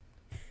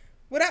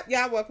What up,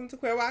 y'all? Welcome to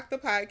Queer Walk, the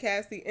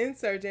podcast, the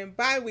insurgent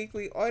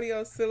bi-weekly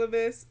audio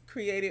syllabus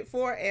created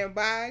for and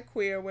by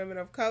queer women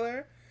of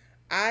color.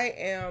 I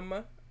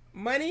am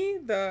Money,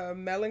 the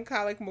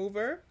melancholic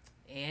mover.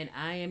 And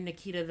I am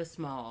Nikita the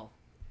Small.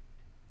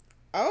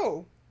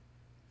 Oh,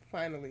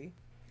 finally.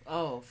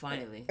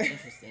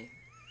 Interesting.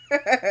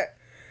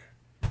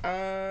 All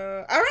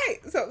right,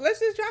 so let's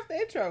just drop the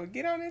intro.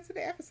 Get on into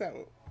the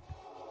episode.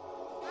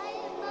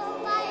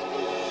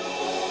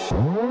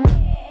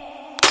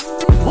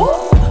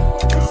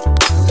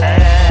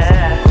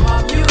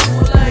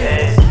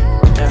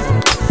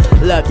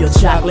 Love your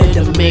chocolate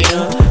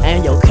demeanor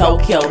and your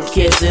cocoa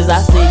kisses.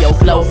 I see your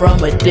glow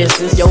from a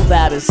distance. Your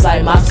vibe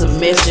incite my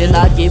submission.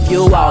 I give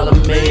you all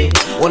of me.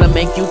 Wanna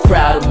make you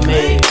proud of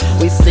me.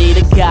 We see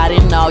the God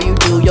in all you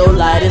do. Your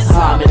light is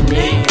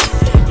harmony.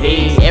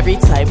 Hey, every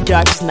type,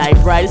 darkest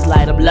night, brightest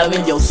light. I'm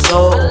loving your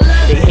soul.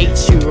 They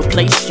hate you,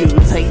 replace you,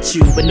 take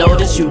you, but know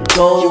that you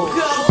go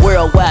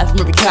worldwide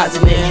from every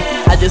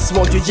continent. I just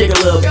want you jiggle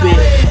a little bit.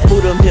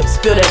 Move them hips,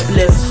 feel that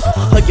bliss.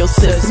 Hug your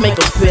sis, make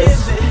a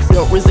piss.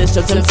 Don't resist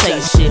your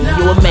temptation.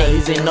 You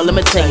amazing, no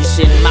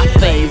limitation. My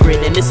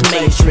favorite in this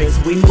matrix.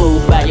 We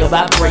move by your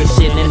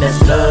vibration, and that's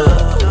love.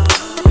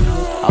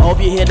 I hope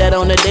you hear that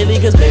on the daily,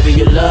 cause baby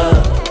you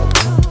love.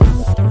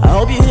 I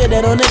hope you hear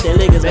that on the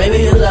daily, cause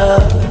baby you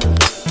love.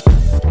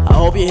 I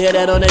hope you hear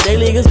that on the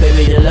daily, cause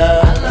baby you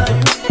love.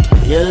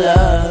 You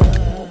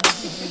love.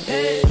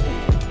 Hey.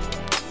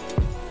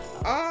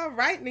 All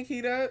right,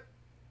 Nikita.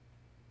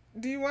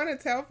 Do you want to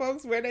tell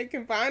folks where they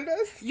can find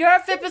us? Your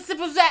flippin'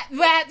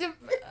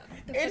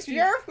 It's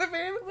your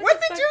flippin'. What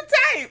did you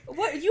type?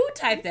 What you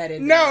typed that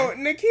in? No, there.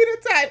 Nikita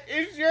typed.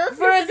 It's your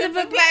flippin'.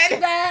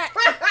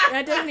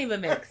 That doesn't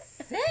even make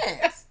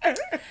sense.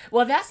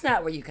 Well, that's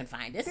not where you can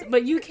find us,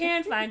 but you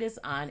can find us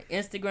on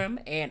Instagram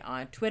and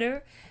on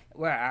Twitter,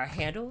 where our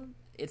handle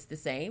it's the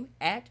same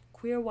at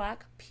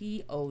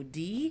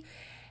QueerWalkPod.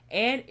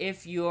 And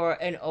if you're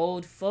an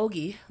old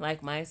fogey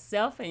like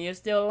myself and you're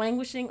still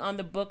languishing on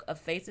the Book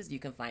of Faces, you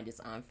can find us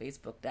on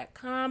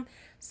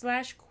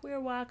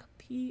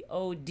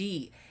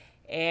Facebook.com/QueerWalkPod.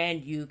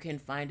 And you can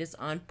find us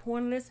on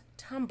Pornless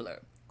Tumblr,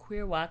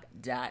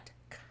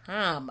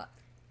 QueerWalk.com.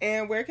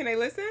 And where can they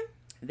listen?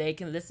 They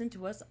can listen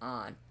to us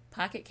on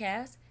Pocket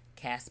Cast,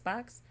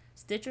 Castbox,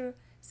 Stitcher,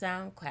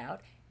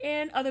 SoundCloud,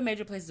 and other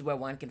major places where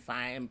one can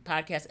find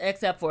podcasts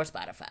except for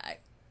Spotify.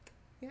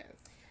 Yes.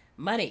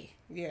 Money.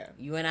 Yeah.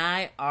 You and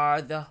I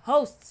are the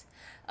hosts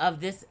of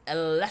this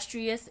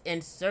illustrious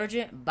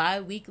insurgent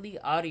bi-weekly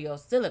audio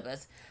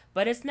syllabus,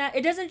 but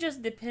it doesn't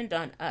just depend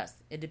on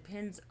us. It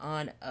depends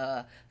on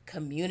a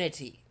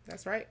community.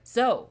 That's right.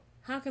 So,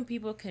 how can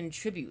people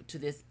contribute to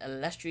this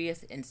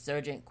illustrious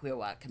insurgent Queer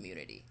Walk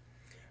community?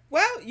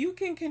 Well, you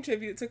can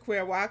contribute to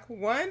Queer Walk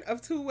one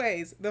of two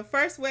ways. The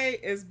first way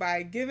is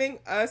by giving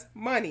us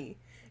money.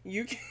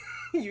 You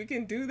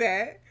can do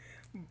that.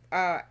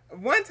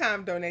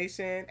 One-time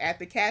donation at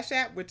the Cash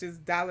App, which is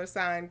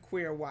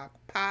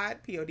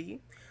 $QueerWalkPod,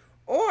 P-O-D.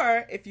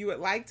 Or if you would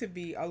like to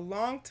be a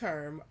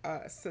long-term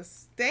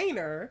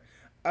sustainer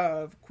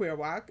of Queer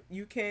Walk,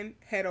 you can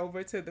head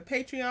over to the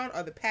Patreon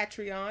or the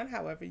Patreon,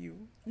 however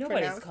you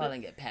Nobody's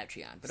calling it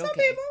Patreon, but some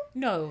okay. people.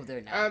 No, they're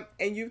not.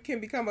 And you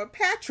can become a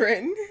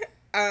patron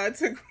to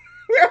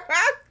Queer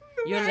Walk.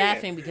 You're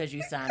laughing because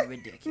you sound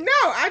ridiculous.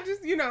 No, I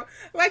just,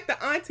 like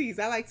the aunties,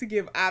 I like to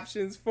give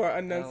options for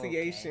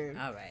enunciation.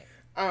 Okay.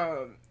 All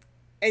right.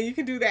 And you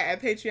can do that at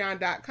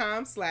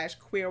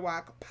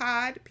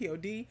patreon.com/QueerWalkPod,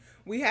 P-O-D.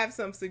 We have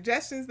some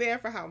suggestions there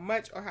for how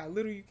much or how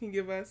little you can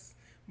give us.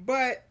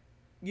 But,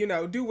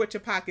 do what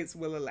your pockets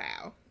will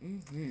allow.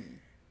 Mm-hmm.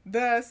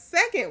 The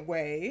second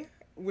way,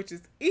 which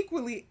is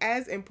equally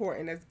as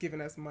important as giving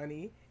us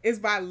money, is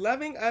by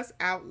loving us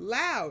out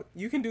loud.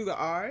 You can do the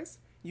R's.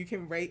 You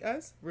can rate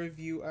us,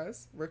 review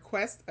us,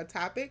 request a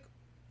topic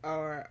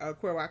or a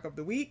Queer Walk of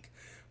the Week,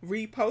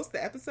 repost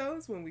the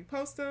episodes when we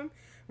post them,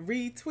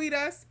 retweet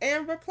us,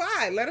 and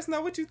reply. Let us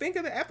know what you think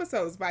of the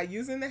episodes by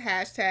using the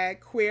hashtag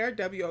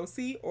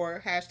QueerWOC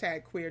or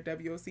hashtag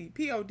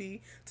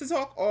QueerWOCPOD to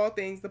talk all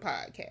things the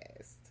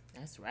podcast.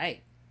 That's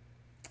right.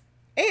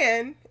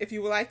 And if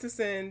you would like to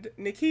send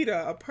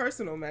Nikita a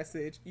personal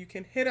message, you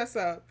can hit us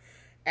up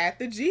at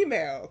the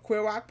Gmail,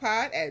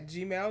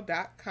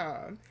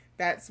 QueerWalkPod@gmail.com.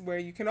 That's where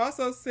you can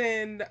also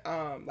send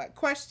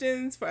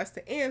questions for us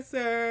to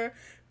answer.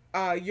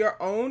 Your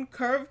own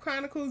Curve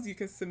Chronicles, you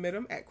can submit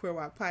them at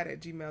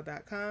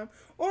queerwalkpod@gmail.com.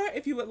 Or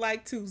if you would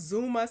like to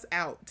Zoom us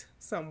out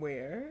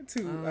somewhere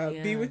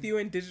to be with you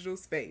in digital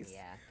space,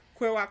 yeah.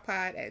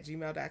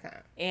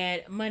 queerwalkpod@gmail.com.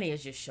 And money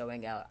is just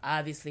showing out.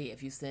 Obviously,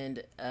 if you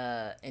send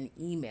an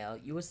email,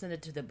 you will send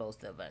it to the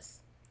both of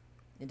us.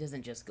 It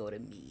doesn't just go to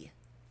me.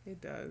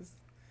 It does.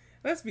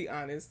 Let's be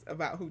honest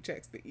about who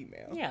checks the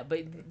email. Yeah,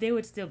 but they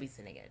would still be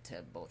sending it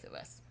to both of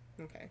us.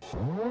 Okay.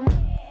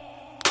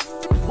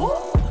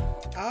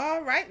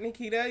 All right,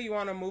 Nikita, you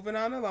want to moving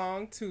on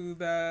along to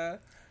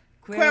the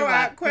Queer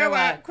Walk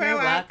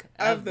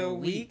of the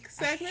Week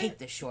segment? I hate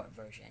the short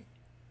version.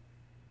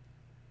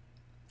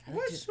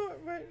 What's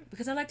short version?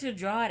 Because I like to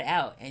draw it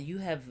out, and you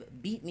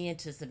have beat me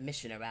into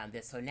submission around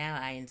this, so now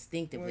I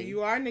instinctively... Well,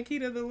 you are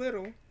Nikita the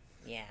Little.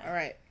 Yeah. All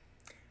right.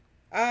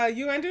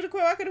 You want to do the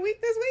quote of the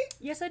week this week?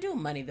 Yes, I do,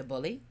 Money the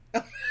Bully.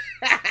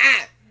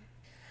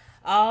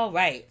 All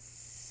right.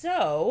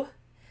 So,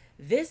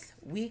 this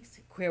week's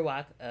Queer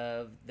Walk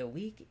of the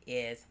Week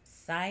is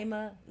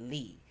Syma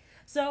Lee.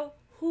 So,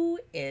 who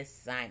is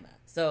Syma?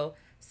 So,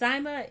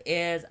 Syma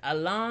is a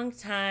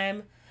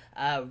long-time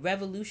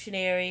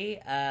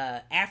revolutionary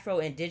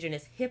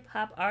Afro-Indigenous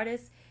hip-hop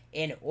artist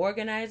and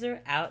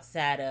organizer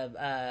outside of...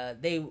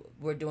 they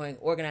were doing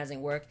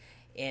organizing work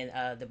in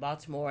the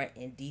Baltimore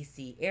and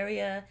D.C.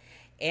 area.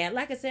 And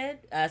like I said,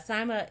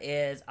 Syma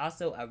is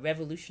also a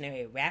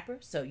revolutionary rapper.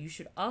 So you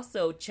should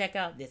also check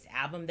out this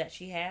album that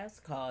she has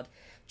called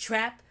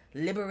Trap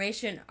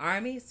Liberation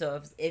Army.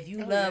 So if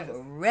you love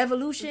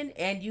revolution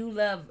and you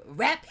love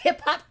rap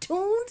hip-hop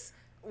tunes...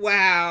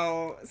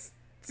 Wow.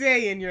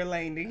 Stay in your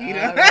lane,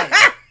 Nikita. All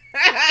right.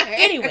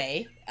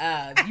 Anyway,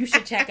 you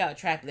should check out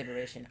Trap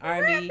Liberation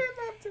Army.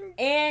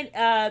 And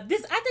I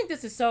think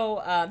this is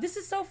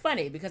so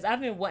funny because I've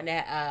been wanting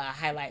to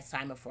highlight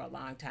Syma for a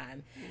long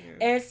time.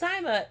 Yeah. And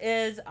Syma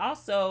is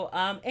also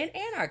an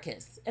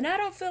anarchist. And I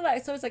don't feel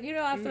like, so it's like,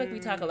 I feel like we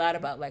talk a lot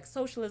about like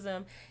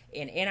socialism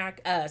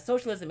and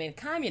socialism and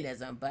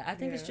communism, but I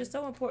think it's just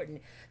so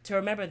important to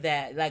remember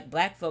that like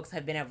black folks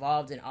have been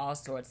involved in all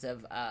sorts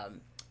of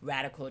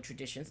radical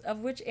traditions, of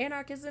which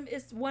anarchism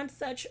is one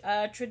such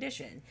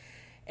tradition.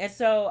 And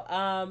so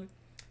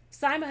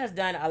Syma has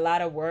done a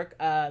lot of work,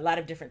 a lot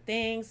of different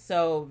things.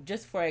 So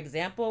just for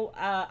example,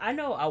 I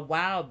know a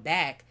while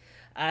back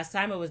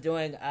Syma was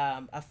doing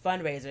a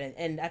fundraiser,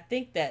 and I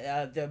think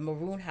that the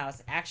Maroon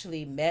House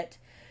actually met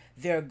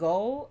their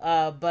goal,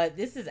 but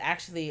this is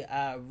actually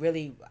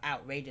really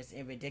outrageous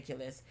and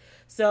ridiculous.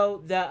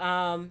 So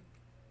the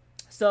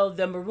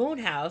Maroon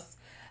House,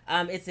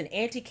 it's an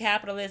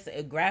anti-capitalist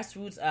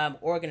grassroots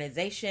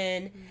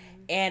organization. Mm-hmm.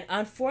 And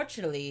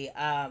unfortunately,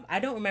 I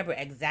don't remember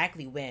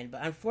exactly when,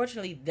 but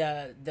unfortunately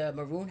the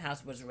Maroon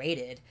House was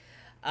raided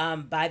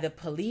by the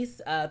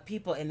police.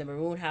 People in the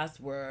Maroon House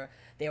were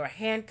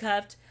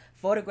handcuffed,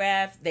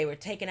 photographed, they were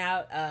taken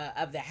out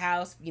of the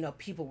house.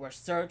 People were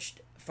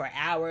searched for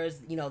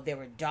hours. There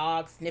were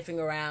dogs sniffing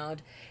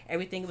around.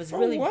 Everything was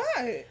really...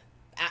 what?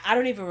 I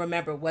don't even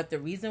remember what the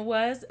reason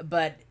was,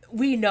 but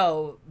we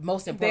know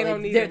most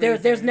importantly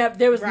there's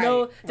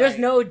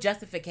no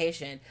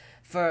justification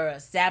for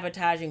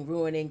sabotaging,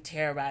 ruining,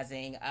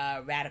 terrorizing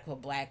radical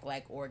black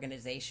like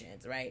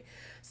organizations, right?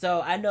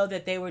 So I know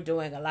that they were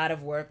doing a lot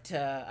of work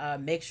to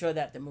make sure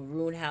that the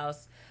Maroon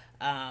House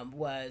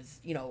was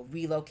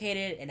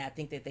relocated, and I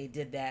think that they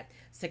did that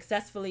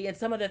successfully. And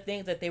some of the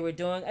things that they were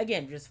doing,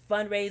 again, just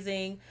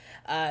fundraising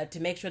to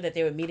make sure that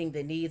they were meeting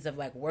the needs of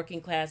like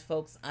working class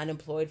folks,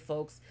 unemployed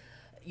folks,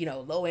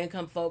 low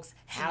income folks,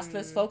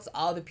 houseless folks,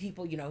 all the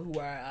people who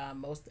are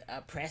most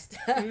oppressed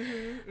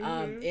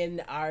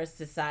in our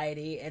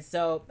society. And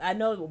so I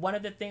know one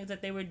of the things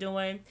that they were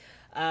doing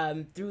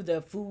through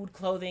the Food,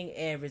 Clothing,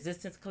 and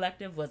Resistance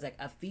Collective was like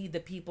a Feed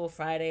the People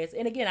Fridays.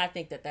 And again, I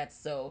think that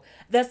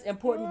that's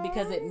important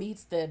because it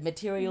meets the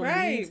material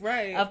needs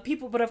of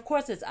people. But of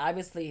course, it's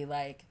obviously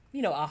like,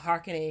 a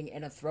hearkening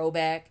and a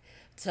throwback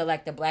to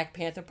like the Black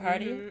Panther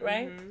Party,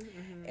 right?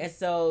 And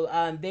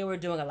so they were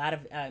doing a lot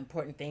of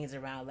important things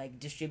around like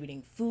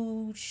distributing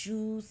food,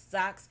 shoes,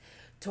 socks,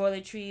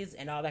 toiletries,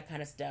 and all that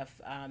kind of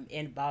stuff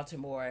in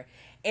Baltimore.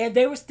 And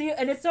they were still,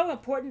 and it's so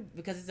important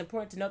because it's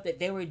important to note that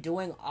they were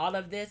doing all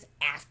of this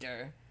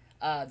after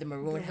the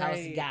Maroon House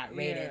got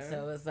raided.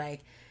 So it was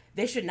like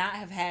they should not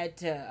have had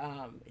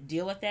to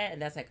deal with that,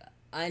 and that's like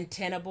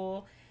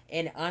untenable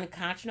and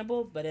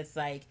unconscionable. But it's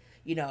like,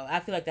 I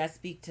feel like that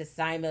speaks to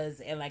Syma's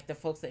and like the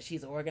folks that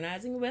she's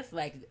organizing with,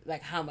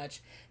 like how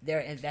much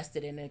they're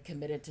invested in and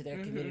committed to their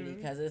community.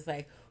 Because it's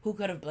like, who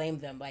could have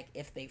blamed them like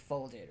if they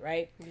folded,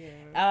 right?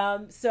 Yeah.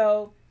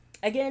 So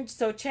again,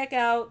 so check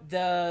out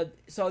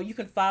so you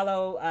can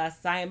follow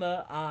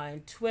Syma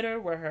on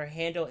Twitter, where her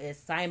handle is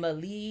Syma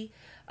Lee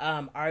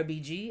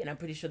RBG, and I'm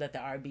pretty sure that the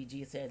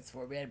RBG stands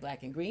for Red,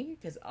 Black, and Green,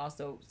 because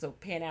also so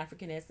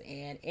Pan-Africanist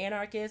and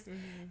Anarchist.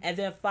 And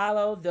then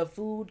follow the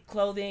Food,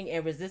 Clothing,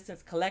 and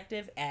Resistance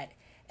Collective at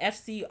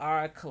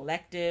FCR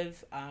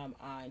Collective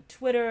on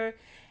Twitter.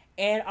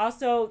 And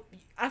also,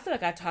 I feel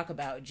like I talk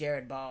about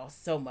Jared Ball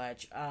so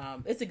much.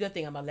 It's a good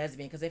thing I'm a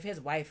lesbian, because if his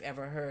wife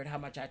ever heard how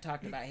much I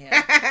talked about him,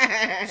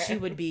 she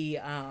would be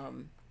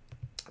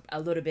a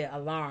little bit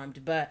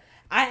alarmed. But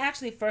I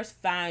actually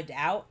first found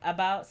out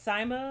about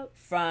Syma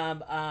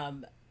from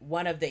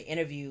one of the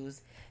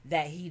interviews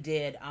that he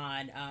did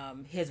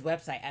on his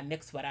website at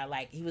Mix What I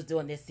Like. He was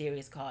doing this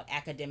series called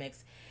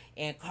Academics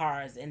and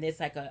Cars, and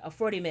it's like a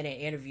 40-minute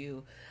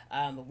interview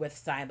with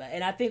Syma.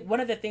 And I think one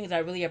of the things I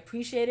really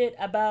appreciated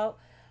about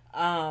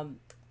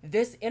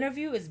this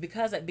interview is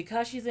because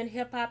she's in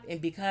hip-hop,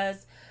 and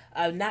because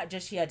not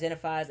just she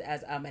identifies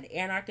as an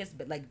anarchist,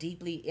 but like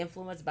deeply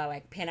influenced by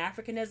like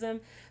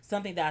Pan-Africanism.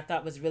 Something that I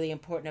thought was really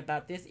important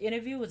about this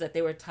interview was that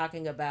they were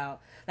talking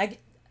about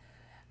like,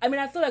 I mean,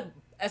 I feel like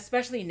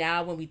especially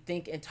now when we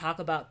think and talk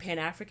about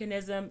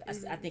Pan-Africanism,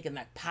 I think in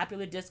like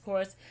popular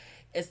discourse,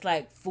 it's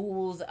like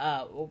fools,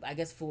 I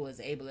guess fool is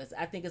ableist.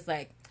 I think it's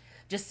like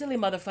just silly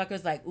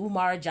motherfuckers like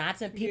Umar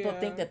Johnson. People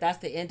think that that's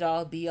the end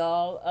all be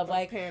all of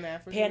like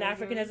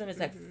Pan-Africanism. It's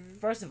like,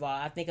 first of all,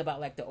 I think about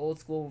like the old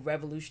school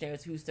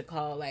revolutionaries who used to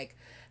call like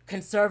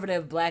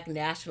conservative black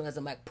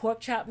nationalism like pork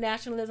chop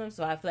nationalism.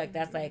 So I feel like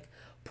that's like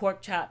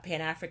pork chop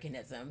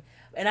Pan-Africanism.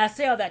 And I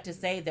say all that to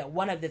say that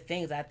one of the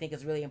things I think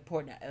is really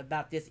important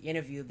about this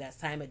interview that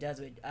Simon does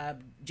with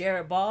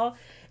Jared Ball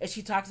is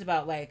she talks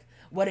about like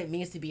what it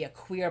means to be a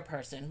queer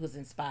person who's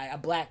inspired, a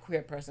black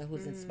queer person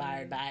who's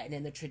inspired by it and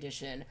in the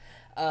tradition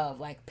of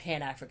like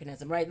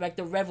Pan-Africanism, right? Like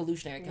the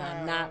revolutionary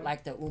kind, not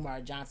like the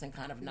Umar Johnson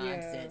kind of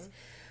nonsense. Yeah.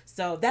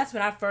 So that's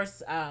when I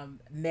first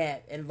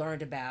met and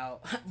learned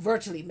about,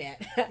 virtually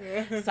met,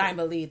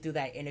 Simon Lee through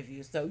that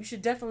interview. So you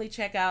should definitely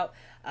check out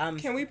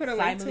Can we put a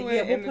link to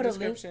it in the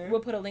description?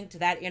 We'll put a link to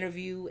that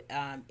interview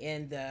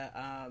in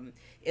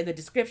the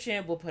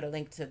description. We'll put a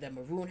link to the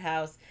Maroon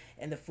House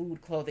and the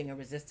Food, Clothing, and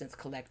Resistance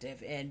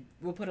Collective. And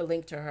we'll put a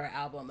link to her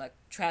album, like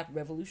Trap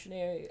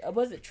Revolutionary.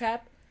 Was it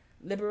Trap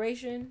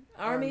Liberation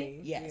Army?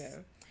 Yes.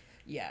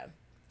 Yeah.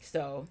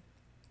 So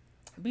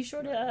be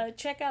sure to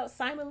check out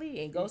Simon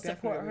Lee and go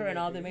support her and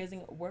all the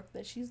amazing work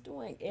that she's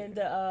doing in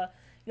the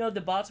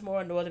the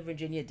Baltimore, Northern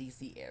Virginia,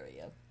 DC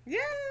area.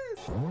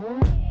 Yes.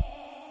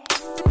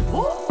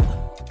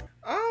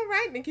 All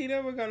right,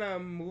 Nikita, we're gonna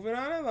move it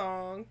on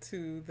along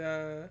to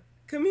the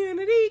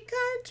community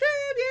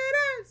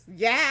contributors.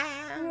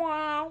 Yeah.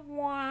 Wah,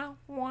 wah,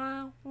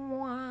 wah,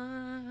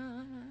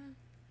 wah.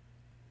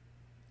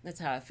 That's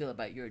how I feel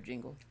about your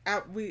jingle.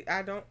 I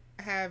don't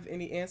have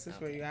any answers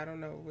for you. I don't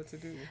know what to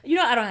do.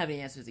 I don't have any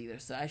answers either,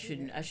 so I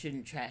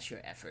shouldn't trash your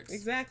efforts.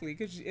 Exactly,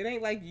 because it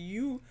ain't like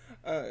you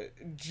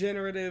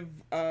generative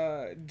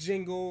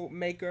jingle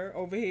maker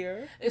over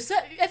here. If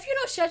you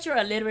don't shut your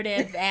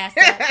alliterative ass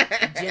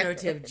up,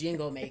 generative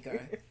jingle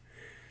maker.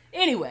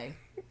 Anyway.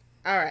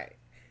 All right.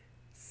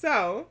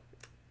 So,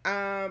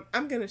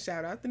 I'm going to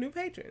shout out the new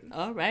patrons.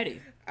 Alrighty.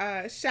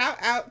 Shout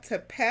out to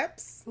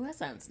Peps. Ooh, that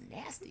sounds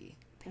nasty.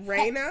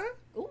 Raina.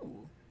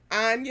 Ooh.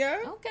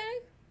 Anya. Okay.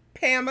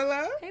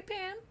 Pamela. Hey,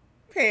 Pam.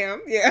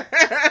 Pam, yeah.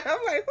 I'm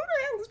like, who the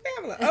hell is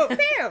Pamela? Oh,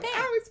 Pam. Pam.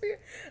 I always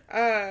forget.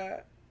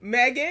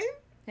 Megan.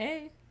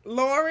 Hey.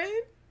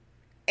 Lauren.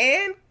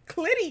 And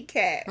Clitty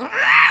Cat.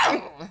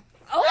 Oh,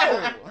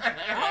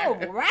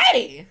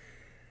 alrighty.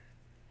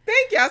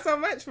 Thank y'all so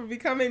much for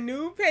becoming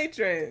new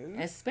patrons.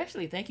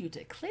 Especially thank you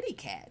to Clitty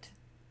Cat.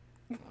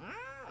 Wow.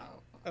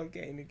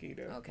 Okay,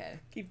 Nikita. Okay.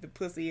 Keep the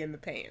pussy in the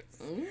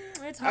pants.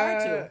 It's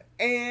hard to.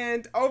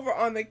 And over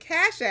on the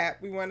Cash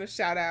App, we want to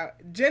shout out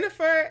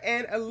Jennifer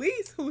and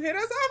Elise, who hit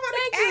us off on the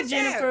Cash App. Thank you,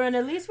 Jennifer and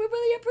Elise. We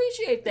really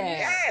appreciate that.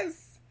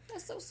 Yes.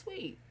 That's so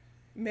sweet.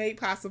 Made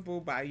possible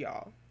by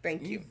y'all.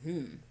 Thank you.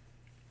 Mm-hmm.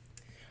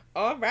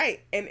 All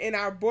right. And in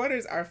our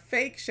Borders Are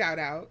Fake shout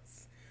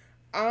outs.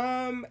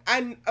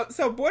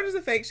 So Borders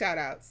Are Fake shout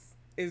outs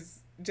is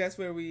just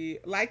where we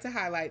like to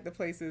highlight the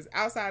places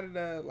outside of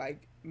the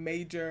like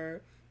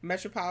major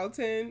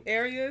metropolitan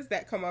areas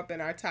that come up in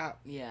our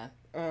top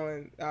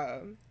on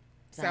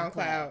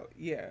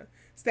SoundCloud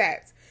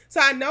stats. So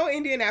I know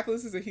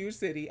Indianapolis is a huge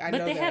city. I know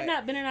that. But they have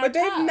not been in our top. But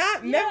they've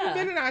never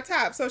been in our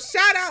top. So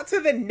shout out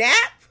to the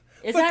NAP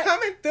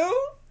coming through.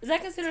 Is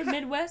that considered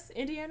Midwest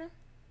Indiana?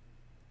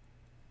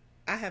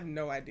 I have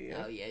no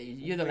idea. Oh yeah,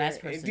 you're the last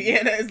person.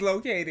 Indiana is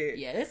located.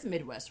 Yeah, it's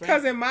Midwest, right?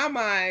 Because in my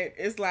mind,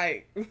 it's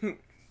like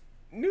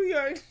New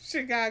York,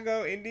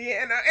 Chicago,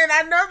 Indiana, and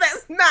I know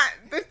that's not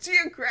the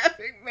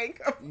geographic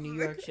makeup. New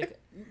York, Chicago,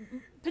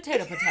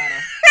 potato,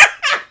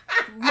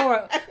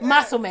 more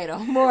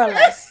masomato, more or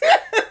less.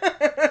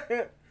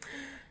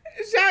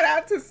 Shout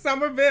out to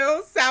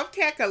Somerville, South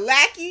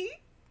Kakalaki.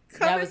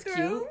 That was through.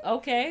 Cute.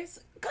 Okay,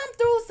 come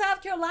through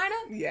South Carolina.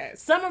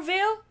 Yes,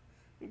 Somerville.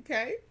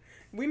 Okay,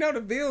 we know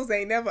the Bills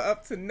ain't never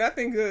up to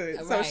nothing good,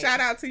 right. So shout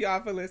out to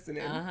y'all for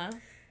listening.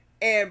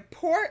 And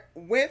Port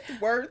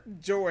Wentworth,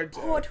 Georgia.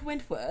 Port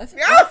Wentworth?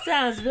 That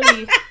sounds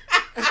really...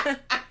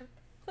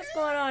 What's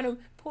going on in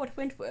Port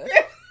Wentworth?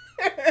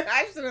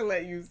 I should have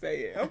let you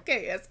say it.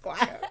 Okay,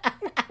 Esquire.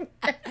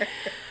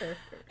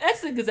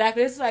 That's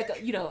exactly. It's like,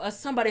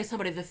 somebody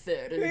the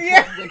third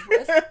in Port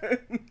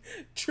Wentworth.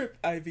 Trip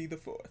Ivy the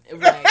fourth.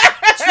 Right.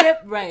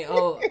 Trip, right.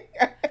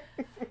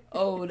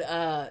 Old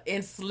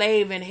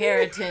enslaved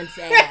inheritance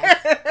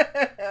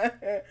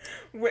ass.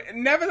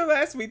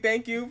 Nevertheless, we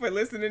thank you for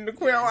listening to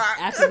Queer Walk.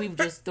 After we've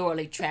just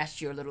thoroughly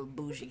trashed your little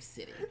bougie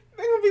city.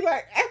 They're going to be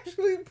like,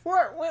 actually,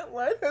 Port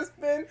Wentworth has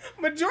been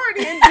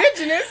majority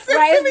indigenous since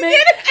the beginning.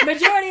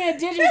 Majority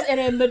indigenous and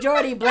a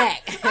majority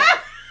black.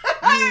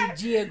 You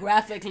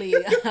geographically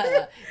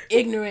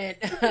ignorant.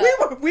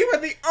 We were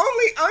the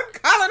only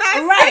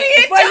uncolonized right,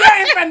 city. For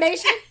your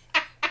information.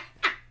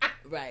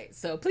 Right.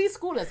 So please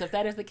school us if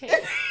that is the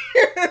case.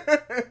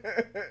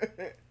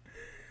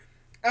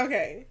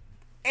 Okay.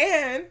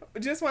 And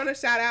just want to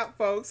shout out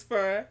folks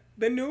for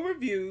the new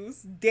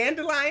reviews,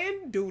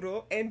 Dandelion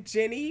Doodle and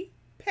Jenny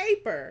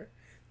Paper.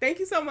 Thank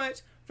you so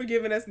much for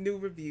giving us new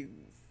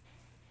reviews.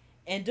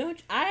 And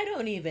I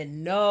don't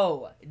even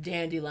know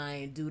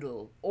Dandelion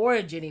Doodle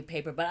or Jenny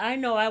Paper, but I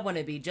know I want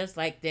to be just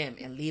like them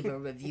and leave a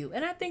review.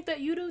 And I think that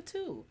you do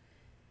too.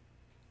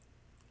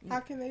 How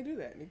can they do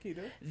that,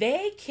 Nikita?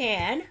 They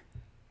can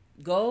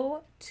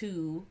go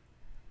to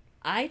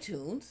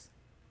iTunes,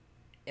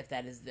 if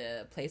that is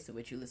the place in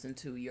which you listen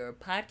to your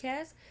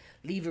podcast,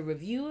 leave a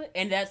review.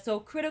 And that's so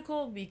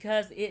critical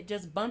because it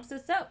just bumps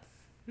us up.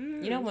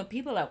 You know, when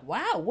people are like,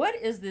 wow, what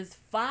is this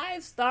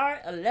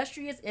 5-star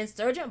illustrious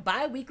insurgent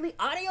bi-weekly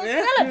audio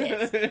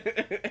syllabus?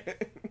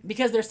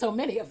 Because there's so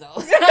many of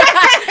those.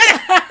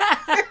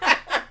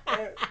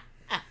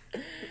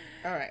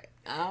 All right.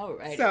 All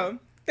right. So,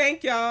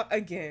 thank y'all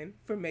again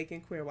for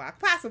making Queer WOC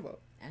possible.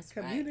 That's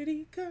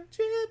Community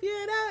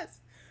contributors.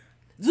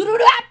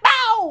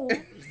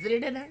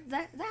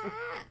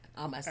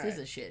 On my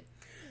scissor shit.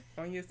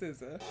 On your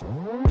scissor.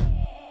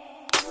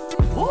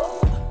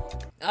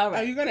 All right.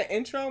 Are you going to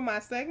intro my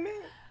segment?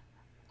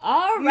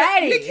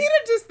 Alrighty. Nikita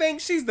just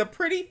thinks she's the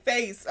pretty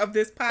face of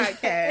this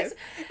podcast,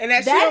 and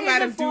that she don't got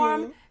to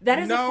do that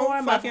is no a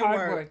form of fucking hard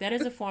work. work. That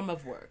is a form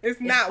of work. It's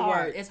not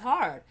hard. work. It's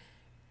hard.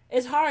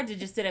 It's hard to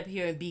just sit up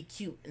here and be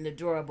cute and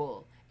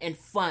adorable and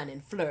fun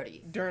and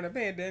flirty During a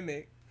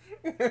pandemic.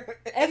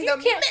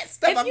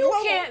 If you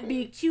can't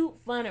be cute,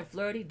 fun, and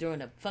flirty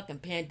during a fucking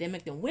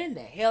pandemic, then when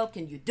the hell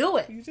can you do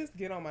it? You just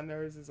get on my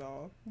nerves is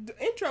all.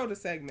 Intro the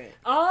segment.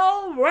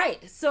 All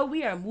right. So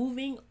we are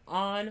moving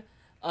on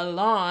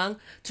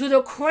along to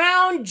the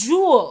crown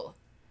jewel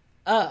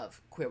of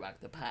Queer WOC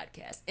the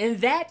podcast.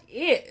 And that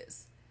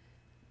is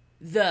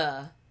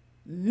the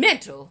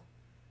mental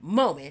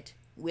moment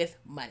with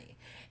money.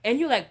 And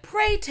you're like,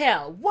 pray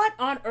tell, what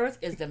on earth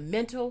is the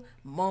mental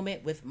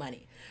moment with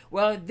money?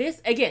 Well,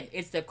 this, again,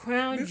 it's the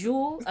crown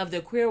jewel of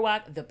the Queer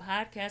WOC, the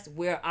podcast,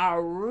 where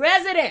our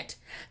resident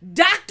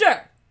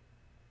Dr.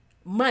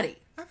 Money.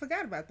 I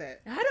forgot about that.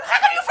 How can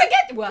you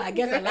forget? Well, I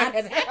guess a lot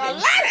has happened. A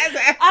lot has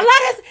happened. A lot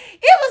has,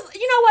 it was,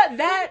 you know what,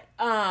 that,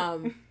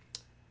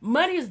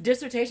 Money's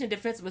dissertation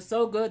defense was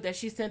so good that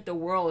she sent the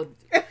world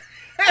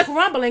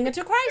crumbling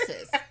into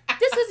crisis.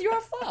 This is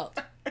your fault.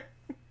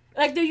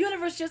 Like, the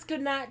universe just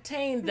could not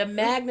attain the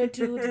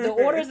magnitudes, the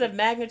orders of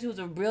magnitudes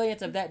of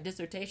brilliance of that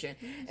dissertation.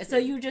 And so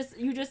you just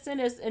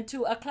sent us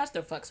into a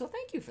clusterfuck. So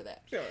thank you for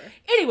that. Sure.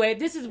 Anyway,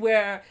 this is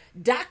where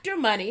Dr.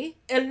 Money,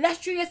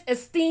 illustrious,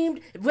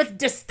 esteemed, with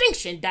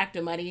distinction,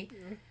 Dr. Money,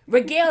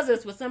 regales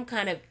us with some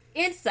kind of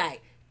insight,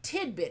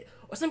 tidbit,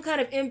 or some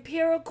kind of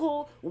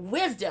empirical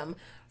wisdom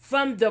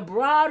from the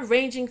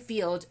broad-ranging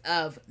field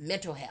of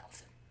mental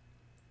health.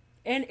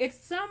 And it's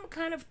some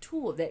kind of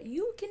tool that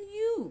you can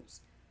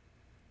use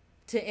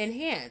to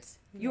enhance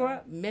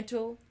your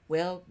mental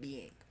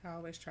well-being. I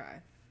always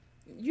try.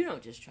 You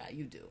don't just try,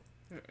 you do.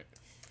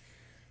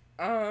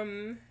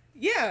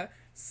 Yeah.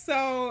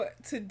 So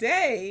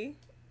today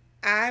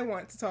I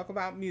want to talk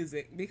about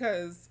music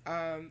because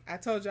I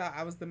told y'all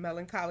I was the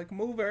melancholic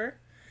mover.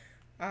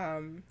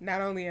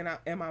 Not only am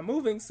I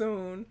moving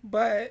soon,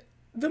 but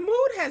the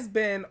mood has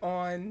been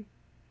on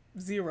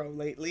zero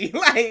lately.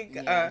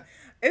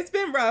 It's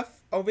been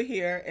rough over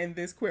here in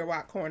this Queer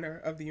WOC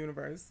corner of the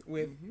universe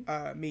with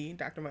me,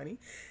 Dr. Money.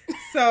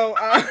 So,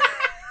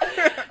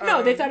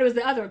 no, they thought it was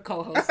the other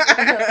co-host.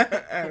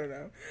 I don't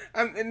know.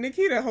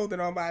 Nikita holding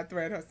on by a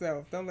thread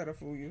herself. Don't let her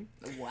fool you.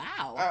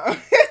 Wow.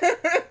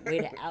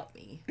 Way to out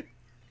me.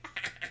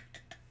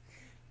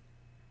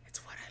 It's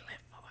what I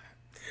live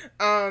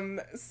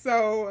for.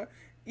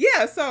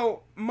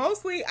 So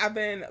mostly I've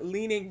been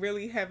leaning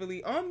really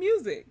heavily on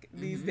music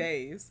these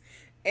days.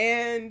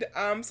 And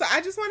so I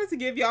just wanted to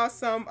give y'all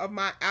some of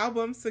my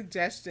album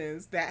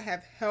suggestions that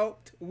have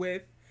helped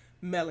with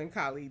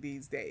melancholy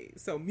these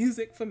days. So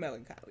music for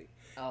melancholy.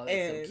 Oh,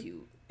 that's so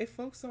cute. If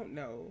folks don't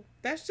know,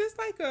 that's just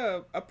like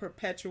a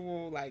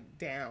perpetual like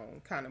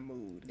down kind of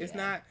mood.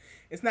 Yeah.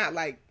 It's not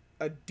like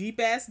a deep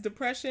ass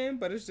depression,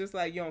 but it's just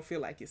like you don't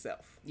feel like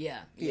yourself. Yeah.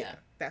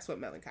 That's what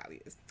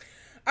melancholy is.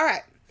 All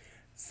right.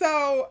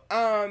 So,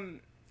 I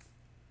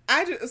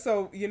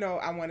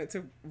wanted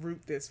to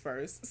root this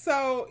first.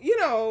 So,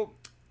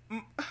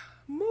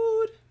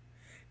 mood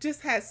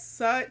just has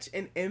such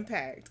an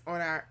impact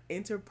on our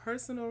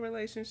interpersonal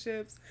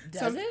relationships.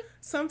 Does it?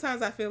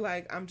 Sometimes I feel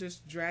like I'm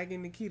just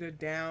dragging Nikita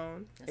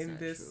down in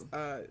this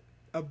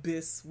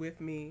abyss with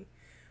me.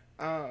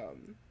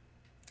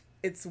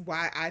 It's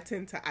why I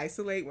tend to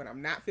isolate when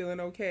I'm not feeling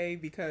okay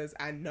because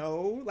I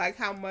know like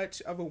how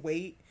much of a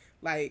weight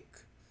like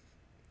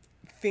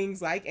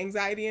things like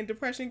anxiety and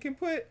depression can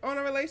put on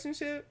a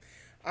relationship.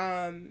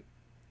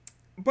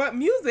 But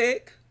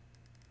music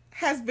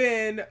has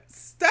been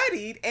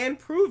studied and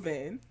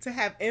proven to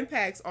have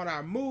impacts on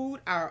our mood,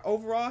 our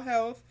overall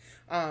health,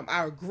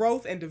 our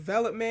growth and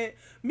development.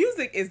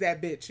 Music is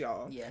that bitch,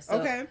 y'all. Yes.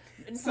 Okay.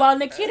 Well,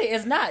 Nikita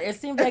is not. It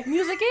seems like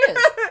music is.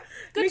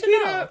 Good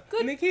to know.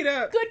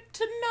 Nikita, good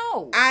to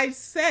know. I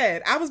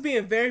said I was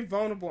being very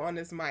vulnerable on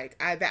this mic.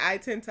 I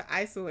tend to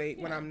isolate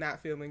when I'm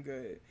not feeling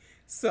good.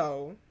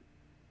 So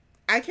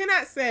I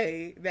cannot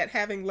say that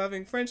having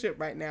loving friendship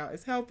right now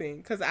is helping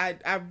because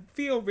I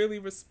feel really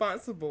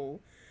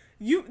responsible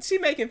She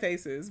making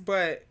faces,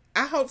 but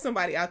I hope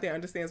somebody out there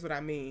understands what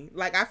I mean.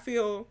 Like, I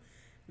feel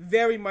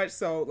very much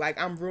so like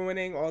I'm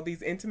ruining all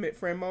these intimate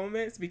friend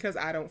moments because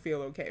I don't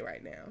feel okay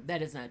right now.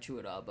 That is not true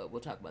at all, but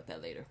we'll talk about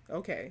that later.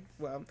 Okay,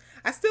 well,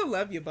 I still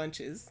love your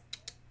bunches.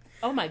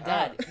 Oh my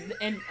God.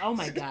 And oh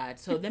my God.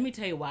 So let me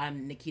tell you why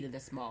I'm Nikita the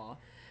Small.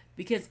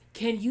 Because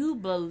can you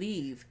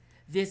believe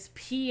this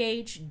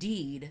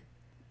PhD'd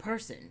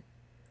person,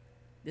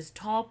 this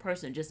tall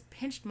person, just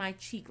pinched my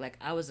cheek like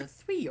I was a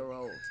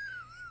 3-year-old?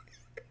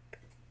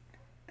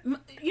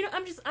 You know,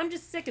 I'm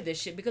just sick of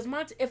this shit because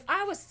if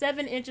I was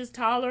 7 inches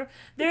taller,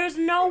 there's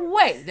no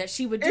way that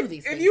she would do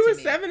these things. If you to were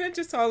me. 7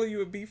 inches taller, you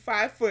would be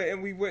 5 foot,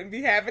 and we wouldn't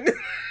be having this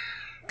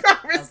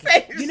conversation.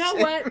 Okay. You know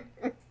what?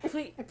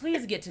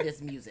 Please get to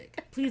this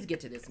music. Please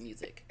get to this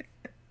music.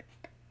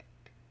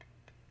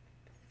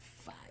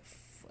 5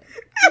 foot.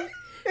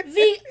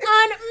 The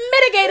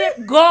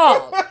unmitigated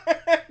gall.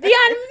 The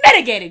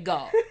unmitigated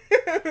gall.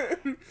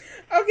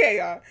 Okay,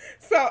 y'all.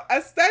 So,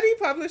 a study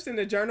published in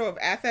the Journal of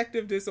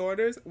Affective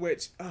Disorders,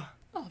 which,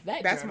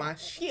 that's journal. my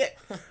shit.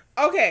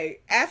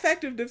 Okay,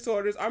 affective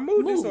disorders are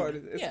mood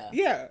disorders.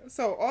 Yeah.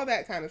 So, all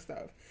that kind of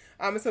stuff.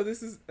 And so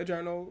this is a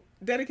journal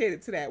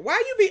dedicated to that.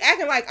 Why you be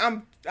acting like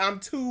I'm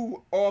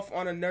too off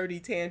on a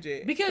nerdy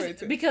tangent?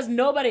 Because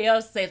nobody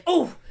else says,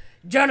 "Oh,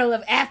 Journal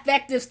of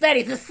Affective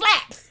Studies, it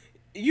slaps."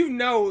 You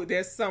know,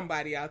 there's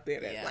somebody out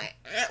there that's like,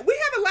 we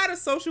have a lot of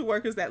social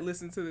workers that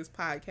listen to this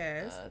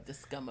podcast. The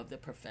scum of the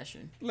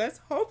profession. Let's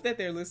hope that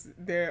they're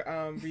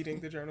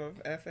reading the Journal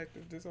of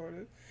Affective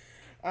Disorders.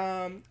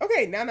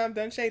 Okay, now that I'm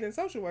done shading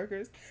social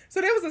workers.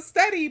 So there was a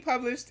study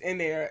published in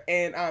there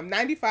in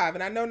 95,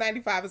 and I know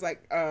 95 is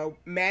like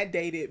mad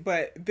dated,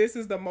 but this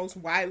is the most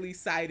widely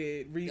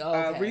cited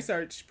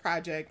research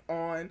project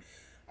on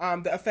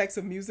the effects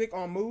of music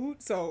on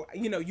mood. So,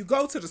 you know, you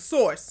go to the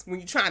source when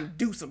you're trying to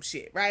do some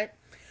shit, right?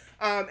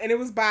 And it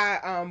was by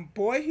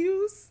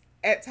Boyhus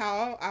et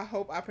al. I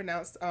hope I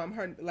pronounced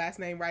her last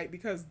name right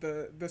because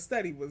the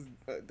study was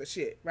the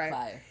shit, right?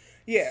 Fire.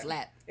 Yeah.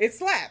 Slap. It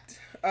slapped.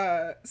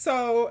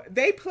 So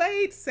they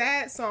played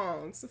sad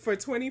songs for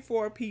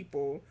 24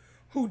 people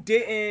who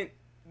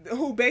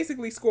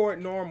basically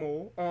scored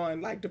normal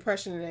on like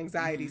depression and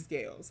anxiety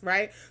scales,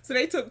 right? So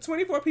they took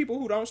 24 people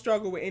who don't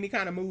struggle with any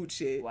kind of mood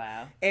shit.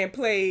 Wow. And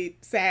played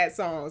sad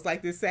songs,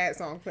 like this sad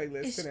song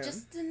playlist to them. It's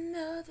just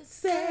another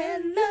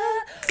sad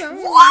love.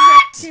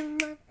 What?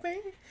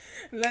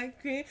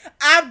 Like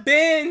I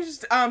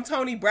binged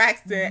Tony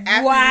Braxton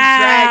after you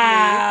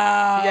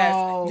dragged me.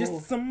 Yes.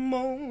 Just some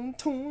more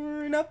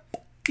torn up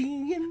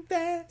being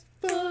that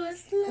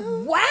first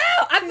love.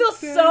 Wow, I feel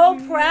so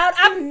proud.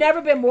 I've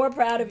never been more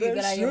proud of you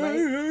than I am right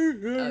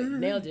now. Oh,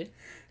 nailed it.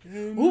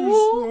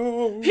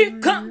 Ooh, here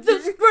comes the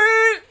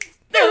spring.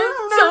 There's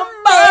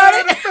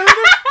somebody.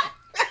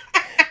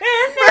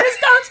 And then it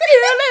starts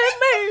killing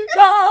me,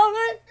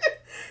 darling.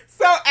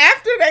 So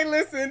after they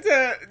listened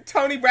to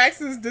Tony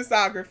Braxton's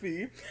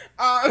discography,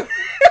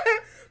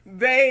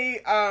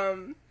 they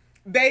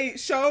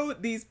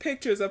showed these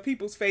pictures of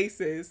people's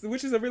faces,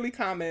 which is a really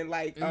common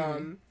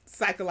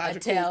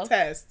psychological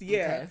test,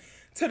 to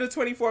the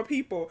 24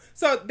 people.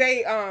 So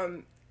they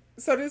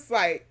so this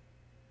like,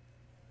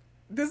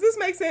 does this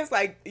make sense?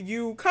 Like,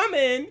 you come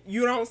in,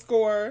 you don't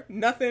score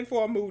nothing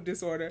for a mood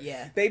disorder.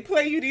 Yeah. They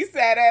play you these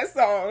sad ass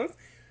songs,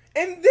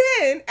 and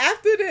then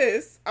after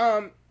this,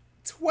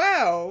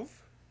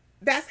 12,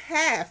 that's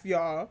half,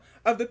 y'all,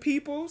 of the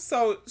people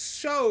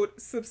showed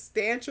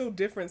substantial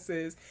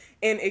differences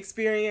in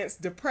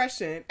experienced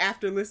depression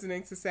after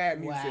listening to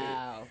sad music.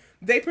 Wow.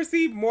 They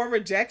perceived more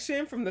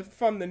rejection from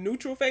the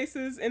neutral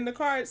faces in the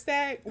card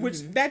stack,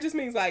 which that just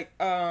means like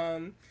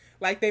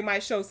they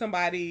might show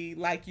somebody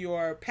like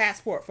your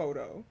passport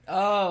photo.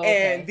 Oh,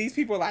 okay. And these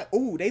people are like,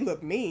 ooh, they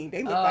look mean.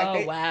 They look like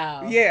they...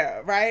 wow.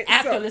 Yeah, right?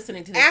 After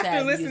listening to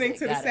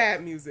the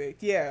sad music,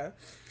 yeah.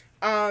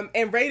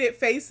 And rated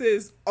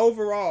faces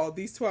overall,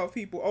 these 12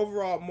 people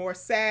overall, more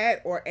sad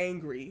or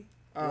angry.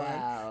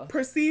 Wow.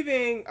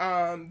 Perceiving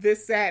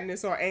this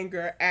sadness or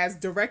anger as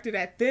directed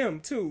at them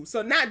too.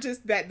 So not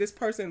just that this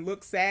person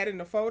looks sad in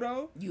the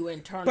photo. You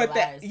internalize. But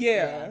that,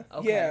 yeah.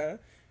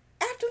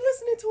 After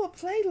listening to a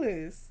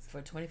playlist.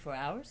 For 24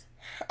 hours?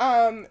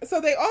 So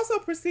they also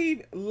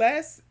perceive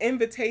less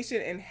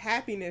invitation and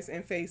happiness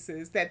in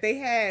faces that they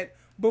had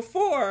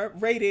before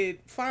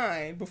rated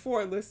fine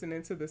before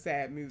listening to the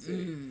sad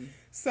music.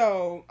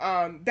 So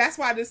that's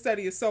why this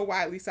study is so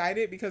widely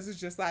cited, because it's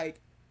just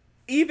like,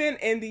 even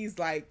in these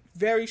like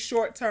very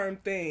short-term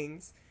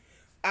things,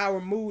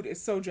 our mood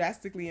is so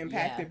drastically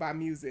impacted by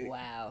music.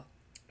 Wow.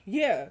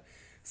 Yeah.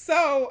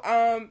 So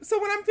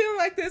when I'm feeling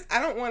like this,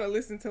 I don't want to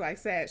listen to like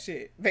sad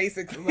shit,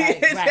 basically.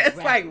 It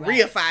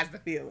reifies the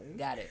feeling.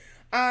 Got it.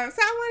 So I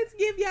wanted to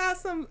give y'all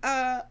some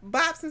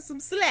bops and some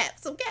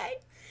slaps, okay?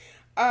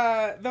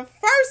 The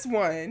first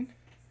one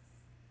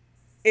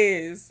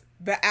is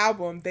the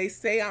album They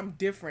Say I'm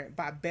Different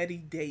by Betty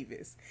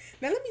Davis.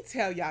 Now let me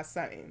tell y'all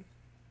something.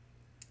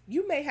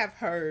 You may have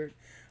heard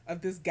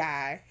of this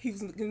guy. He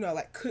was,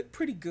 like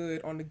pretty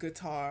good on the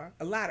guitar.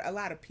 A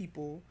lot of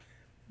people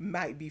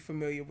might be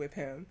familiar with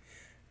him.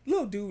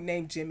 Little dude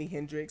named Jimi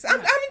Hendrix.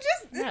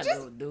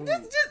 Just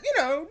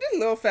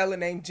little fella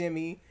named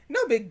Jimmy.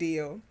 No big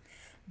deal.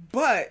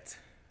 But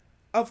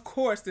of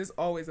course, there's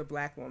always a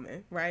black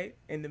woman, right,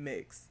 in the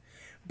mix.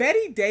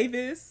 Betty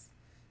Davis,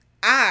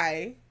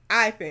 I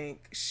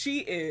think she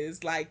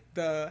is like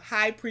the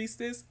high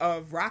priestess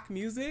of rock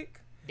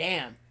music.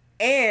 Damn.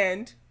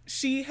 And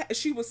she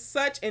was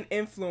such an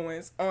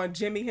influence on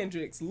Jimi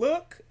Hendrix's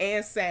look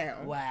and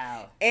sound.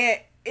 Wow. And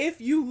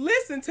if you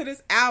listen to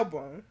this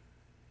album,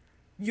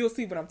 you'll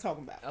see what I'm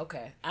talking about.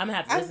 Okay. I'm gonna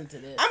have to listen to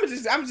this.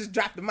 I'm just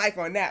drop the mic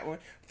on that one.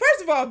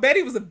 First of all,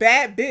 Betty was a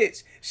bad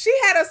bitch. She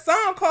had a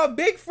song called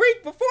Big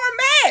Freak before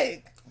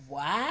Meg.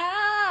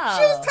 Wow.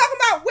 She was talking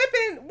about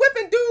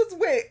whipping dudes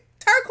with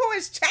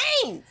turquoise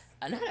chains.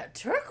 Not a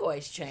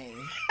turquoise chain.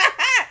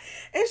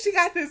 And she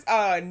got this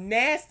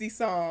nasty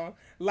song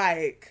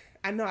like,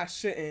 I know I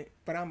shouldn't,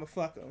 but I'ma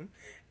fuck him.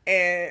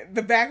 And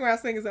the background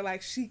singers are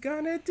like, she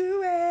gonna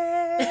do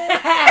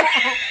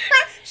it.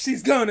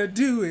 She's gonna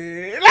do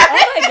it.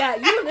 Oh my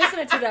God, you were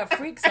listening to that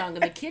Freak song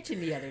in the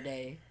kitchen the other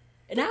day.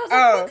 And I was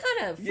like, what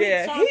kind of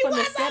Freak song from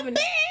the 70s?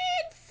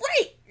 Big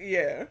freak.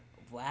 Yeah.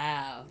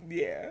 Wow.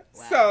 Yeah.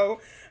 Wow.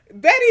 So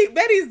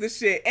Betty's the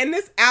shit. And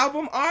this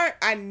album art,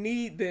 I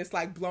need this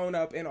like blown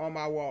up and on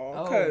my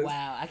wall. Oh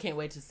wow, I can't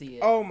wait to see it.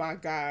 Oh my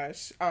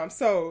gosh.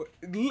 So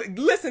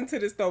listen to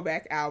this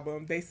throwback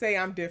album. They Say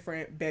I'm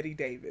Different, Betty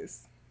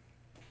Davis.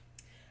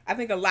 I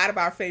think a lot of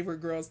our favorite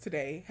girls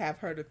today have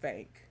her to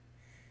thank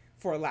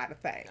for a lot of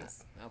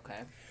things.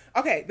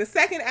 Okay, the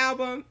second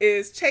album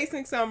is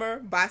Chasing Summer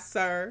by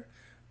Sir.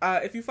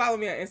 If you follow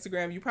me on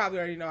Instagram, you probably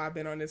already know I've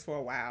been on this for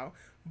a while.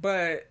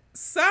 But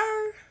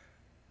Sir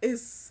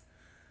he's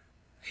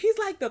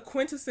like the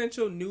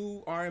quintessential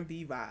new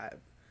R&B vibe.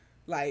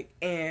 Like,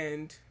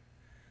 and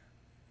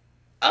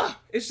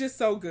it's just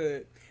so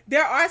good.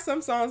 There are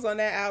some songs on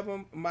that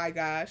album, my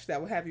gosh,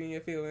 that will have you in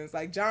your feelings.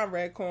 Like John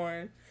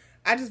Redcorn,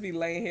 I just be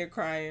laying here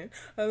crying.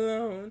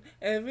 Alone,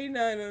 every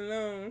night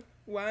alone.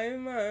 Why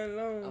am I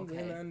alone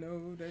when I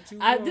know that you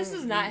this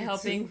is not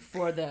helping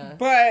for the...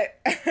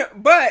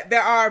 But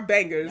there are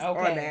bangers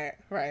on that,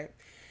 right?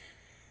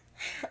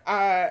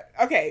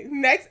 Okay,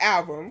 next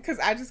album, because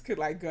I just could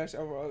like gush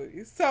over all of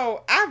these.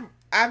 So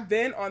I've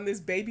been on this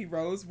Baby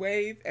Rose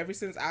wave ever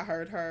since I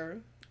heard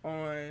her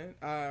on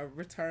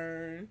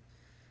Return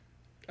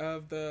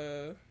of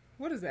the...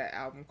 What is that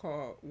album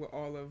called with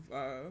all of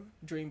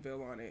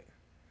Dreamville on it?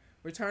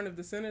 Return of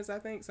the Sinners, I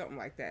think, something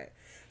like that.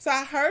 So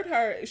I heard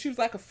her, she was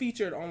like a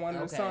featured on one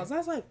of the songs. I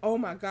was like, oh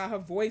my God, her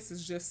voice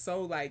is just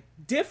so like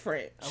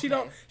different. She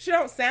don't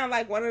sound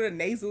like one of the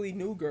nasally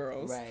new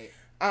girls. Right.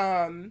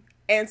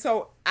 And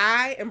so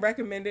I am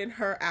recommending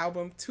her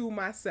album to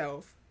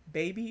myself,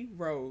 Baby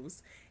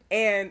Rose.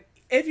 And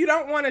if you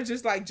don't want to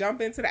just like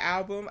jump into the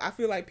album, I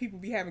feel like people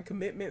be having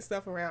commitment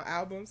stuff around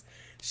albums.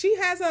 She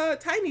has a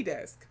Tiny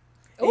Desk.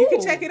 You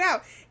can check it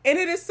out. And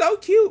it is so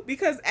cute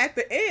because at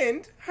the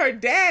end, her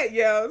dad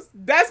yells,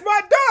 "That's my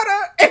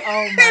daughter."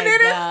 Oh my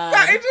and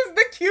God. It's just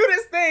the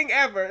cutest thing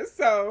ever.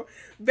 So,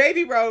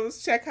 Baby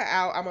Rose, check her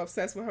out. I'm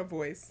obsessed with her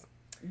voice.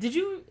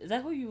 Is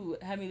that who you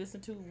had me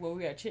listen to when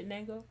we were at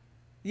Chittenango?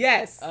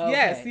 Yes. Okay.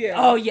 Yes. Yeah.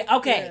 Oh, yeah.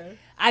 Okay. Yeah.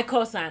 I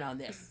co-sign on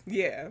this.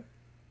 Yeah.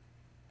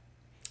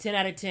 10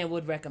 out of 10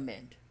 would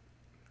recommend.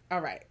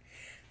 All right.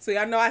 So,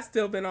 y'all know I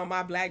still been on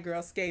my Black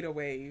Girl Skater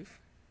wave.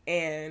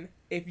 And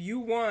if you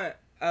want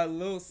a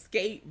little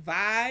skate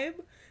vibe,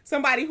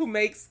 somebody who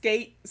makes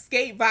skate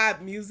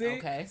vibe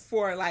music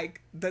for like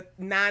the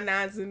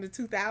 99s and the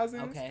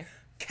 2000s,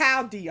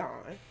 Cal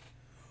Dion.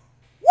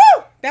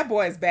 Woo! That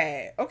boy is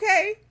bad,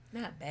 okay?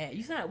 Not bad.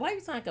 Why you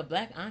sound like a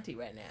black auntie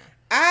right now?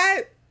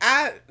 I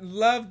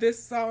love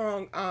this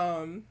song.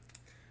 Oh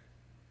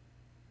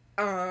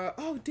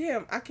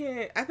damn, I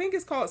think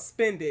it's called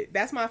Spend It.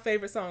 That's my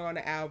favorite song on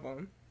the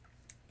album.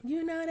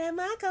 You know that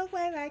Michael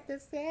went like the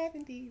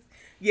 70s.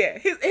 Yeah,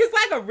 it's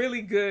like a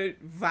really good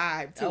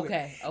vibe to it.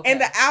 Okay. And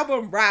the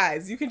album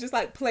Rise, you can just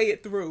like play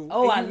it through.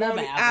 Oh, I love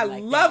an album like that. I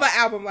love an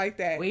album like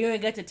that. Where you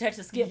don't get to touch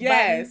the skip button.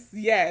 Yes.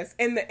 Yes.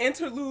 And the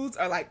interludes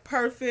are like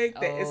perfect.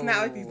 It's not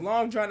like these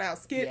long drawn out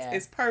skits. Yeah.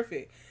 It's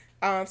perfect.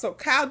 So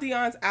Cal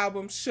Dion's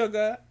album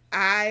Sugar,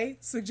 I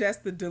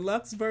suggest the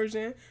deluxe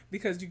version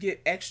because you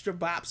get extra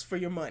bops for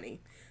your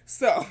money.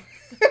 So.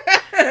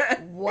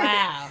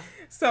 Wow.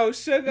 So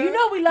Sugar, you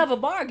know we love a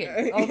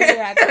bargain over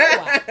here at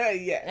Coa.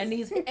 Yes. And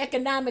these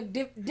economic.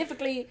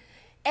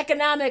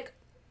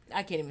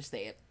 I can't even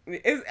say it.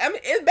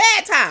 It's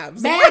bad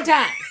times. Bad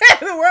times.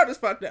 The world is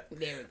fucked up.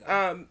 There we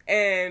go.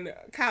 And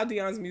Cal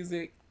Dion's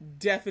music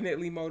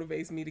definitely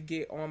motivates me to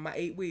get on my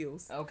 8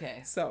 wheels.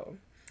 Okay. So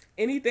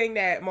anything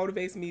that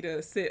motivates me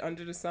to sit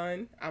under the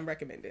sun, I'm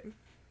recommending.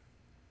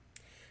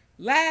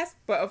 Last,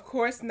 but of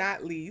course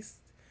not least,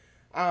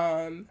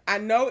 I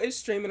know it's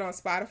streaming on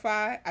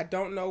Spotify. I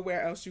don't know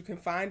where else you can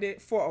find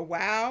it. For a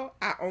while,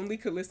 I only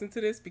could listen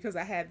to this because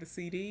I had the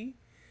CD.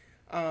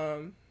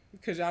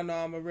 Because y'all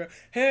know I'm a real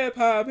hip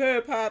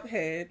hop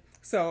head.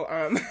 So,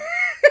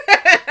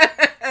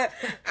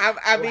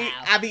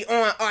 I be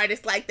on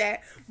artists like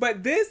that.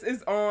 But this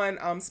is on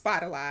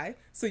Spotify,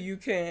 so you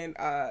can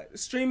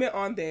stream it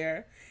on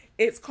there.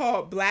 It's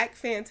called Black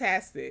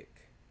Fantastic,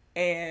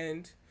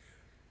 and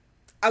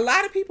a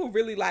lot of people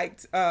really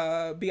liked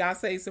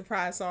Beyonce's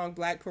surprise song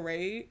Black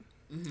Parade.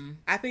 Mm-hmm.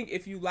 I think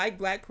if you like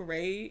Black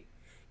Parade,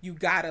 you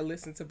gotta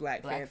listen to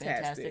Black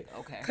Fantastic.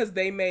 Okay. Because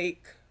they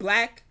make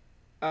black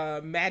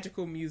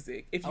magical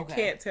music, if you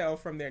can't tell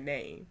from their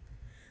name.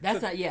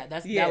 That's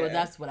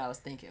what I was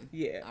thinking.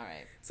 Yeah. All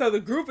right. So the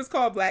group is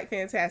called Black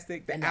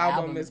Fantastic. The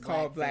album is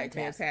called Black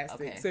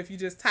Fantastic. Okay. So if you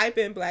just type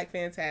in Black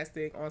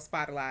Fantastic on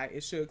Spotify,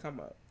 it should come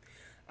up.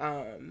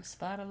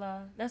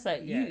 Spotify? That's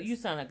like, yes. you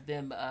sound like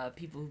them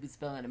people who be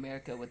spelling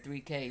America with 3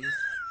 Ks.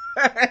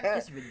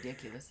 That's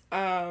ridiculous.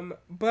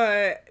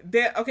 But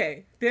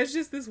there's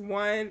just this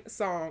one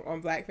song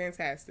on Black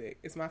Fantastic.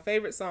 It's my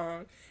favorite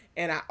song,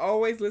 and I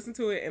always listen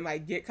to it and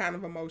like get kind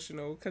of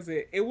emotional because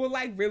it will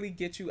like really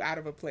get you out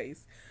of a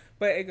place.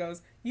 But it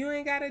goes, you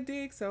ain't gotta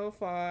dig so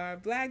far,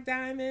 black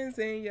diamonds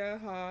in your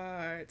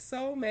heart,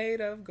 soul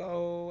made of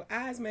gold,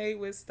 eyes made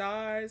with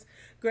stars,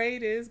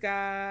 great is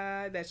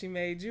God that she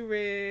made you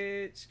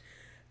rich.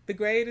 The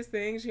greatest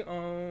things you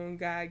own,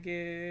 God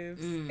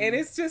gives. And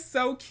it's just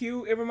so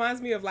cute. It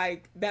reminds me of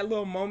like that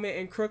little moment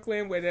in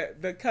Crooklyn where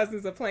the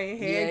cousins are playing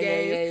hand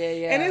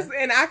games.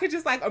 Yeah. And I could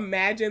just like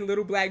imagine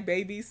little black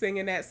babies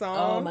singing that song.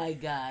 Oh my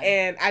God.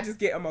 And I just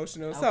get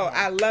emotional. Okay. So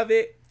I love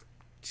it.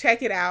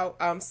 Check it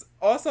out.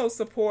 Also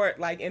support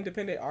like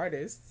independent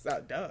artists.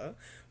 Duh.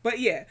 But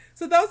yeah.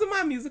 So those are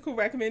my musical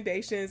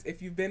recommendations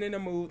if you've been in a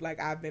mood like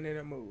I've been in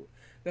a mood.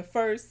 The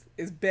first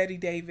is Betty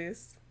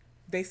Davis.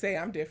 They Say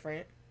I'm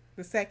Different.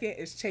 The second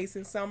is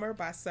Chasing Summer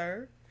by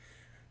Sir.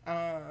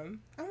 I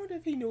wonder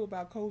if he knew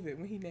about COVID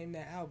when he named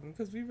that album,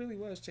 because we really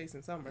was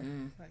chasing summer.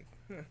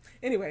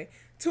 Anyway,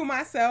 To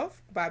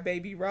Myself by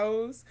Baby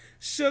Rose,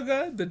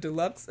 Sugar, the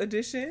Deluxe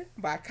Edition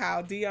by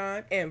Kyle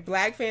Dion, and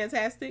Black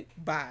Fantastic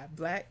by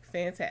Black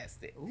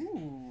Fantastic.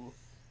 Ooh.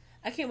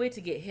 I can't wait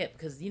to get hip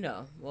because, I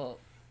don't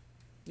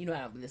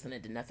be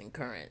listening to nothing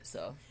current,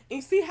 so. And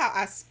you see how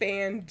I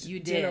spanned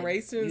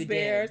generations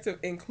there to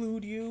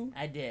include you?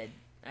 I did.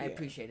 I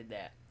appreciated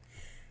that.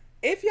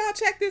 If y'all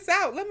check this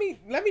out, let me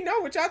know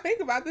what y'all think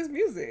about this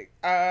music.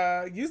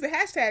 Use the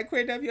hashtag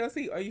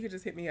QueerWOC, or you can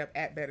just hit me up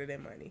at Better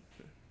Than Money.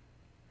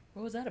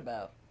 What was that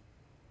about?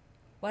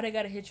 Why they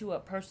gotta hit you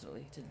up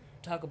personally to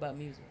talk about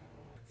music?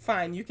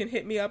 Fine, you can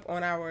hit me up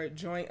on our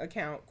joint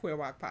account,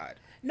 QueerWalk Pod.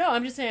 No,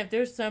 I'm just saying if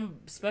there's some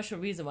special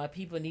reason why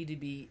people need to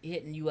be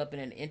hitting you up in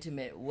an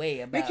intimate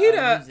way about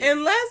Nikita, music.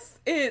 unless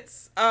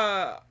it's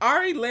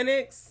Ari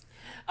Lennox.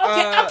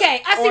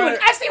 Okay.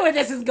 I see where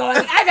this is going.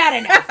 I've had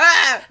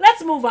enough.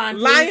 Let's move on,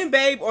 please. Lion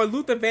Babe or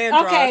Luther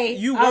Vandross. Okay,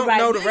 you won't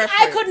know the reference.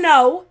 I could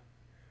know.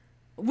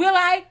 Will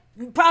I?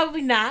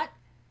 Probably not.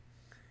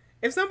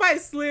 If somebody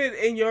slid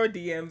in your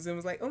DMs and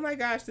was like, "Oh my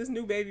gosh, this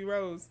new Baby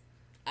Rose,"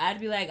 I'd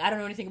be like, "I don't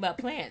know anything about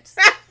plants."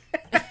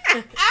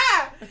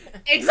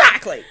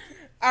 Exactly.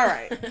 All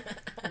right.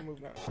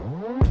 Moving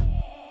on.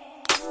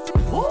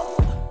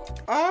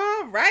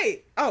 All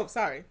right. Oh,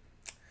 sorry.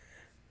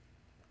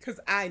 Because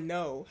I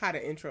know how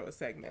to intro a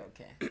segment.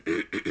 Okay.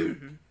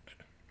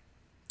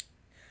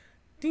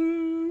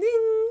 Ding, ding,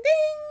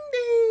 ding,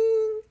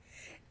 ding.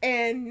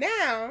 And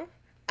now,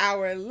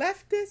 our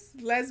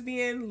leftist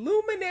lesbian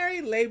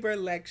luminary labor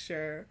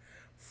lecture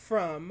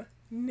from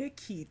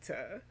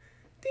Nikita.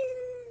 Ding,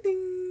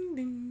 ding,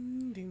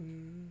 ding,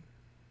 ding.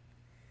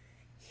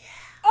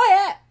 Yeah.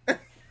 Oh,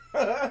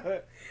 yeah.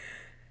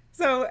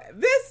 So,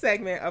 this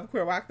segment of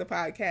Queer Walk the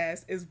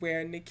Podcast is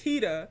where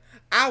Nikita,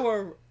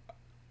 our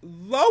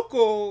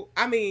local,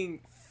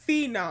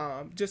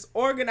 phenom, just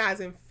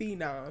organizing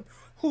phenom,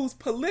 whose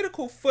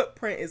political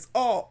footprint is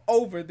all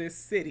over this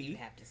city. You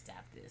have to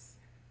stop this.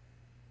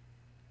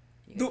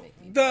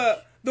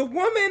 The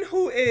woman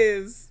who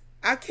is,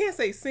 I can't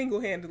say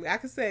single-handedly, I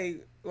could say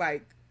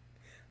like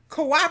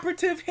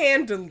cooperative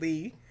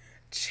handedly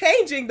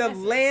changing the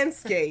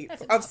landscape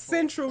of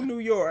central New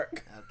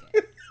York.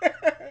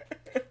 Okay.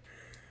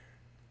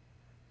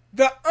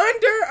 The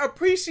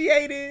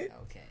underappreciated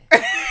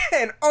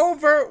and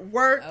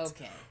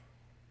overworked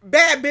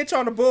bad bitch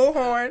on the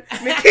bullhorn,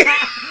 Nikita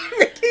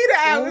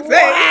Alizé.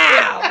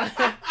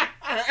 Wow.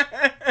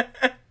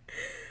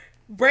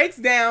 Breaks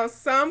down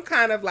some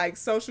kind of like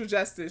social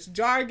justice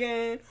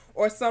jargon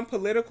or some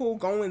political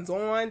goings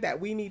on that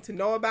we need to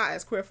know about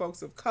as queer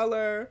folks of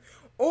color,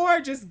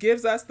 or just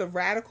gives us the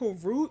radical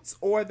roots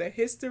or the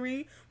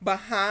history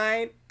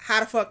behind how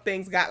the fuck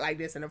things got like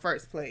this in the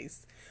first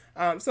place.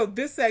 So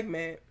this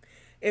segment,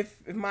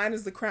 if mine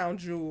is the crown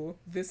jewel,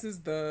 this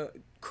is the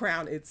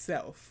crown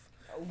itself.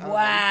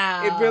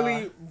 Wow. It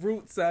really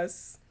roots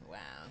us. Wow.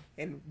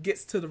 And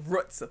gets to the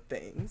roots of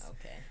things.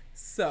 Okay.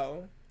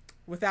 So,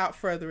 without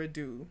further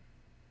ado,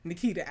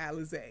 Nikita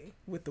Alizé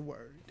with the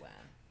word. Wow.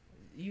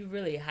 You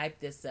really hyped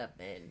this up,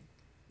 and,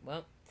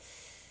 well,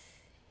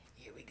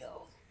 here we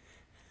go.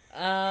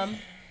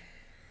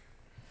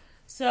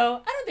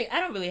 So, I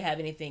don't really have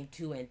anything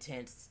too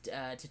intense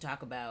to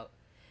talk about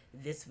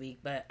this week,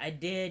 but I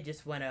did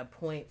just want to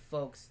point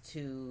folks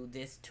to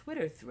this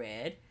Twitter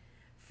thread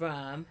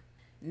from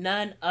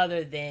none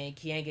other than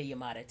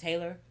Keeanga-Yamahtta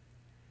Taylor.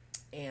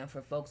 And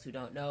for folks who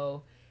don't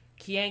know,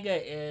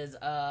 Keeanga is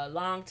a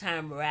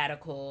longtime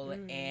radical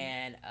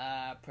and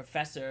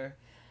professor,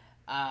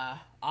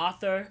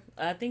 author.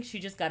 I think she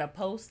just got a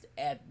post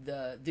at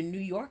the New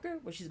Yorker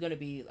where she's going to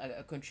be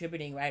a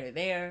contributing writer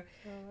there.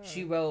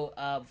 She wrote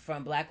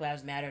From Black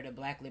Lives Matter to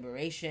Black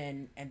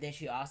Liberation, and then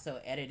she also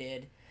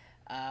edited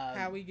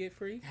How We Get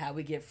Free. How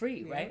We Get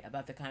Free, right?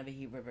 About the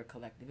Combahee River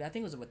Collective. I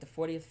think it was the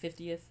 40th,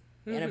 50th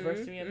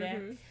anniversary of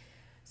that.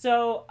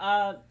 So,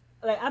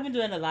 I've been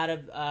doing a lot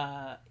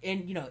of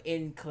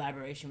in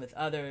collaboration with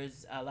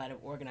others, a lot of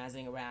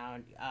organizing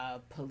around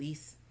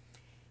police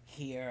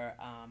here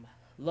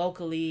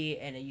locally,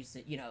 and it used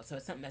to, so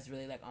it's something that's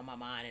really on my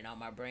mind and on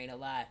my brain a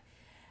lot.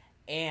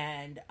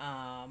 And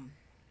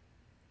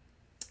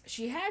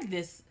she had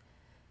this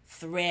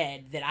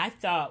thread that I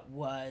thought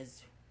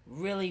was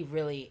really,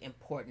 really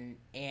important,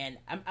 and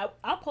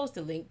I'll post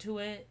a link to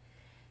it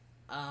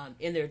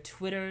in their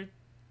Twitter.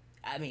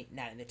 I mean,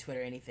 not in the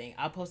Twitter or anything.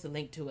 I'll post a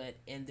link to it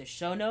in the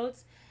show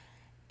notes.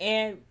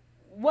 And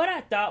what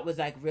I thought was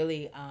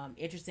really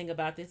interesting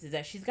about this is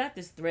that she's got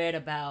this thread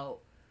about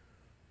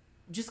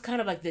just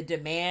kind of the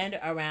demand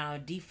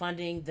around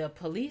defunding the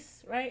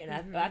police, right?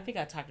 And I think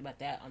I talked about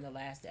that on the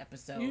last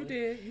episode. You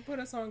did. You put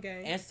us on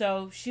game. And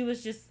so she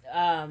was just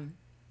so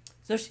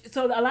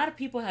a lot of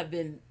people have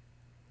been.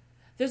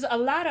 There's a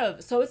lot of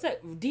it's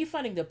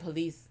defunding the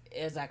police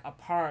is a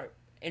part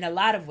in a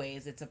lot of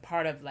ways. It's a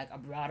part of a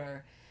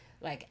broader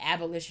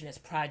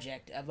abolitionist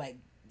project of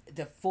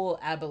the full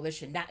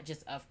abolition, not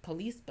just of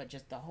police, but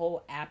just the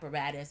whole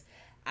apparatus,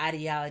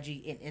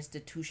 ideology, and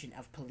institution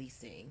of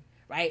policing,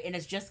 right? And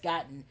it's just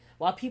gotten,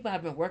 while people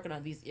have been working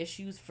on these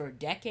issues for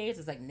decades,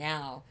 it's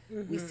now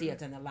we see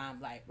it in the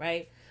limelight,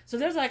 right? So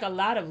there's a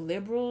lot of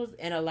liberals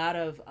and a lot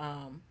of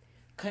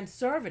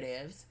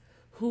conservatives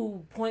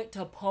who point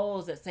to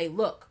polls that say,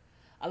 look,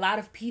 a lot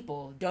of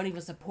people don't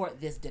even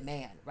support this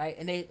demand, right?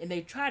 And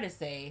they try to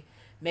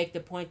make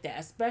the point that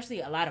especially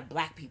a lot of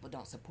black people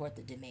don't support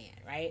the demand,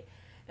 right?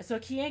 And so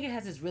Keeanga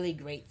has this really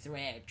great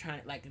thread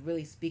trying to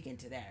really speaking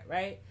to that,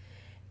 right?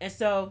 And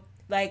so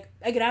again,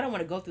 I don't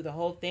want to go through the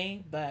whole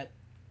thing, but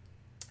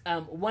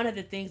one of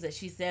the things that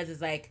she says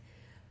is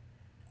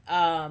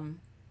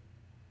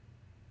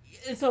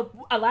and so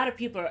a lot of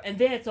people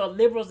so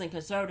liberals and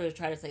conservatives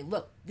try to say,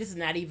 look, this is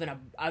not even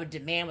a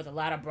demand with a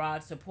lot of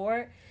broad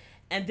support.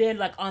 And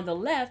then on the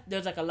left,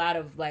 there's a lot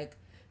of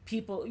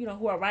people,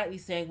 who are rightly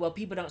saying, well,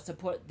 people don't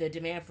support the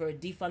demand for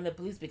defund the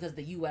police because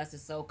the U.S.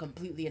 is so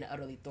completely and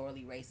utterly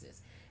thoroughly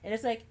racist. And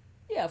it's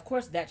yeah, of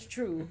course that's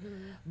true.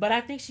 But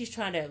I think she's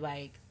trying to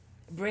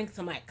bring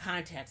some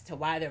context to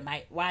why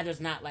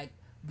there's not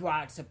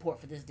broad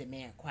support for this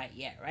demand quite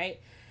yet, right?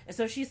 And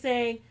so she's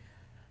saying,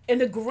 in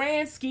the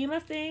grand scheme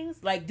of things,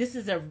 this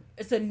is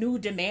it's a new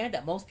demand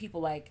that most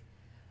people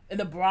in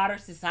the broader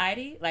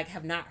society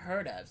have not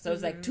heard of. So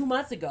it's 2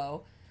 months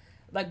ago,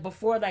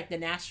 before the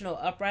national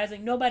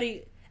uprising,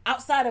 nobody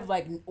outside of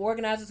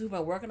organizers who've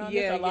been working on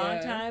this a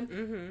long time,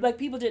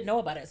 people didn't know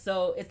about it.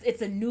 So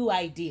it's a new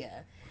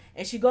idea.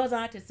 And she goes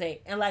on to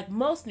say, and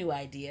most new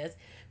ideas,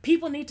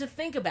 people need to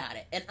think about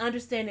it and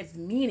understand its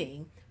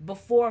meaning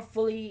before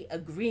fully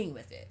agreeing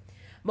with it.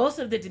 Most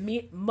of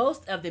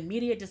the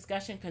media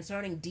discussion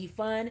concerning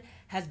defund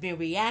has been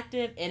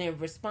reactive and in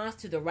response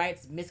to the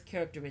right's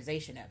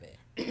mischaracterization of it.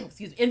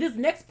 Excuse me. And this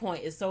next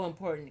point is so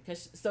important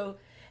because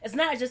it's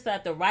not just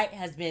that the right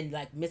has been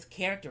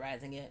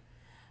mischaracterizing it,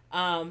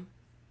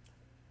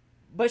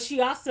 but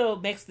she also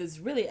makes this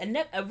really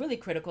a really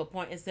critical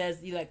point and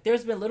says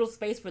there's been little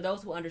space for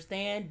those who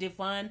understand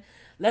defund,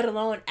 let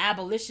alone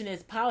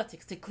abolitionist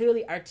politics, to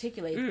clearly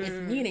articulate its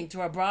meaning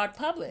to a broad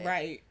public.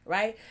 Right.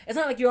 It's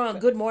not you're on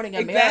Good Morning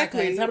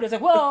America and somebody's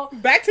well,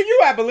 back to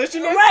you,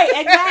 abolitionists. Right,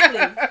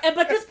 exactly.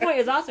 But this point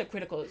is also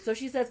critical. So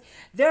she says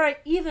there are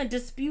even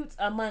disputes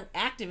among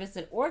activists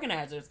and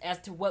organizers as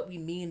to what we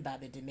mean by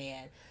the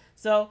demand.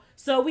 So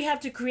we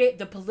have to create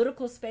the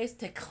political space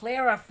to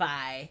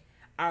clarify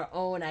our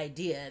own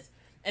ideas.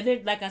 And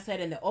then, like I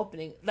said in the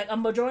opening, a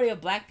majority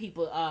of black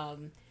people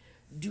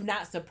do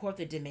not support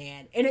the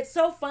demand. And it's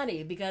so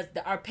funny because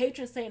our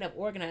patron saint of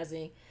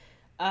organizing,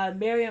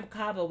 Miriam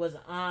Kaba, was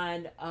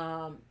on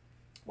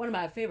one of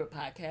my favorite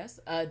podcasts,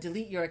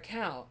 Delete Your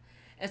Account.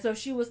 And so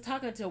she was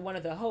talking to one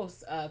of the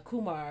hosts,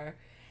 Kumar,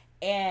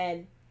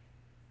 and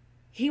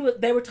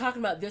they were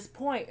talking about this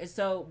point. And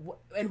so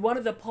in one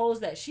of the polls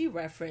that she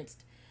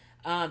referenced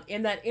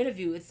in that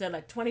interview, it said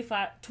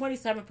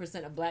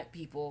 27% of black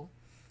people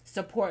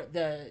support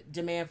the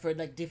demand for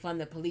defund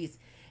the police.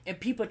 And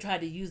people try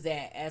to use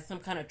that as some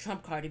kind of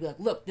trump card to be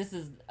look, this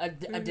is a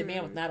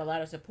demand with not a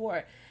lot of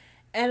support.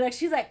 And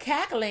she's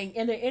cackling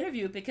in the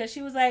interview because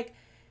she was 27%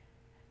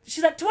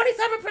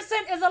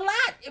 is a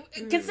lot,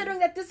 considering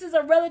that this is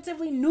a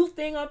relatively new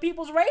thing on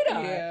people's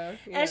radar. Yeah.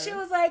 And she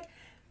was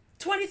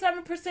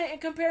 27% in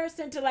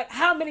comparison to like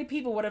how many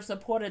people would have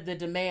supported the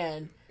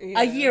demand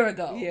a year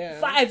ago,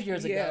 5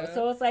 years ago.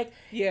 So it's like,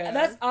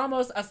 that's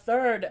almost a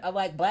third of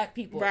like black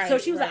people. Right, so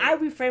she was right.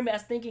 like, I reframe it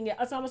as thinking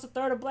it's almost a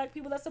third of black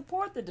people that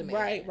support the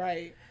demand.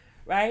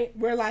 Right.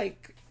 Where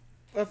like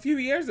a few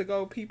years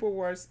ago, people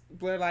were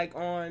like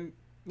on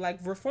like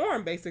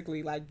reform,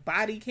 basically, like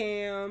body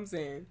cams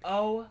and.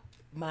 Oh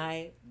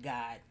my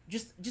God!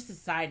 Just a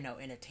side note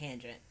and a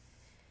tangent.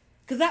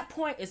 Because that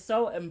point is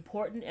so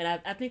important,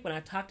 and I think when I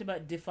talked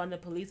about defund the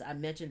police, I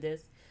mentioned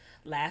this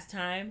last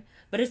time.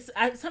 But it's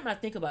something I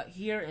think about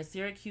here in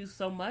Syracuse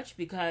so much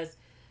because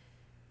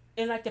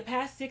in like the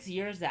past 6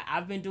 years that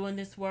I've been doing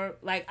this work,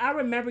 like I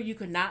remember you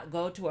could not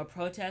go to a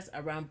protest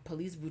around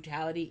police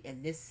brutality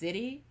in this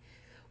city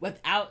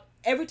without,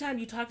 every time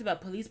you talked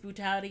about police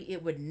brutality,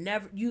 it would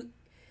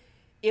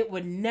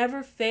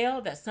never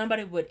fail that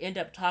somebody would end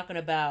up talking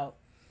about,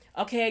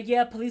 okay,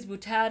 yeah, police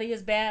brutality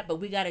is bad, but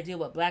we got to deal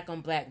with black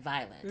on black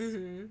violence,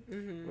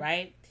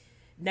 right?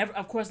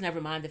 Never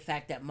mind the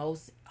fact that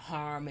most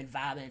harm and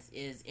violence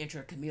is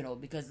intercommunal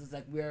because it's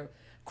like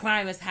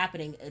crime is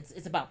happening.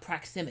 It's about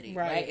proximity,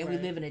 right? And we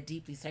live in a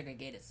deeply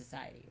segregated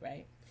society,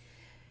 right?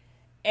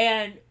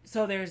 And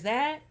so there's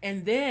that,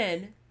 and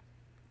then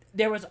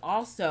there was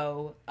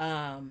also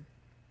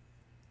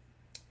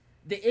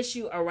the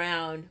issue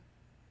around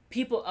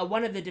people.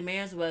 One of the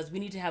demands was we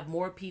need to have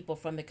more people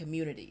from the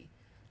community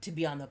to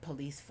be on the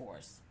police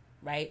force,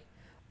 right?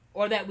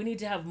 Or that we need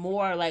to have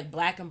more like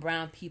black and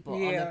brown people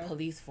on the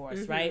police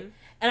force, right?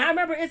 And I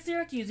remember in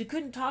Syracuse, you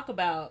couldn't talk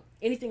about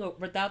anything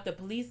without the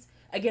police,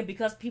 again,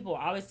 because people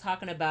are always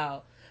talking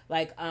about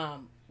like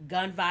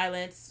gun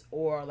violence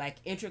or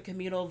like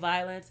intercommunal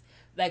violence.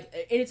 Like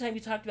anytime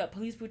you talked about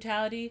police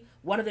brutality,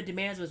 one of the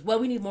demands was, well,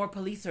 we need more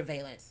police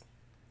surveillance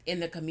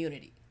in the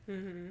community.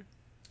 And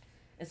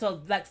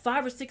so like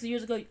 5 or 6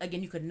 years ago,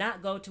 again, you could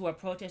not go to a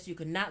protest, you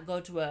could not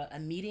go to a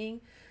meeting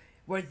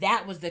where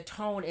that was the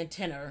tone and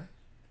tenor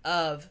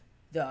of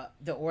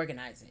the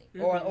organizing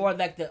or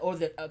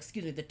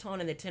the tone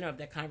and the tenor of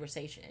the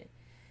conversation.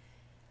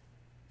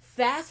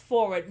 Fast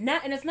forward,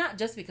 and it's not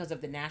just because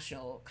of the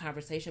national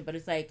conversation, but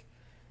it's like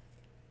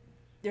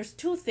there's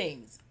two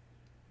things.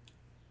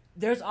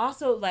 There's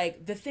also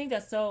like the thing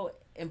that's so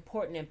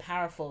important and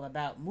powerful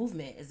about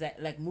movement is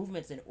that like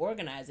movements and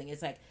organizing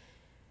is like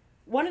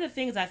one of the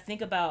things I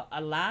think about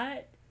a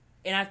lot,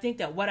 and I think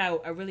that what I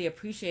really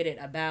appreciated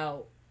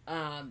about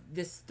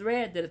this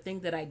thread, that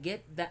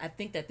I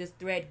think that this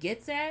thread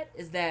gets at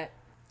is that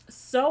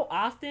so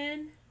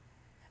often,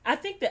 I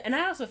think that, and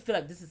I also feel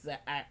like this is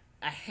a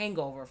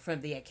hangover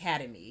from the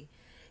academy,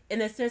 in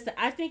the sense that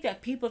I think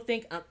that people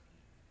think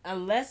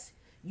unless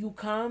you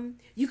can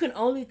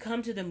only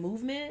come to the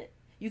movement,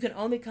 you can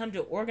only come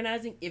to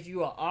organizing if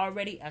you are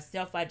already a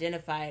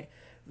self-identified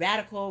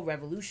radical,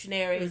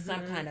 revolutionary,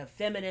 some kind of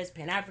feminist,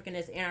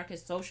 Pan-Africanist,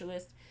 anarchist,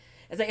 socialist.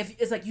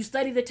 It's like you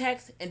study the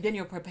text and then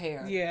you're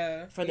prepared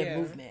for the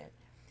movement.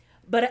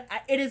 But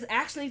it is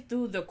actually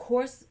through the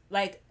course,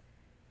 like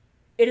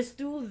it is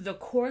through the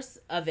course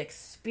of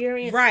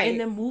experience in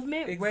the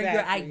movement where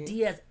your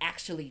ideas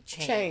actually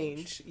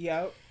change.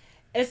 Yep.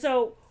 And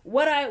so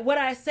what I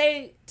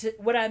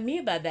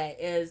mean by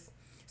that is,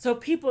 so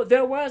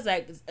there was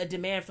like a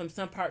demand from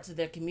some parts of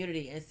their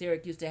community in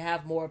Syracuse to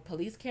have more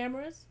police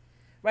cameras,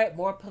 right?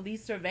 More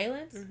police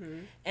surveillance.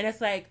 And it's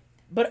like,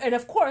 and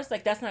of course,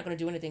 like that's not going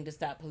to do anything to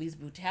stop police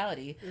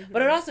brutality,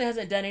 but it also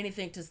hasn't done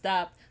anything to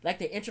stop like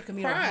the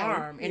intercommunal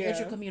harm and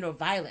intercommunal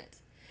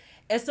violence.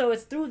 And so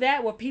it's through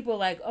that where people are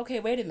like, okay,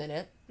 wait a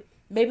minute,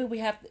 maybe we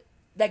have to,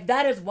 like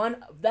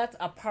that's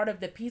a part of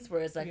the piece where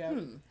it's like,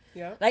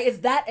 like it's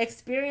that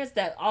experience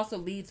that also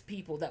leads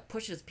people, that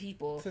pushes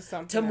people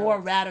to more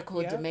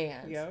radical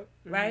demands,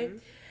 right?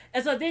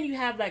 And so then you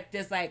have like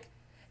this like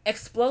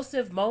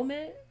explosive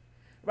moment,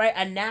 right?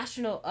 A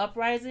national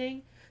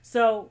uprising.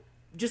 So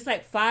just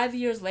like 5,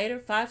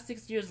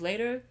 6 years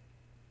later,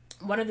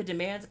 one of the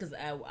demands, because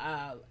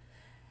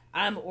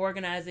I'm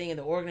organizing, and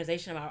the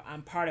organization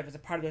I'm part of is a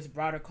part of this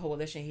broader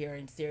coalition here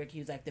in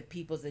Syracuse, like the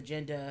People's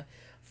Agenda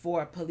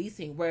for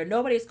Policing, where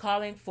nobody's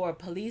calling for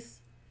police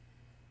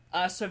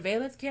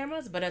surveillance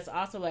cameras, but it's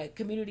also like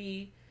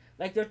community,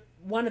 like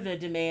one of the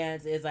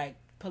demands is like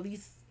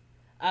police,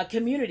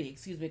 community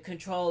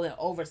control and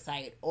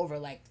oversight over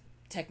like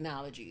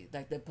technology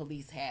like the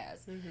police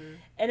has.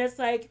 And it's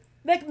like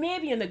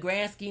maybe in the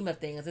grand scheme of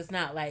things, it's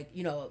not like,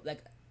 you know,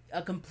 like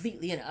a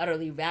completely and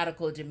utterly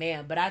radical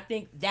demand, but I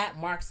think that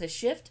marks a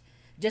shift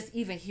just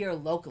even here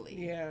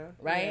locally.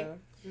 Right?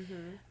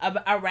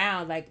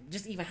 Around like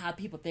just even how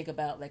people think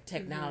about like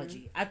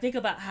technology. I think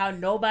about how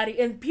nobody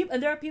and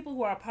there are people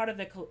who are a part of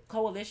the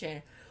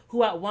coalition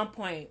who at one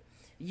point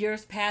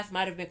years past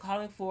might have been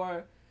calling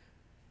for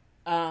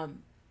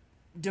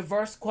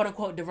diverse, quote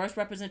unquote, diverse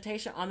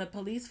representation on the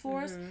police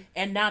force,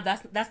 and now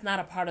that's not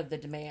a part of the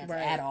demands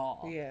at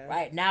all.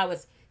 Right now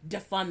it's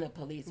defund the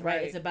police.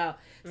 Right, it's about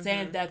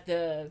saying that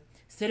the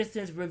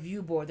Citizens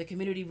Review Board, the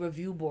Community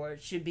Review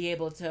Board, should be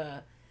able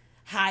to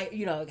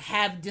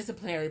have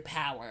disciplinary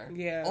power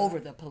over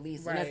the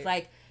police. And it's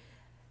like,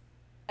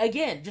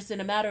 again, just in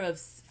a matter of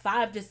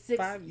 5 to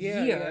 6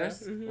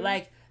 years, Mm-hmm.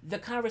 like the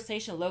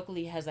conversation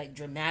locally has like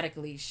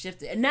dramatically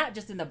shifted, and not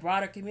just in the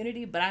broader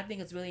community, but I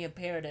think it's really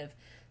imperative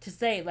to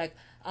say, like,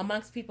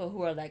 amongst people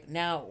who are like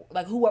now,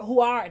 like who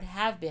are and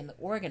have been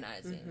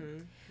organizing.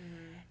 Mm-hmm.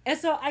 Mm-hmm. And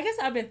so I guess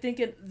I've been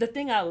thinking, the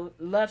thing I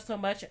love so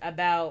much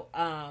about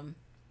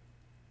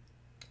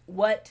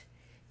what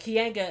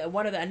Kianga,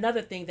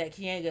 another thing that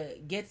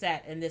Kianga gets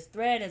at in this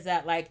thread is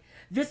that, like,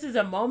 this is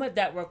a moment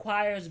that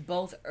requires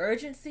both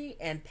urgency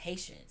and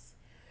patience,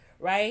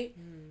 right?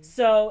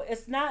 So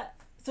it's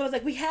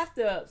like we have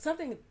to,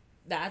 something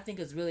that I think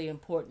is really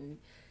important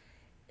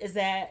is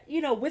that,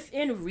 you know,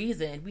 within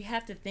reason, we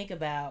have to think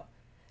about,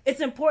 it's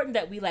important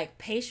that we like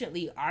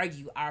patiently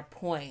argue our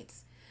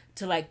points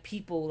to like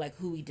people like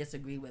who we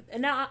disagree with.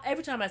 And now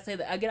every time I say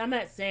that, again, I'm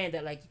not saying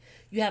that like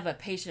you have a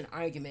patient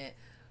argument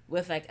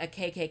with like a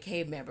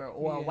KKK member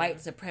or a white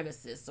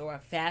supremacist or a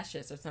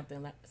fascist or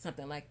something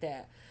like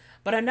that.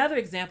 But another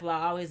example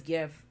I always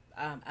give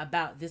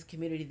about this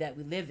community that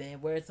we live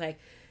in, where it's like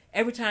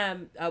every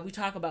time we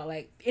talk about,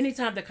 like,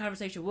 anytime the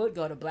conversation would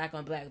go to black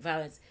on black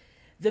violence,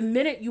 the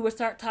minute you would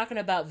start talking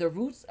about the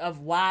roots of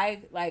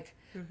why like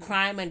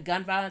crime and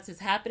gun violence is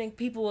happening,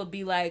 people would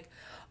be like,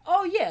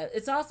 oh yeah,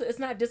 it's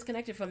not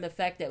disconnected from the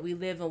fact that we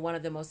live in one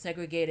of the most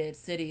segregated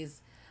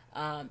cities,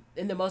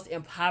 in the most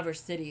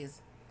impoverished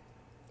cities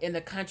in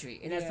the country.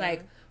 And it's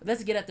like,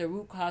 let's get at the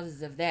root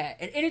causes of that.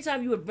 And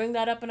anytime you would bring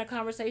that up in a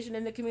conversation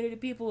in the community,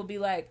 people would be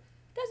like,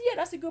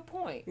 that's a good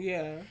point.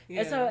 Yeah.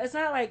 And so it's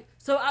not like,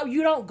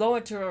 you don't go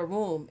into a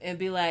room and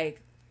be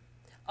like,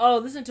 oh,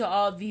 listen to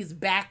all these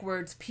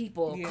backwards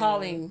people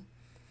calling,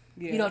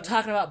 you know,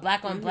 talking about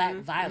black on black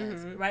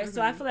violence, right?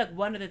 So I feel like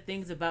one of the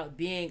things about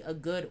being a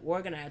good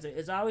organizer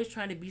is always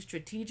trying to be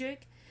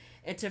strategic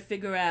and to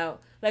figure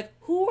out, like,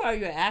 who are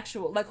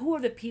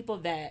the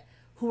people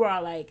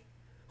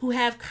who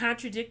have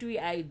contradictory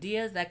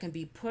ideas that can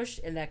be pushed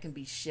and that can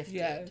be shifted.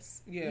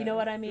 Yes. Yeah. You know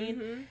what I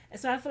mean? And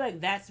so I feel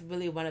like that's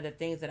really one of the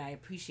things that I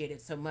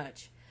appreciated so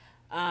much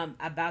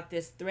about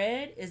this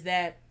thread, is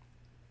that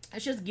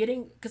it's just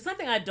because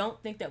something I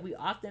don't think that we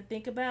often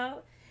think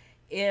about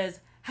is,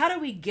 how do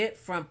we get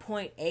from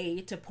point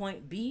A to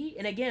point B?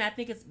 And again, I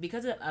think it's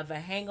because of a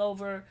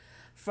hangover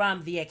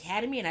from the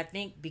academy, and I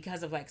think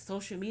because of like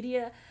social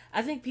media.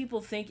 I think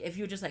people think if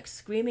you're just like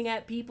screaming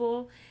at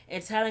people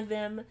and telling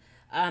them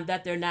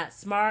that they're not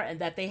smart and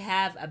that they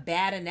have a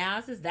bad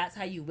analysis, that's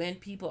how you win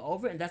people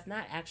over, and that's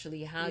not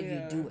actually how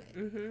you do it.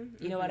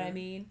 You know what I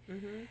mean?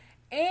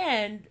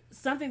 And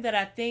something that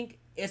I think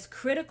is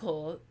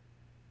critical,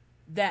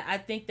 that I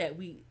think that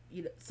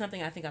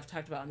something I think I've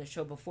talked about on the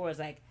show before, is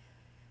like,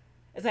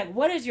 it's like,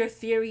 what is your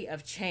theory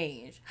of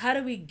change? How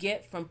do we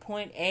get from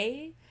point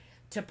A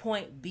to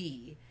point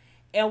B?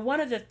 And one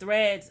of the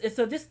threads, and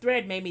so this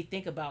thread made me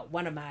think about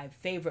one of my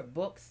favorite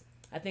books.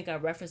 I think I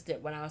referenced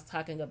it when I was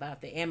talking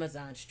about the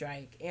Amazon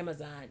strike.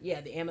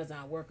 The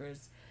Amazon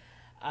workers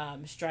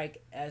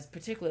strike, as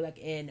particularly like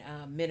in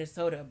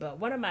Minnesota. But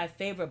one of my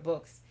favorite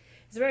books,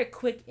 it's a very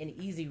quick and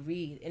easy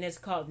read, and it's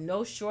called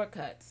No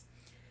Shortcuts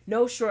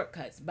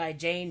by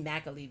Jane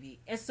McAlevey.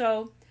 And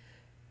so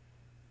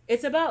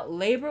it's about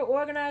labor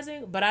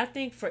organizing, but I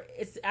think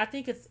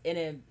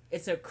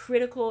it's a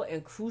critical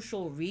and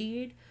crucial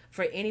read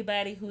for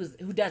anybody who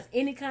does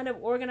any kind of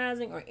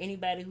organizing, or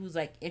anybody who's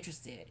like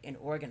interested in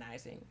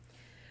organizing.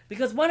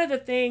 Because one of the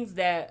things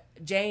that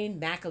Jane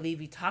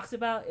McAlevey talks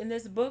about in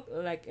this book,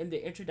 like in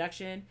the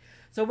introduction,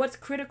 so what's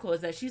critical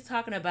is that she's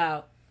talking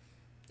about,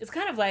 it's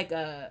kind of like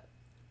a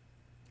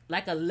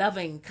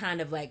loving kind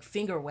of like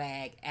finger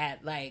wag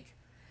at like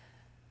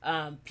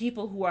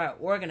people who are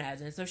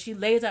organizing. So she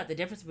lays out the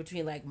difference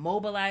between like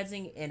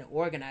mobilizing and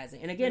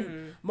organizing. And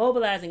again,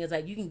 mobilizing is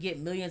like, you can get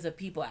millions of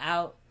people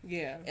out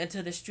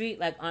into the street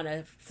like on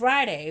a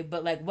Friday,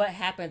 but like what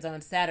happens on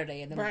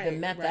Saturday and the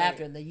month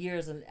after and the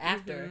years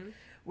after.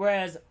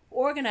 Whereas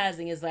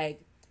organizing is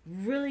like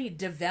really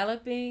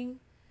developing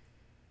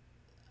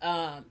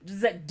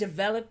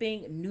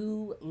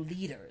new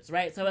leaders,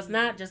 right? So it's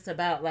not just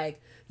about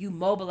like you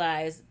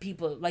mobilize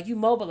people, like you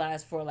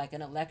mobilize for like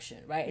an election,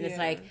 right? And it's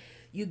like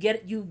you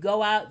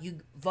go out, you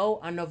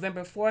vote on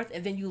November 4th,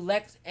 and then you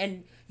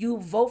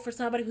vote for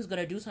somebody who's going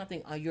to do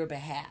something on your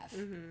behalf,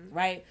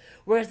 right?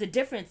 Whereas the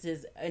difference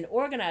is in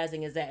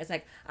organizing is that it's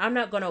like, I'm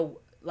not going to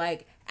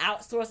like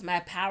outsource my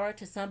power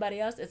to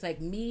somebody else. It's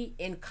like me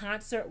in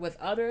concert with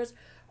others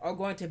are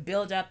going to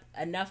build up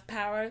enough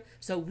power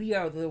so we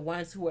are the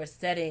ones who are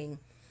setting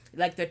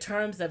like the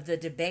terms of the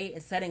debate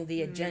and setting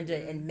the agenda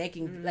and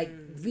making like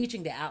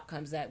reaching the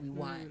outcomes that we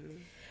want.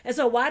 And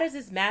so why does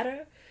this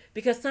matter?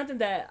 Because something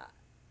that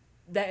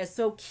is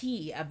so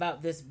key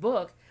about this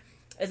book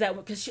is that,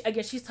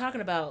 because she's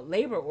talking about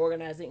labor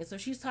organizing, and so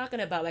she's talking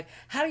about like,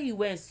 how do you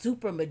win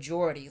super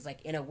majorities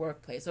like in a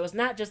workplace? So it's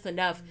not just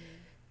enough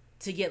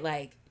to get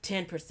like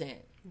 10%,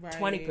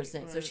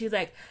 20%. So she's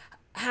like,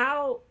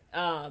 how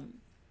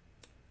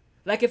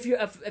Like if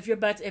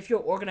you're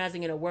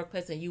organizing in a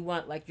workplace and you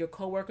want like your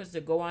coworkers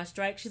to go on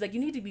strike, she's like, you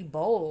need to be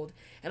bold.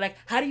 And like,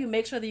 how do you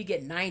make sure that you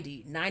get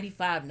 90,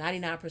 95,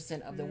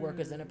 99% of the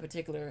workers in a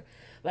particular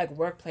like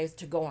workplace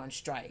to go on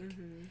strike?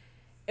 Mm-hmm.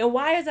 And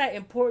why is that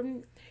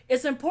important?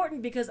 It's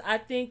important because I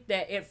think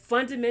that it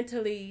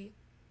fundamentally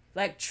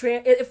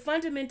it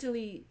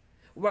fundamentally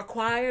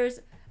requires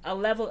a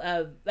level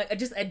of like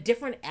just a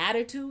different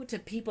attitude to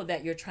people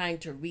that you're trying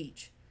to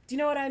reach. Do you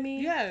know what I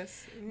mean?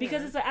 Yes. Yeah.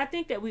 Because it's like, I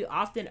think that we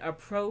often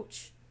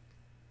approach.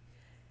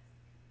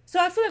 So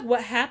I feel like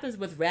what happens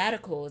with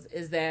radicals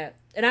is that,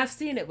 and I've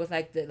seen it with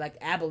like the like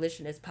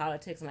abolitionist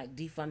politics and like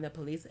defund the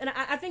police, and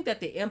I think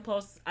that the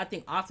impulse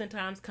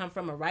oftentimes come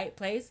from a right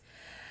place.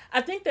 I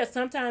think that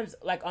sometimes,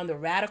 like on the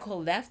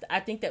radical left, I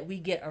think that we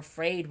get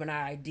afraid when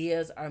our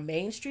ideas are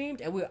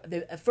mainstreamed, and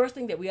the first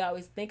thing that we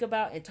always think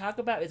about and talk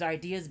about is our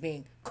ideas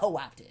being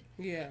co-opted.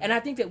 Yeah. And I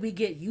think that we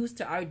get used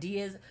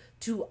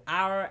to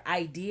our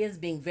ideas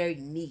being very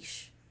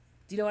niche.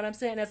 Do you know what I'm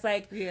saying? It's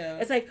like,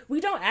 it's like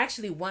we don't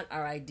actually want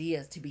our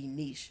ideas to be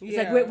niche. It's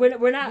like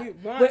we're not. We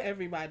want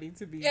everybody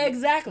to be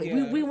exactly.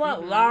 Yeah. We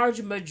want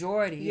large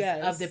majorities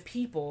of the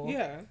people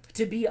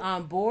to be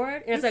on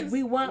board. And it's like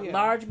we want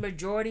large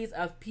majorities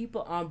of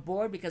people on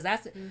board because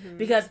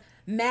because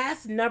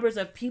mass numbers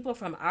of people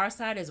from our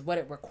side is what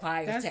it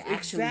requires to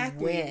actually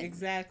win.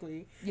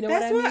 Exactly. You know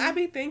that's what I mean? I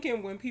be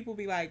thinking when people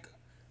be like,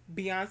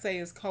 Beyonce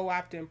is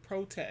co-opting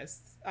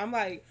protests. I'm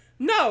like,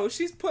 no,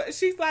 she's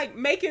like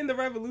making the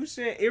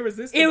revolution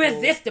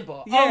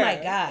irresistible. Yeah. Oh my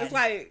God. It's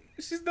like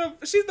she's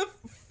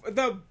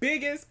the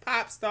biggest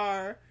pop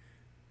star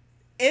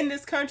in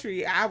this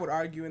country, I would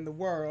argue, in the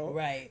world.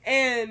 Right.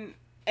 And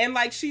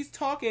like she's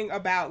talking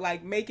about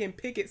like making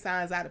picket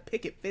signs out of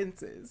picket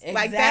fences.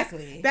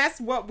 Exactly. Like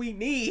that's what we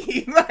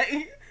need. Like,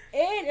 and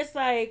it's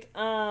like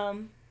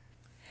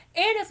and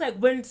it's like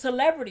when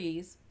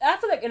celebrities, I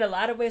feel like in a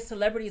lot of ways,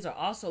 celebrities are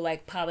also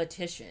like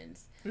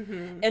politicians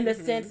in the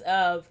sense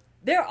of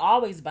they're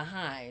always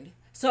behind.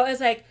 So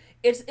it's like,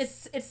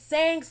 it's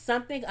saying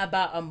something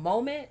about a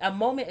moment. A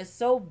moment is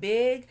so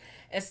big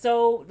and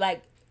so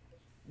like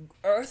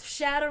earth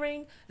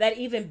shattering that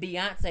even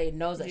Beyonce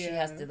knows that she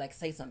has to like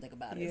say something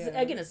about it.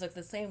 Again, it's like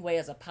the same way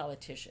as a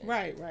politician.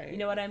 Right. You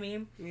know what I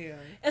mean? Yeah.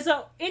 And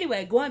so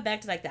anyway, going back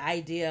to like the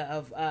idea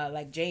of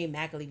like Jane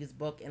McAlevy's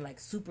book and like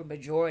super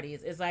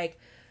majorities, it's like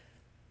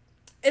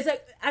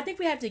I think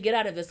we have to get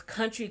out of this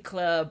country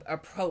club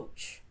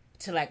approach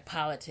to like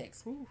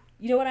politics. Ooh.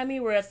 You know what I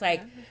mean? Where it's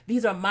like,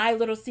 these are my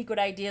little secret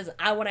ideas.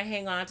 I want to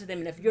hang on to them.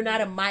 And if you're not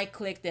in my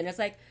clique, then it's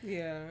like,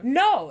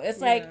 no. It's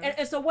like,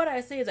 and so what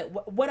I say is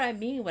that what I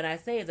mean when I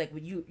say is like,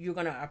 you're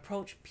going to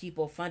approach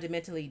people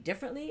fundamentally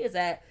differently is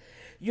that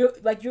you're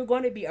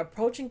going to be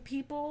approaching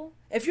people.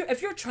 If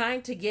you're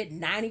trying to get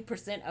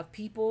 90% of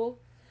people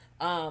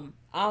on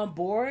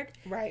board,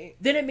 right,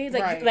 then it means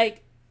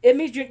like it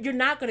means you're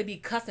not going to be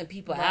cussing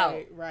people out,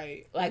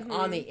 right, like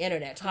on the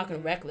internet,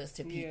 talking reckless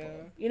to people.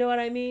 Yeah. You know what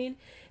I mean?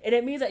 And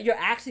it means that you're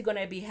actually going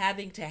to be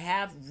having to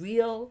have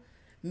real,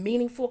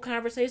 meaningful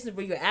conversations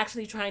where you're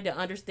actually trying to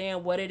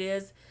understand what it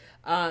is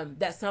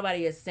that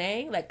somebody is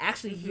saying, like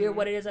actually hear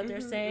what it is that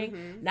they're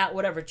saying, not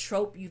whatever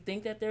trope you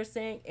think that they're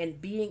saying, and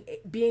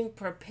being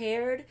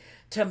prepared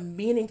to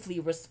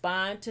meaningfully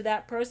respond to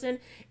that person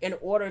in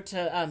order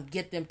to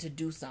get them to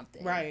do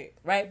something. Right?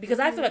 Because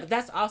I feel like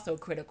that's also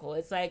critical.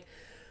 It's like,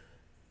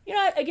 you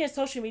know, again,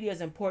 social media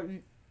is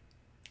important.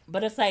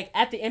 But it's like,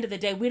 at the end of the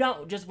day, we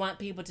don't just want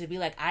people to be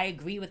like, I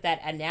agree with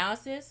that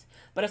analysis.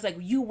 But it's like,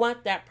 you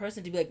want that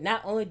person to be like,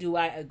 not only do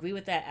I agree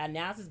with that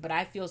analysis, but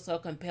I feel so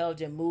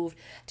compelled and moved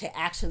to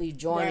actually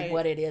join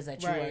what it is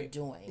that you are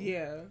doing.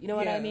 Yeah. You know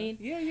what I mean?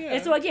 Yeah.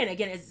 And so again,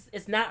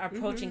 it's not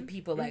approaching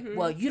people like,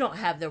 well, you don't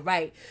have the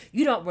right.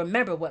 You don't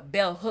remember what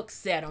Bell Hooks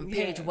said on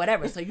page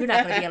whatever, so you're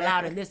not going to be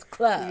allowed in this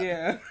club.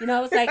 Yeah. You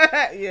know, it's like,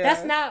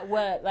 that's not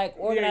what like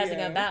organizing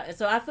about. And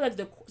so I feel like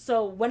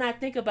so when I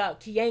think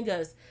about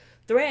Kienga's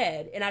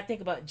thread and I think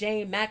about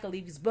Jane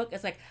McAlevy's book,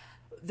 it's like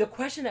the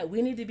question that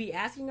we need to be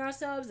asking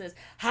ourselves is,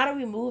 how do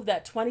we move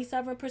that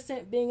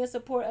 27% being in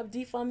support of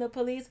defund the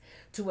police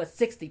to a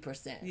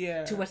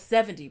 60%, to a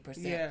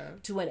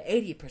 70%, to an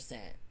 80%?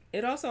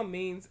 It also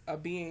means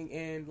being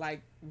in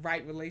like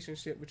right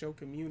relationship with your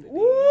community.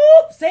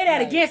 Whoop! Say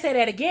that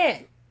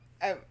again.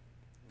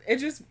 It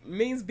just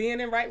means being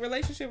in right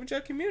relationship with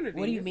your community.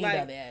 What do you mean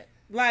by that?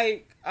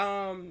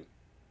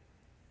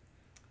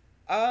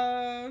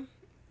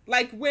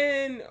 Like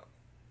when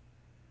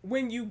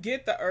you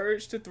get the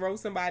urge to throw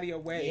somebody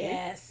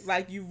away,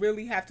 like you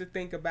really have to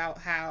think about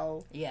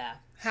how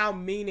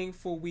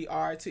meaningful we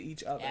are to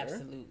each other.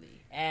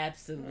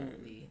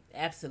 Absolutely.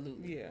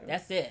 Yeah.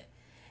 That's it.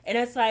 And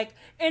it's like,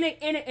 and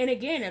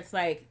again, it's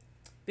like,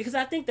 because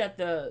I think that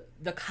the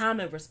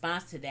common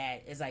response to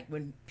that is like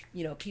when,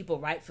 you know, people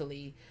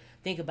rightfully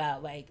think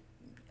about like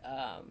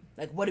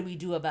what do we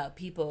do about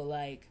people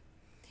like,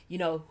 you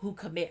know, who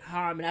commit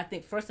harm. And I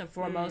think first and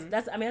foremost,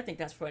 I think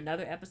that's for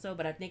another episode,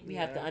 but I think we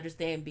have to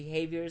understand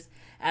behaviors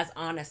as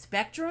on a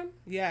spectrum.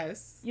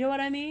 Yes. You know what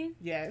I mean?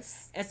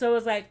 Yes. And so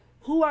it's like,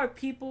 who are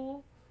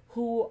people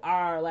who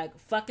are like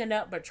fucking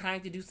up but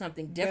trying to do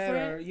something different.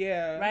 Better,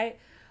 yeah. Right.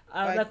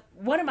 Like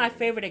one of my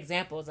favorite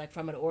examples, like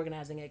from an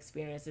organizing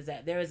experience, is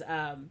that there's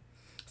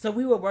so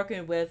we were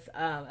working with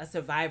a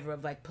survivor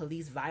of like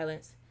police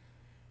violence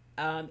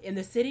in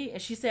the city,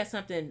 and she said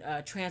something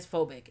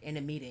transphobic in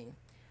a meeting,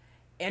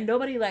 and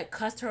nobody like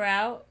cussed her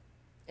out,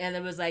 and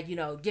it was like, you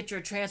know, get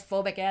your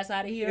transphobic ass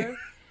out of here.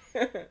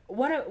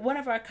 One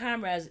of our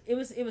comrades, it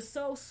was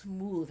so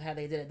smooth how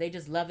they did it. They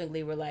just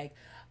lovingly were like,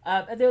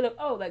 and they were like,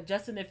 oh, like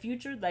just in the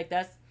future, like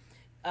that's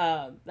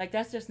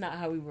just not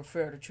how we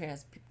refer to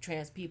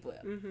trans people.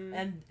 Mm-hmm.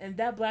 And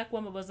that black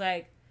woman was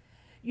like,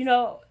 you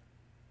know,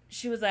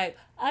 she was like,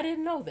 I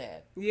didn't know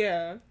that.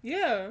 Yeah.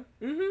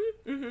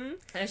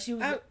 And she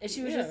was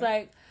just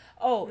like,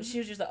 oh, she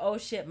was just like, oh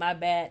shit, my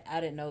bad, I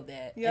didn't know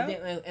that. Yeah.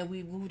 And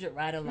we moved it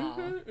right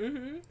along.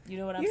 You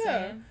know what I'm yeah.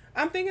 saying?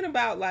 I'm thinking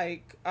about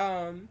like,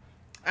 I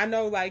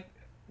know like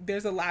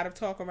there's a lot of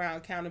talk around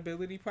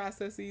accountability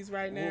processes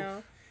right now.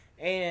 Oof.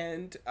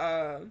 And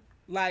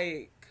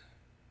like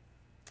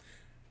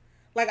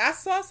I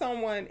saw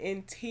someone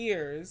in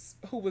tears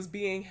who was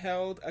being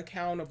held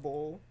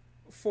accountable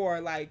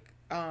for like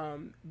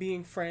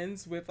being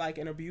friends with like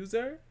an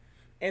abuser,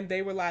 and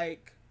they were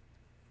like,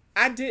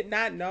 I did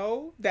not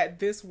know that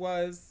this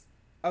was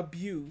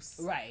abuse.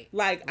 Right.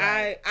 Like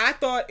right. I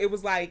thought it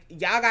was like,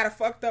 y'all got a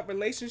fucked up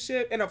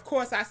relationship, and of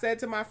course I said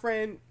to my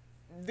friend,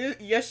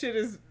 your shit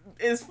is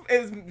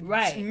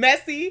right.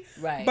 messy,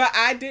 right? But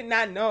I did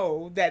not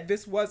know that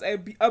this was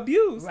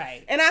abuse,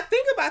 right? And I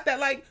think about that,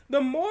 like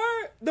the more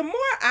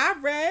I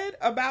read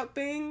about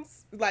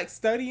things, like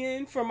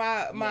studying for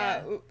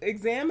my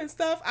exam and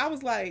stuff, I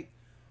was like,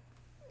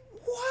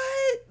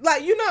 what?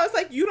 Like, you know, it's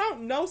like you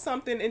don't know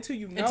something until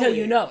you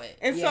know it.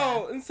 And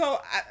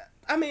so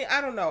I mean,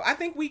 I don't know. I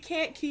think we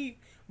can't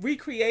keep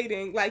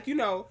recreating, like, you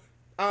know,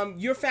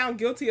 you're found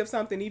guilty of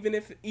something even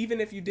if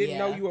you didn't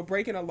know you were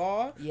breaking a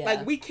law. Yeah.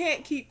 Like, we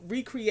can't keep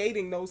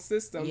recreating those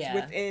systems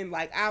within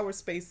like our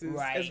spaces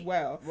as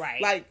well.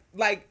 Right.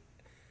 Like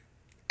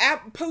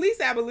police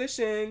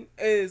abolition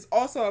is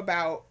also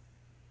about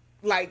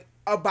like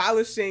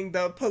abolishing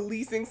the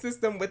policing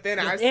system within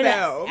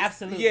ourselves.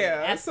 Absolutely.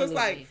 Yeah. Absolutely.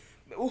 So it's like,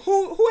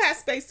 who has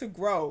space to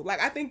grow?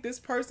 Like, I think this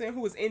person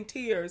who is in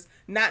tears,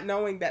 not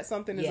knowing that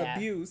something is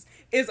abuse,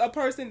 is a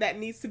person that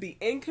needs to be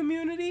in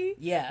community,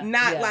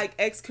 not like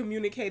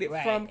excommunicated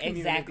from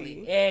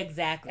community.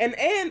 Exactly.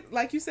 And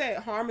like you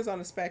said, harm is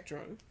on a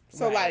spectrum.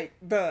 So like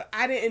the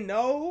I didn't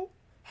know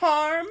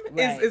harm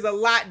is a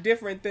lot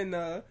different than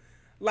the,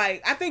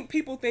 like, I think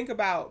people think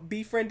about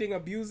befriending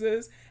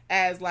abusers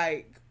as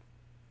like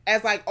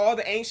all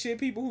the ain't shit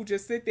people who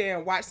just sit there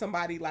and watch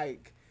somebody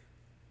like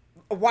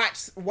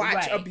watch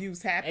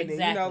abuse happening,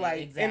 you know,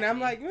 like, and I'm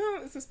like,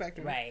 well, it's a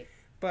spectrum, right?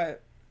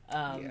 But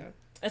and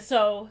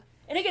so,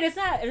 and again,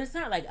 it's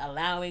not like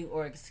allowing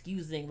or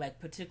excusing like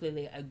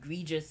particularly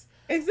egregious,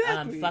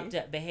 fucked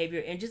up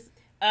behavior. And just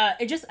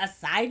a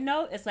side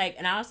note, it's like,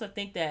 and I also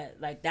think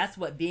that like that's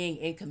what being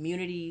in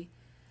community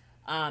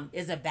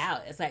is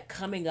about. It's like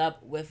coming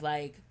up with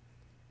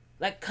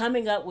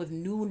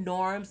new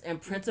norms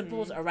and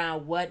principles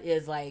around what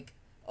is like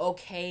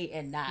okay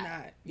and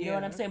not. You know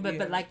what I'm saying?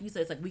 But like you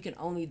said, it's like we can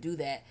only do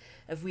that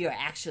if we are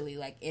actually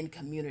like in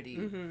community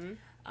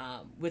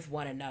with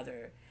one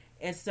another.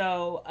 And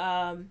so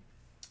I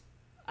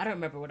don't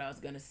remember what I was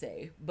gonna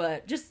say,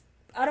 but just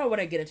I don't want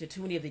to get into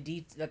too many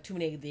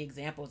of the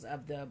examples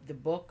of the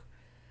book.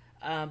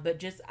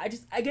 But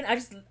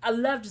I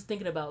love just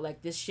thinking about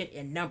like this shit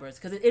in numbers,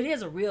 because it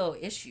is a real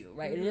issue,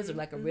 right? It is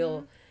like a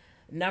real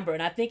number,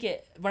 and I think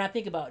when I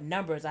think about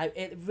numbers,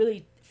 it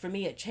really, for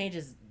me, it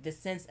changes the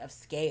sense of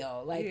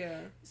scale. Like,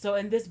 so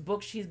in this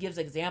book, she gives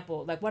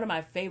example, like one of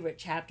my favorite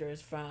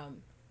chapters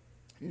from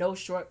No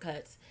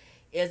Shortcuts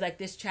is like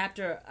this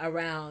chapter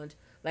around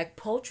like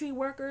poultry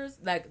workers,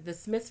 like the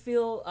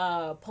Smithfield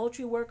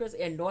poultry workers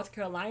in North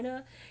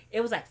Carolina.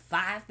 It was like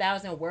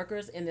 5,000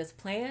 workers in this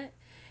plant.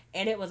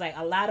 And it was like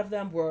a lot of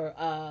them were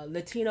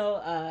Latino.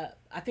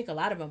 I think a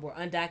lot of them were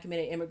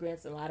undocumented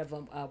immigrants. A lot of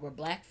them were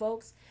black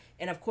folks.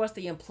 And of course,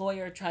 the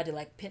employer tried to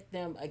like pit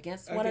them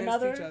against one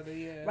another, each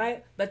other,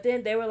 right? But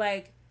then they were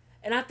like,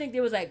 and I think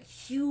there was like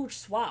huge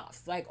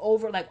swaths, like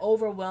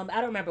overwhelmed. I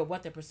don't remember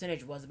what the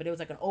percentage was, but it was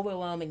like an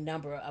overwhelming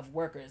number of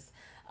workers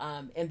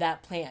in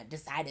that plant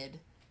decided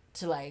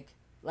to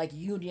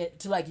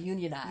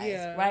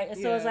unionize, right?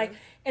 And so it's like,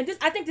 and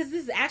I think this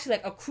is actually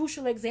like a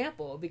crucial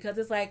example, because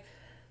it's like,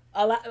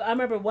 I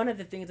remember one of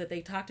the things that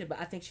they talked about,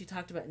 I think she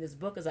talked about in this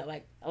book, is that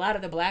like a lot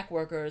of the black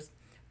workers,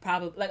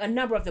 probably like a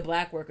number of the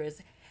black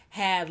workers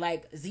had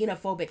like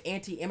xenophobic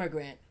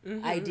anti-immigrant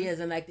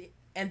ideas, and like,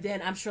 and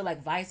then I'm sure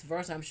like vice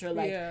versa, I'm sure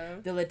like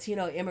the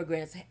Latino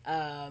immigrants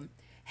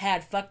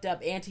had fucked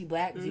up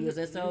anti-black views,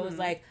 and so it was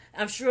like,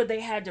 I'm sure they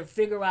had to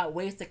figure out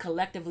ways to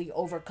collectively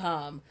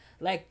overcome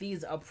like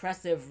these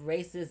oppressive,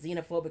 racist,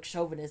 xenophobic,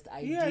 chauvinist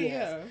ideas.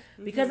 Yeah.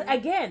 Because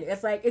again,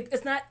 it's like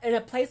it's not in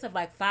a place of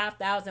like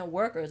 5,000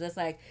 workers. It's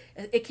like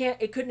it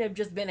couldn't have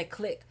just been a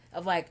clique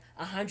of like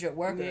 100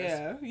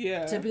 workers.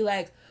 Yeah. To be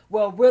like,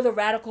 well, we're the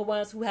radical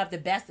ones who have the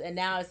best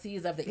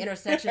analyses of the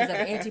intersections of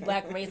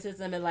anti-black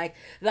racism and like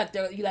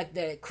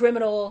the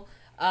criminal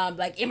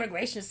like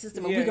immigration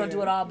system, and we're gonna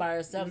do it all by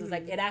ourselves. It's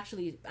like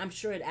I'm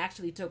sure it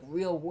actually took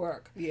real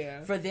work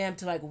for them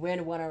to like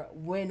win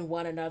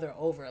one another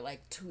over,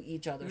 like to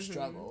each other's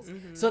struggles,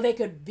 so they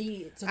could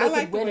win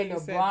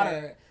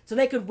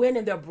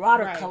in their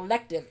broader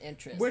collective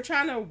interest. We're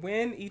trying to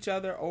win each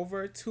other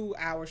over to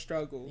our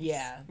struggles.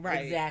 Yeah,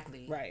 right.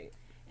 Exactly. Right.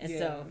 And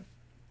so,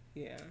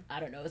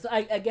 I don't know. So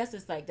I guess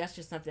it's like that's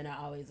just something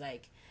I always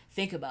like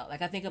think about.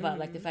 Like I think about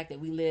like the fact that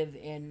we live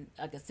in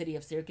like a city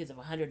of Syracuse of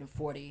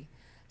 140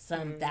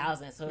 some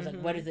thousand. So it's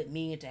like, what does it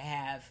mean to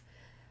have,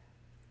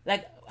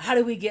 like, how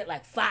do we get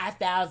like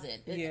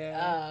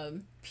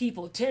 5,000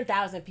 people,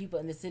 10,000 people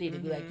in the city to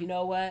be like, you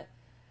know what?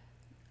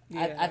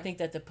 I think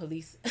that the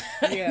police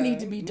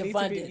need to be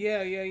defunded.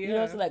 You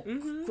know, so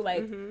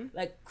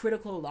like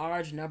critical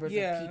large numbers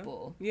of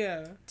people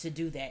to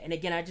do that. And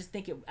again, I just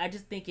think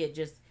it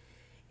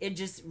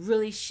just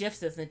really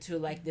shifts us into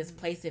like this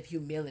place of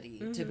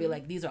humility to be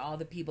like, these are all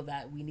the people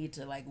that we need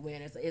to like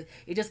win. It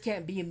just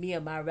can't be me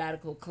and my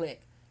radical clique.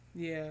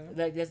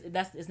 Like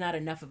it's not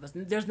enough of us.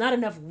 There's not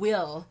enough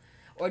will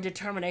or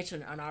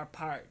determination on our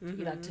part,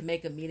 you know, to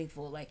make a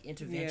meaningful like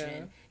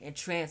intervention and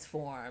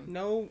transform.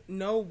 No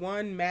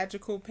one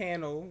magical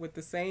panel with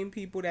the same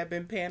people that have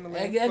been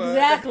paneling for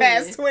the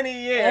past 20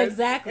 years.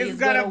 Exactly. It's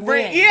gonna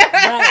bring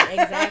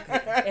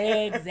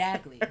right,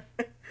 exactly.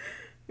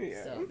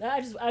 So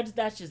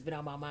that's just been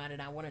on my mind,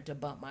 and I wanted to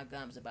bump my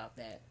gums about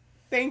that.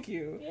 Thank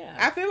you. Yeah.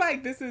 I feel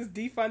like this is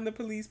Defund the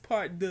Police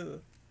Part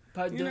 2.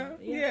 You know?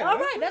 Yeah. All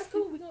right, that's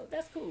cool.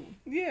 That's cool.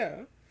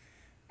 Yeah.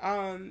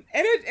 And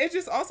it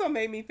just also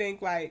made me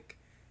think like,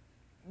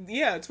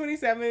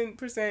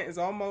 27% is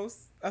almost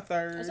a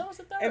third. It's almost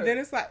a third. And then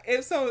it's like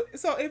if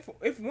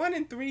 1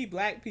 in 3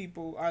 black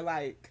people are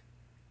like,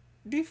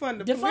 defund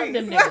the police.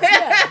 Them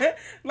niggas,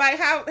 like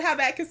how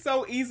that could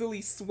so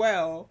easily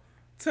swell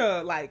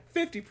to like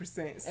 50%,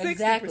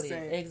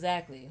 60%.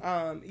 Exactly.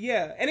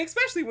 And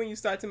especially when you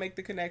start to make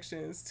the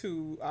connections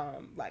to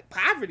like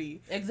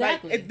poverty.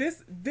 Exactly. Like, at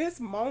this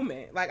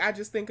moment, like I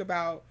just think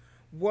about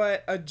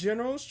what a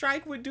general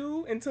strike would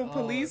do until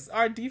police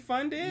are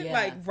defunded. Yeah.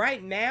 Like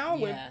right now,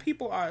 when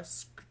people are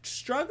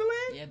struggling.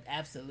 Yeah,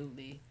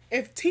 absolutely.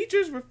 If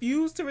teachers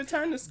refuse to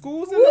return to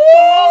schools in the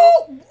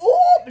fall,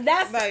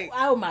 that's like,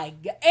 oh my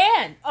god!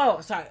 And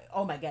oh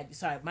my god,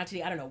 sorry,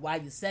 Monty. I don't know why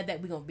you said that.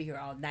 We're gonna be here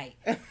all night.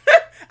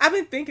 I've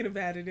been thinking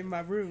about it in my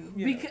room,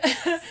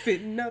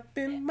 sitting up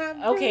in my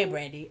room. Okay,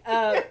 Brandy.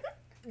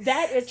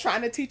 That is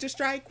trying to teach a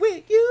strike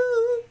with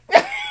you.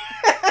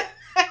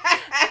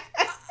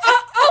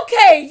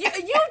 Okay, you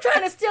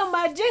trying to steal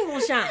my jingle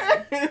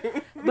shine.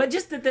 But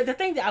just the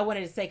thing that I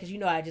wanted to say, because you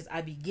know I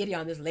be giddy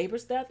on this labor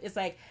stuff. It's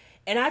like.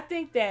 And I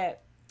think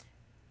that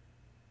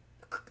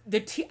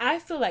I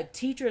feel like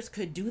teachers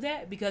could do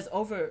that because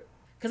over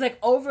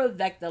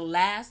the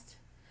last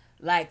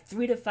like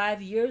 3 to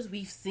 5 years,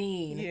 we've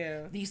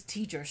seen these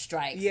teacher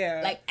strikes.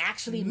 Like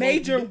actually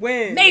major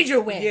wins.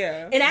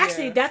 Yeah. And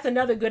actually that's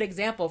another good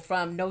example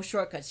from No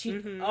Shortcuts.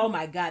 Oh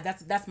my God,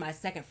 that's my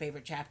second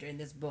favorite chapter in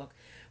this book,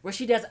 where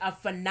she does a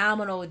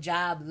phenomenal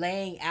job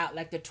laying out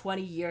like the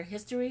 20-year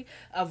history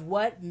of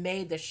what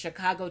made the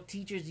Chicago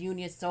Teachers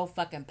Union so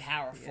fucking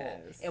powerful.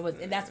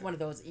 And that's one of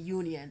those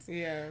unions.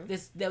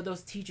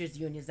 Those teachers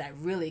unions that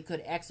really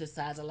could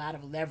exercise a lot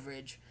of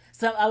leverage.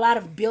 So a lot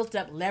of built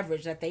up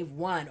leverage that they've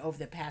won over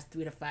the past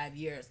 3 to 5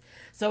 years.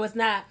 So it's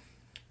not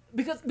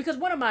because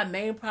one of my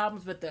main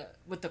problems with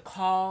the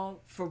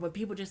call for when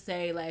people just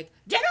say like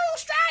general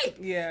strike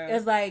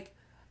is like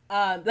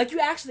you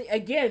actually,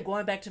 again,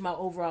 going back to my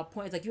overall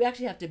points, like you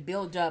actually have to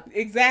build up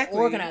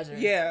organizers.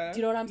 Do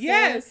you know what I'm saying?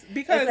 Yes,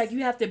 because it's like you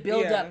have to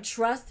build up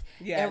trust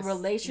and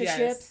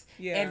relationships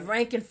and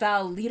rank and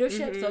file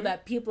leadership so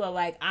that people are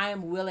like, I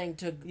am willing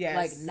to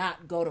like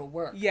not go to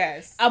work.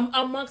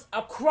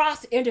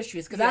 Across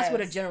industries, because that's what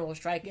a general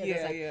strike is.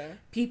 It's like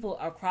people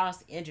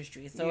across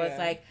industries. So it's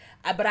like,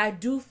 but I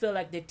do feel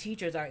like the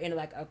teachers are in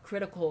like a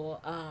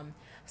critical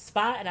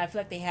spot, and I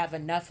feel like they have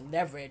enough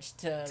leverage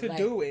to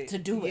do it. So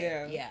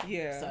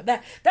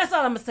that's all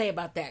I'm gonna say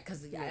about that,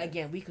 because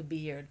again, we could be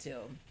here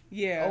till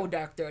old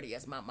dark 30,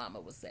 as my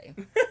mama would say.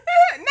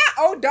 Not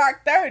old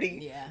dark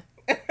 30.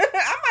 I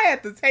might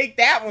have to take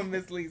that one,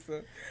 Miss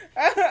Lisa.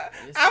 I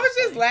was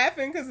just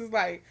laughing because it's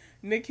like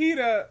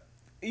Nikita.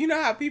 You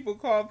know how people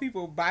call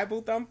people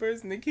Bible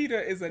thumpers?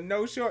 Nikita is a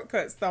No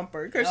Shortcuts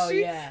thumper because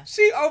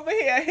she over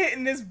here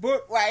hitting this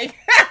book like.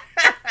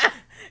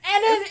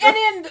 And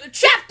in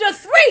chapter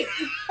 3,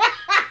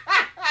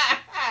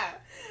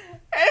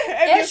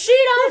 and she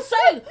don't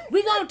say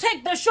we gonna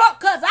take the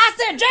shortcuts. I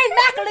said Jane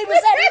McAlevey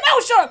said no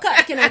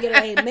shortcuts. Can I get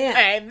an amen?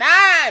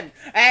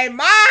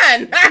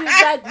 Amen.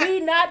 She's like,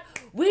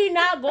 We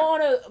not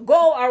going to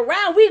go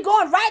around. We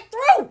going right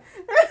through.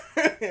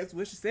 That's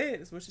what she said.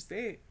 That's what she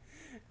said.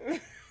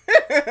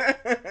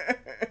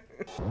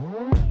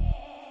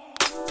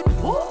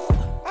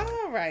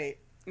 All right,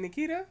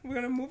 Nikita, we're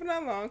going to move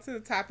along to the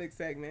topic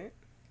segment.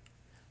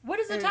 What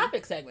is the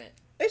topic segment?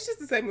 It's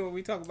just a segment where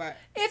we talk about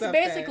It's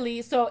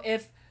basically, so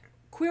if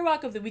Queer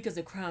Rock of the Week is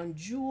a crown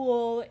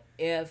jewel,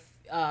 if,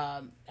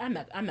 I'm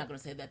not going to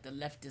say that the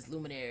leftist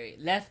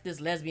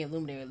lesbian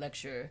luminary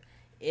lecture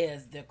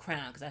is the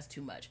crown, because that's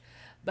too much.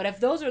 But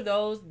if those are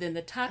those, then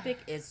the topic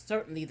is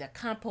certainly the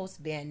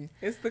compost bin.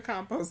 It's the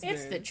compost bin.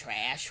 It's the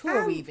trash. Who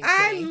are we even kidding?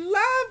 I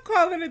love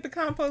calling it the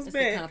compost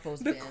bin. The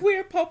compost bin. The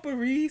queer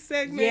potpourri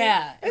segment.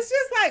 Yeah. It's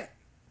just like...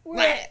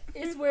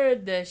 It's where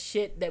the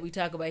shit that we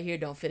talk about here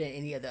don't fit in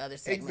any of the other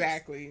segments.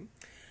 Exactly.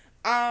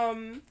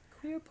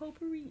 Queer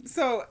potpourri.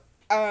 So,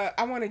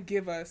 I want to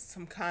give us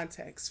some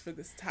context for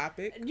this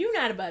topic. You're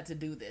not about to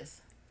do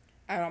this.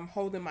 I'm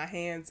holding my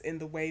hands in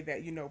the way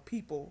that,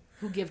 people...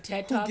 Who give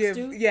TED Talks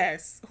to?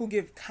 Yes, who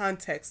give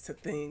context to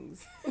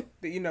things.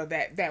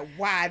 that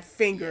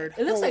wide-fingered...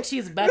 It looks like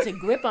she's about to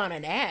grip on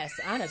an ass,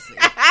 honestly.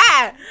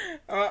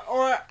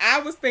 Or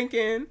I was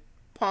thinking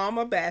palm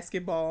of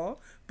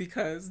basketball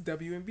because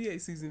WNBA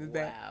season is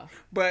back. Wow.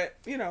 But,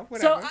 whatever.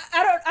 So,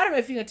 I don't know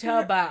if you can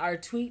tell by our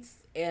tweets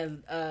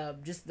and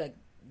just the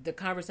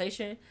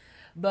conversation,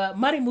 but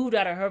Money moved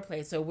out of her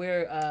place, so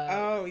we're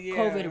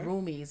COVID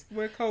roomies.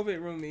 We're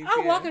COVID roomies.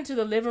 I walk into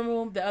the living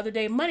room the other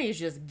day. Money is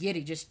just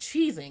giddy, just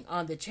cheesing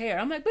on the chair.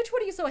 I'm like, bitch,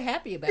 what are you so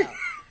happy about?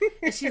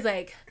 And she's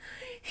like,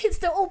 it's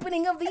the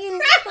opening of the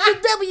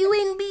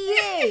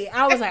WNBA.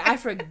 I was like, I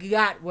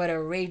forgot what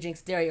a raging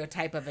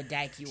stereotype of a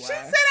dyke you are. She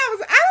said I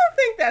don't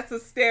think that's a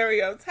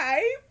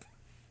stereotype.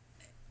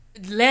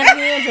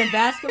 Lesbians in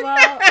basketball?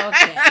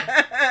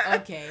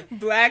 Okay.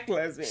 Black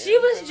lesbians. She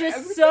was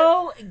just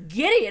so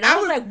giddy. And I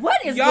was like,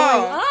 what is going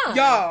on?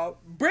 Y'all,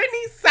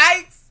 Brittany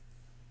Sykes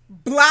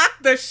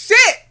blocked the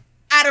shit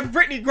out of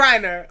Brittany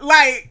Griner.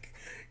 Like,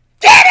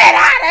 get it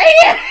out of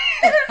here!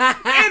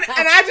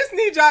 and I just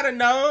need y'all to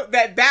know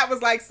that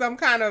was like some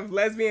kind of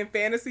lesbian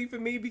fantasy for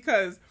me,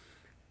 because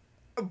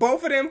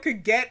both of them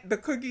could get the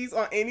cookies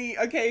on any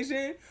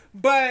occasion.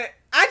 But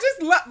I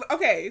just love...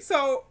 Okay,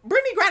 so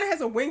Brittany Griner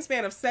has a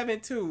wingspan of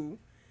 7'2".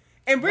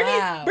 And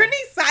Brittany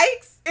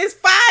Sykes is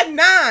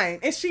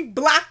 5'9", and she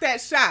blocked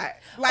that shot.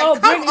 Like,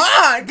 come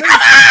on!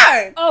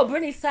 Oh,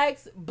 Brittany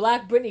Sykes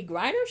blocked Brittany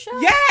Griner shot?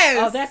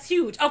 Yes! Oh, that's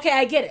huge. Okay,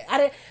 I get it.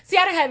 I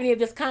didn't have any of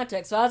this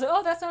context, so I was like,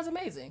 oh, that sounds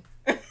amazing.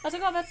 I was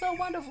like, oh, that's so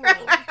wonderful.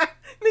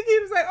 Nikki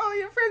was like, oh,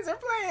 your friends are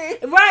playing.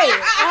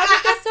 Right. I was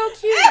like, that's so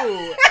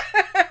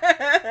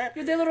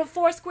cute. Your little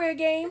Foursquare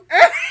game.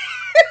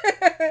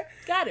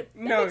 Got it.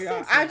 No,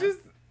 y'all.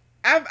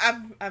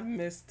 I've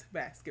missed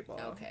basketball.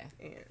 Okay.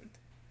 And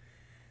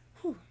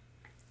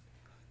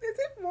is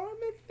it warm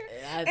in here?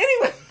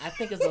 Anyway, I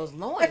think it's those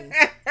loins.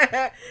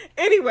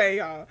 Anyway,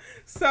 y'all.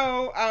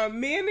 So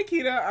me and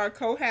Nikita are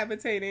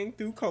cohabitating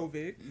through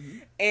COVID,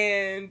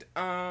 and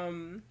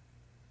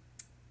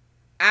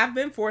I've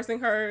been forcing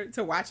her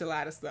to watch a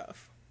lot of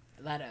stuff.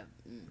 A lot of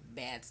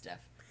bad stuff.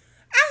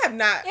 I have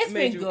not. It's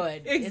been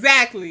good.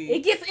 Exactly.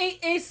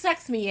 It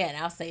sucks me in.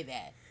 I'll say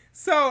that.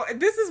 So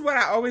this is what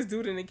I always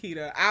do to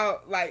Nikita.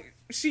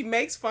 She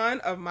makes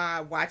fun of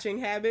my watching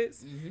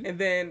habits, and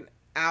then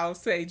I'll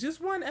say just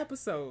one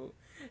episode,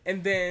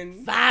 and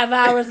then 5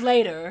 hours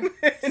later,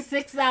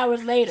 6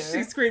 hours later,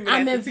 she's screaming.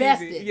 I'm at the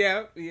invested.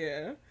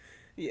 TV.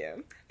 Yeah.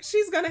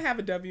 She's gonna have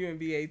a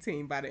WNBA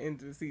team by the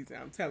end of the season.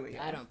 I'm telling you.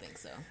 I don't think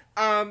so.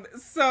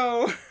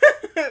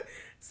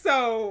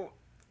 So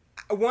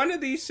one of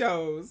these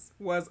shows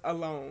was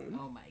Alone.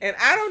 Oh my god! And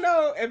I don't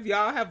know if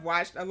y'all have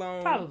watched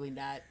Alone. Probably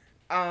not.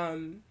 I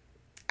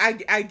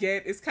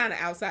get it's kind of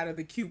outside of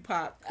the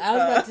Q-pop. I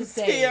was about to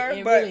say sphere,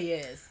 it really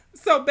is.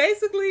 So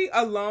basically,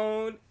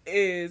 Alone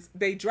is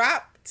they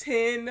drop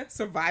 10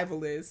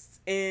 survivalists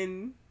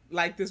in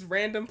like this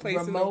random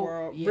place in the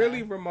world,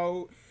 really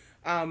remote,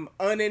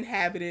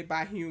 uninhabited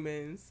by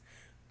humans,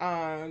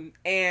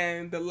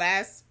 and the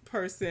last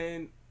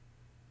person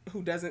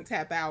who doesn't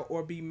tap out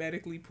or be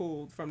medically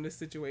pulled from this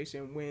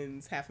situation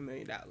wins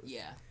 $500,000.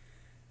 Yeah.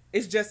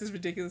 It's just as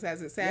ridiculous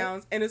as it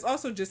sounds, and it's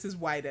also just as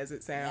white as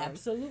it sounds.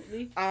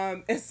 Absolutely.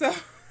 And so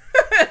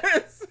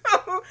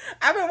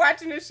I've been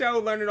watching this show,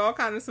 learning all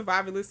kinds of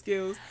survivalist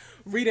skills,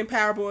 reading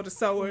Parable of the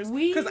Sowers,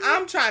 because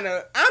I'm trying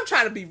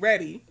to be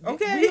ready.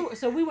 Okay.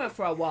 We went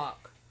for a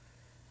walk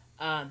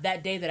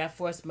that day that I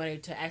forced Money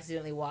to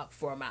accidentally walk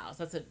 4 miles.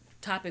 That's a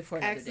topic for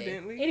another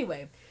day.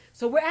 Anyway,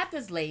 so we're at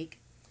this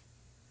lake,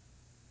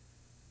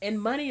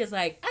 and Money is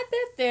like, I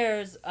bet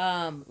there's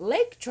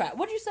lake trout.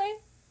 What'd you say?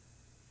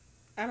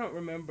 I don't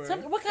remember.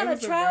 What kind of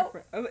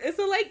trout? It's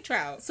a lake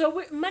trout.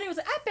 So Money was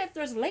like, I bet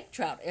there's lake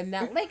trout in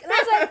that lake. And I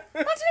was like,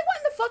 Money, what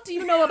in the fuck do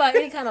you know about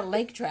any kind of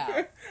lake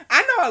trout?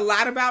 I know a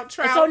lot about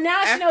trout. And so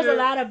now she knows a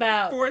lot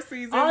about 4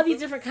 seasons. All these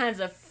different kinds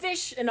of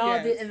fish and all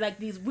and like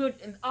these weird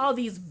and all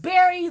these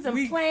berries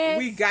and plants.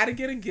 We got to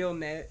get a gill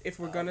net if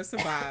we're gonna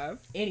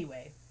survive.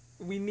 Anyway,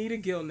 we need a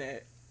gill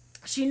net.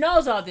 She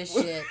knows all this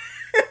shit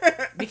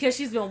because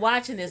she's been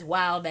watching this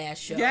wild ass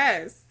show.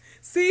 Yes.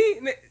 See,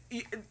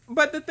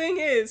 but the thing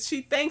is,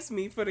 she thanks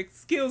me for the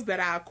skills that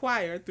I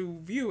acquired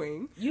through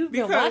viewing. You've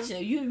been watching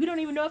it. You don't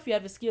even know if you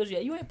have the skills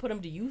yet. You ain't put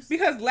them to use.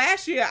 Because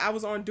last year I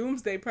was on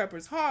Doomsday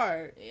Preppers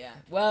hard. Yeah.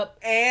 Well,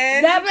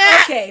 and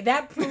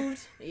that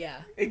proved.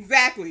 Yeah.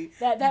 Exactly.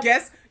 That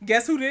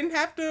guess who didn't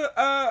have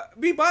to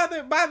be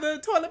bothered by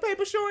the toilet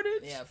paper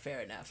shortage? Yeah,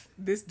 fair enough.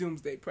 This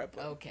Doomsday Prepper.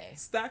 Okay.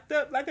 Stocked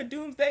up like a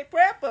Doomsday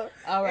Prepper.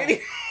 All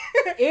right.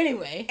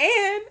 Anyway.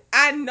 And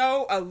I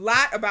know a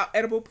lot about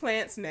edible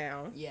plants now.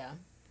 Yeah.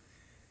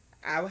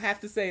 I would have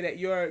to say that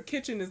your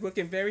kitchen is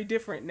looking very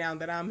different now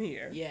that I'm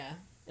here. Yeah.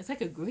 It's like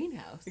a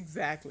greenhouse.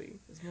 Exactly.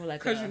 It's more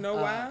like you know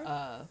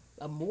why?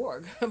 A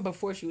morgue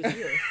before she was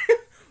here.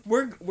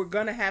 We're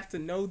gonna have to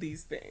know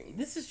these things.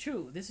 This is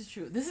true. This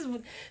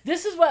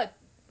is what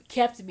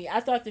kept me. I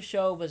thought the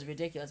show was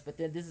ridiculous, but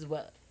then this is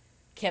what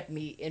kept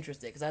me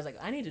interested because I was like,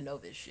 I need to know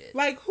this shit.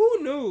 Like,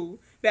 who knew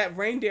that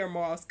reindeer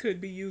moss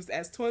could be used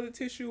as toilet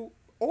tissue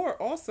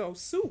or also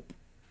soup?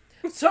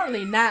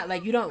 Certainly not.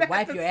 Like, you don't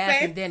wipe your ass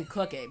and then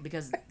cook it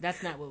because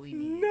that's not what we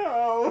need.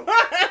 No.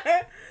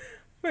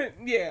 But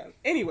yeah.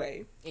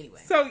 Anyway.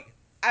 So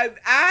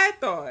I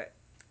thought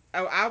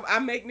I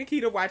make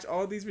Nikita watch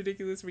all these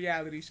ridiculous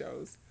reality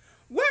shows.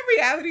 What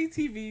reality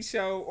TV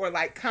show or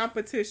like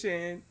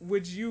competition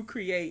would you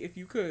create if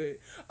you could?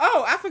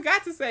 Oh, I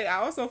forgot to say, I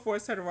also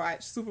forced her to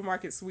watch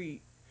Supermarket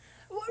Sweep.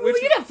 Well, you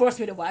didn't force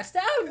me to watch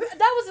that.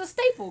 That was a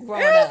staple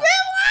growing up. It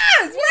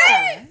was,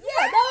 right?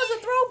 Yeah, that was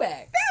a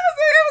throwback. That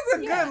was a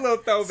good little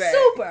throwback.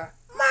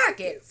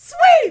 Supermarket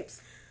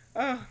Sweeps.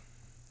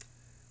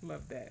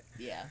 Love that.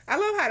 Yeah. I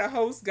love how the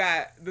host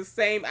got the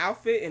same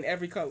outfit in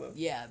every color.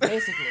 Yeah,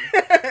 basically.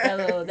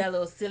 that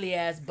little silly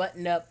ass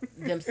button up,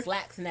 them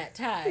slacks and that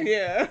tie.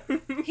 Yeah.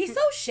 He's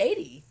so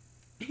shady.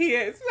 He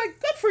is. Like,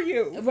 good for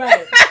you.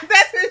 Right.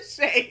 That's his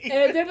shade.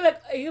 And he'll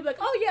be like,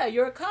 oh yeah,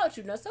 you're a college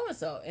student,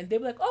 so-and-so. And they'll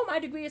be like, oh, my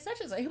degree is such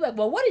and so. He'll be like,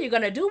 well, what are you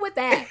going to do with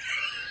that?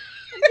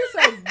 I'm just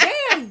like,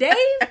 damn, Dave,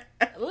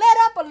 let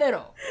up a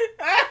little.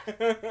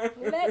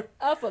 Let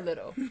up a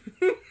little.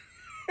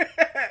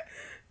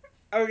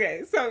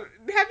 Okay, so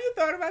have you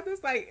thought about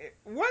this? Like,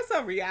 what's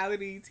a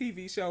reality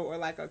TV show or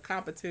like a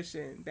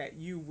competition that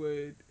you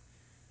would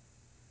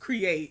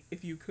create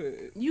if you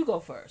could? You go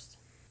first.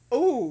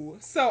 Ooh,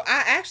 so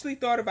I actually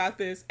thought about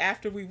this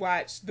after we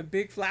watched the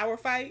Big Flower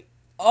fight.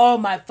 Oh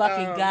my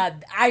fucking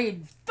God. I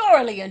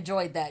thoroughly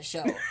enjoyed that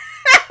show.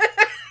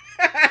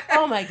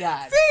 Oh my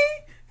God.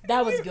 See?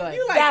 That was good.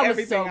 You like that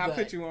everything was so I good.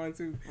 put you on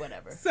to.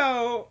 Whatever.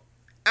 So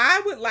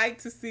I would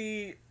like to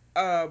see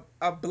a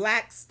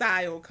black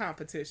style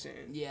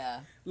competition.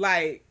 Yeah.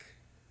 Like,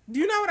 do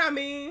you know what I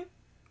mean?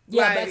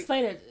 Yeah, like, but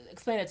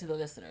explain it to the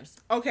listeners.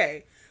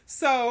 Okay.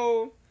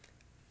 So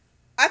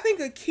I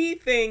think a key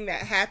thing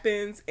that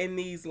happens in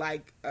these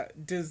like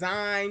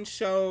design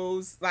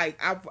shows,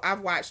 like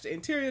I've watched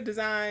interior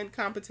design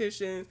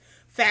competitions,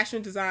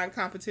 fashion design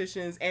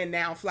competitions, and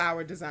now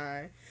flower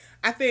design.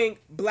 I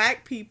think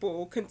black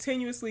people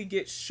continuously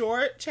get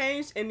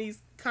shortchanged in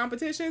these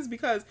competitions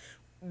because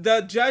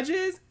the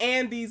judges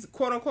and these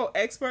quote unquote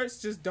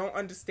experts just don't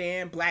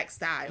understand black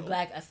style,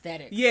 black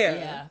aesthetics.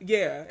 Yeah.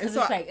 Because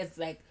it's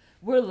like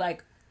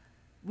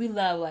we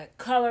love like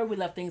color. We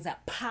love things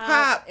that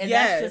pop. And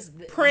yes. That's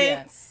just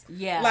prints.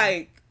 Yeah.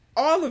 Like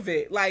all of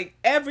it. Like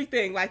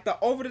everything. Like the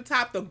over the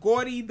top, the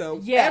gaudy,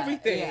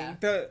 everything.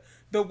 Yeah.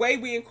 The way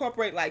we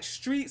incorporate like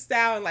street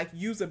style and like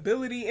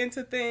usability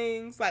into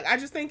things. Like I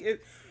just think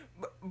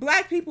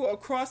black people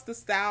across the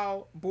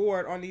style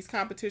board on these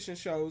competition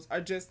shows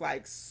are just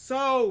like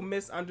so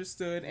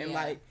misunderstood and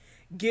like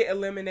get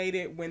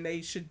eliminated when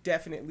they should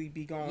definitely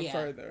be going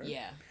further.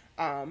 Yeah.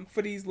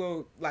 For these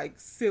little like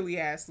silly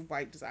ass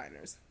white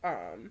designers.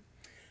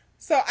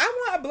 So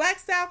I want a black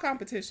style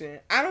competition.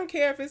 I don't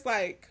care if it's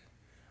like,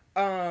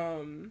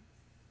 I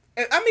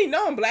mean,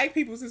 knowing black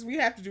people, since we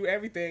have to do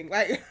everything,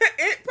 like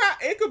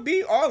it could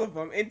be all of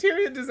them: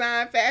 interior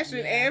design,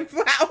 fashion, and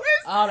flowers.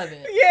 All of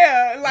it.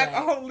 Yeah, like a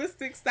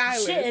holistic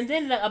stylist. Shit, and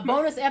then a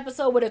bonus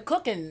episode with a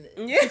cooking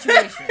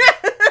situation.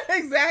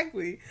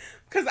 Exactly,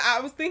 because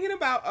I was thinking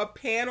about a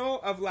panel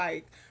of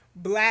like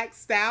black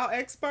style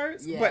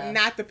experts, but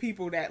not the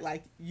people that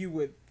like you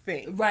would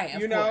think, right?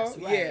 You know, course.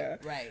 Right,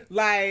 right.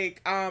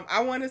 Like,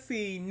 I want to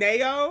see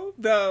Nao,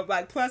 the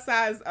like plus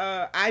size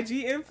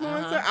IG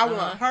influencer. I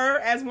want her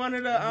as one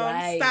of the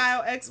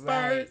style experts.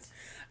 Right.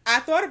 I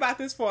thought about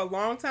this for a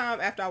long time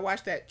after I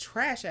watched that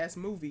trash ass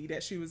movie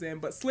that she was in,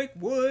 but Slick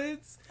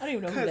Woods. I don't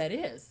even know who that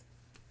is.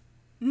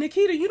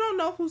 Nikita, you don't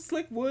know who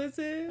Slick Woods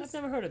is? I've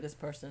never heard of this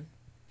person.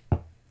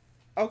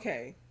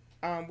 Okay.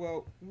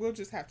 Well, we'll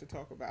just have to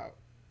talk about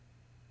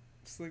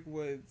Slick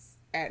Woods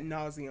ad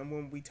nauseum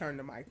when we turn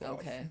the mic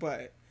off. Okay.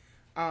 But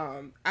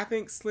I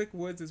think Slick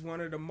Woods is one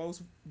of the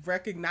most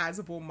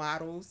recognizable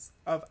models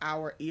of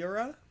our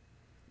era.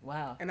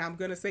 Wow. And I'm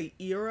gonna say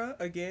era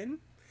again.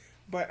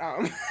 But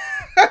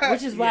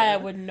which is why I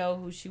wouldn't know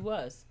who she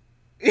was.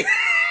 Because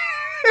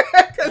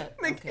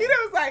Nikita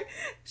was like,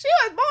 she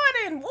was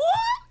born in what?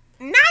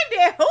 90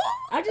 who?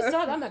 I I just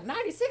saw that. I'm like,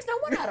 96? No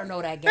wonder I don't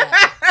know that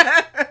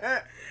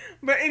guy.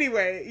 But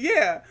anyway,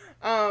 yeah.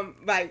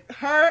 Like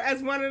her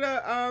as one of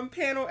the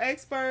panel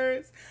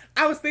experts.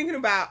 I was thinking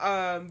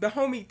about the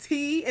homie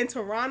T in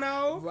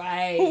Toronto.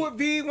 Right. Who would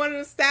be one of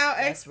the style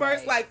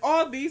experts. right. Like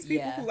all these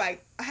people Yeah. who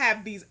like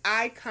have these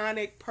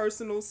iconic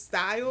personal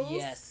styles.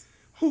 Yes.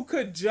 Who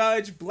could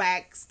judge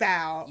black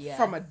style Yeah.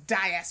 from a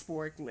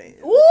diasporic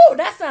lens. Ooh,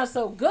 that sounds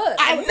so good.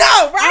 I know,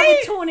 I right?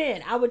 would tune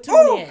in. I would tune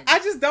Ooh, in. I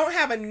just don't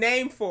have a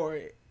name for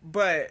it,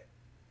 but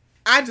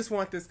I just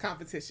want this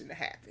competition to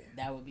happen.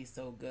 That would be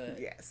so good.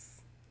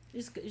 Yes.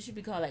 It should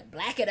be called like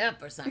Black It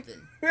Up or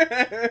something.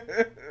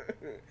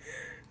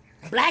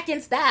 Black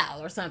in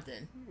Style or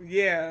something.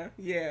 Yeah.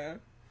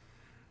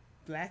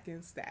 Black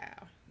in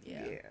style.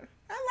 Yeah.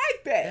 I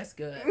like that. That's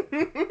good. Okay,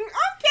 How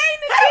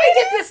do we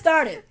get this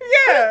started?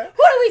 Yeah.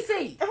 Who do we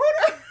see? Who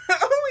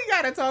we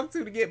gotta talk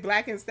to get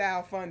Black in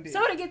Style funded?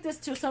 Somebody get this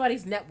to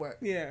somebody's network.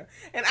 Yeah.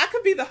 And I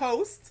could be the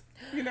host,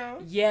 you know?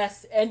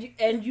 Yes,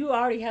 and you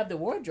already have the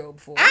wardrobe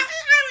for it.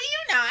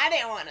 I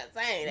didn't want to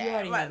say that. You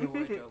already but have the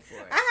wardrobe for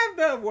it. I have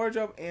the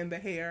wardrobe and the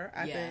hair,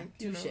 I think.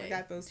 touche, I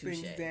got those touche.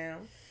 things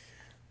down.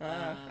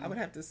 I would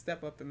have to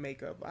step up the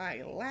makeup.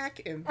 I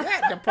lack in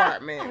that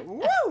department.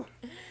 Woo!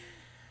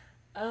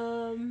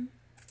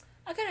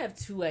 I kind of have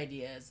two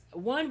ideas.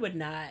 One would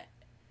not.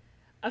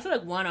 I feel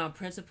like one on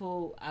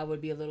principle I would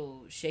be a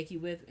little shaky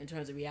with in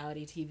terms of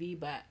reality TV,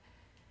 but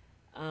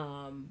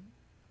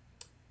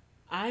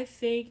I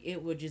think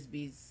it would just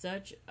be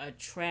such a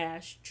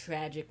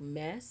tragic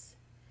mess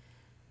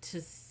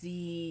to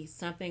see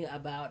something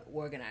about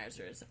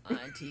organizers on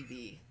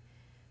TV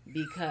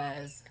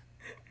because,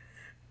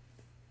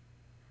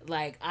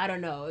 like, I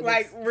don't know,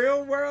 Like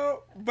real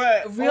world,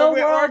 but real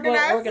with world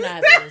but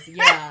organizers,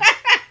 yeah.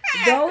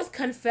 Those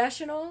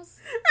confessionals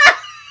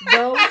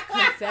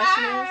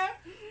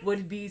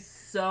would be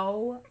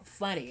so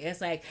funny. It's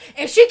like,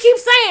 and she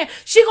keeps saying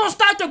she gonna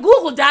start the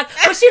Google Doc,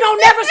 but she don't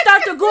never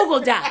start the Google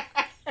Doc.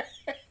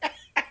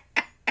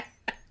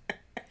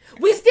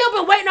 We still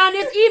been waiting on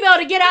this email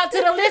to get out to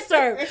the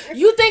listserv.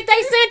 You think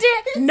they sent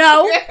it?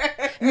 No.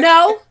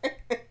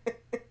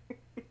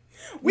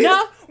 We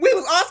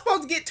was all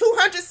supposed to get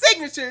 200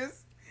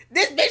 signatures.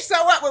 This bitch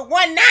show up with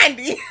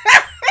 190.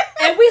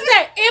 And we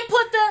said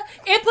input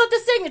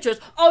the signatures.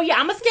 Oh yeah,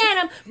 I'ma scan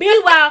them.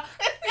 Meanwhile,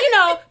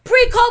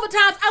 pre-COVID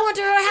times, I went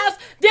to her house,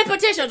 did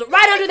petitions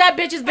right under that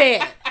bitch's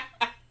bed.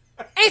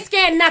 Ain't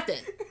scanned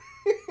nothing.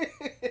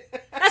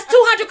 That's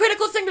 200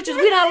 critical signatures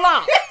we done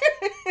lost.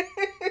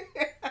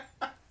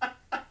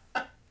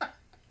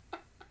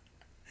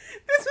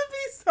 This would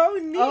be so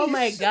niche. Oh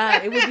my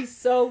God, it would be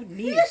so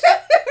niche.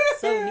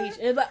 So niche.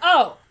 It's like,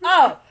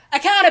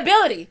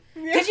 accountability.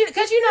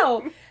 Because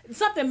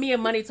something me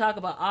and Money talk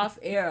about off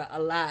air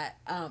a lot,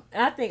 and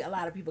I think a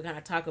lot of people kind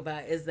of talk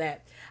about is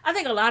that I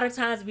think a lot of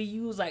times we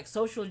use like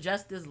social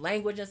justice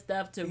language and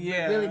stuff to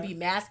really be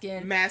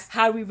masking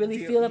how we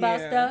really feel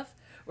about stuff,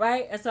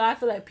 right? And so I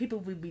feel like people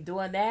would be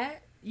doing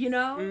that.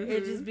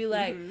 It'd just be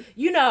like, and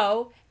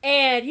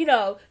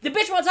the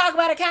bitch won't talk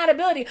about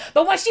accountability,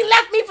 but when she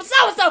left me for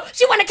so-and-so,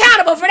 she wasn't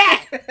accountable for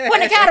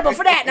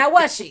that. Now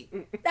was she?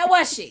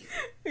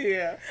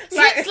 Yeah.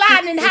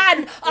 Sliding and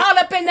hiding all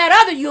up in that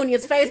other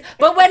union's face,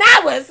 but when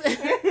I was,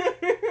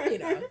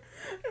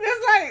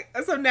 It's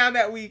like, so now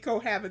that we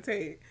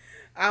cohabitate,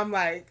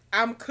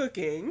 I'm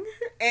cooking,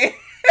 and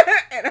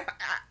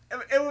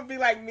it would be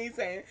like me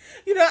saying,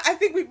 I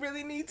think we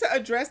really need to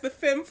address the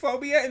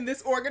femphobia in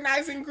this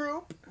organizing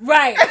group.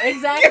 Right,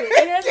 exactly.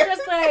 And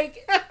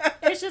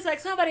it's just like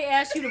somebody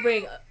asked you to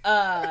bring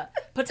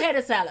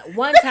potato salad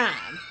one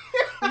time.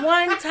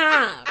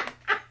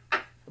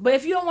 But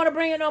if you don't want to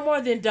bring it no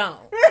more, then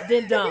don't.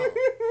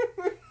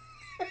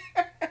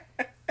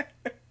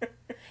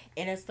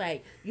 And it's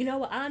like,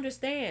 I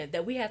understand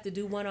that we have to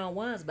do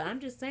one-on-ones, but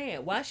I'm just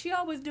saying, why she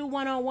always do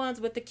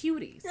one-on-ones with the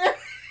cuties?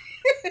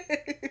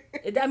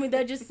 I mean,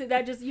 that just,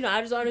 I just don't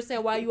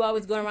understand why you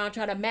always going around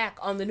trying to mac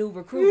on the new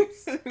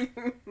recruits.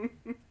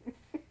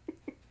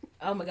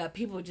 Oh my God,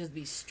 people would just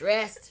be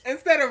stressed.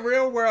 Instead of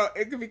Real World,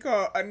 it could be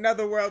called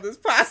Another World is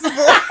Possible.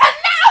 Oh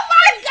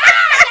my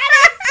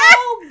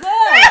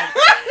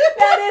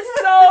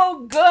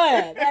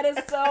God, that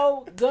is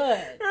so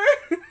good.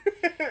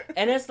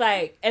 And it's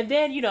like, and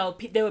then,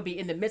 they would be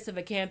in the midst of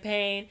a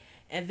campaign.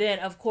 And then,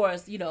 of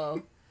course,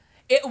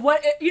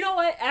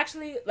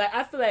 actually, like,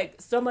 I feel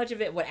like so much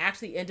of it would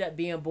actually end up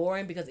being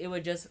boring because it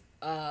would just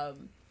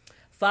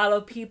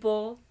follow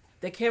people.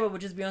 The camera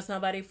would just be on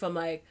somebody from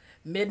like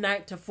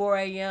midnight to 4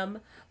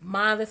 a.m.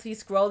 mindlessly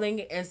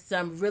scrolling in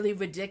some really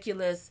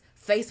ridiculous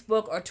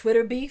Facebook or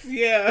Twitter beef.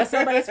 Yeah. That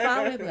somebody's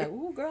following. Be like,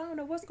 ooh, girl, I don't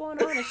know what's going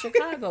on in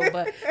Chicago,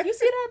 but you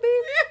see that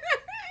beef?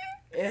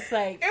 It's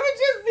like, it would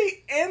just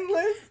be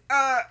endless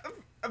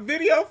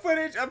video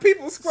footage of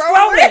people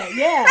scrolling.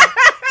 Yeah.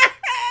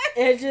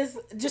 And just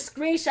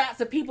screenshots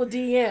of people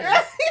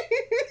DMs.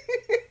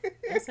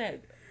 It's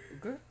like,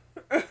 girl.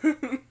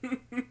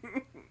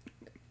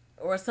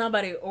 Or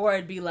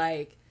it'd be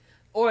like,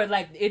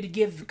 it'd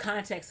give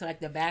context to like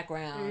the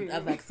background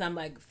of like some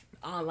like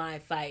online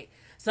fight.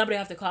 Somebody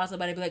have to call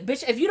somebody and be like,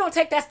 bitch, if you don't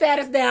take that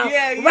status down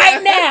Yeah.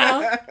 right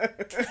now.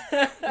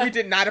 We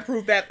did not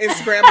approve that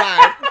Instagram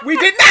live. We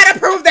did not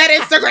approve that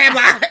Instagram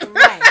live.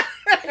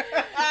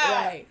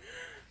 Right.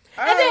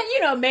 And then,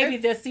 maybe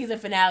the season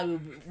finale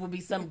would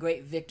be some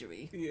great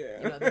victory.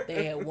 Yeah. That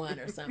they had won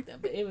or something.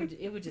 But it would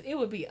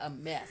be a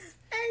mess.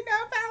 Ain't no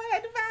power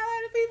at the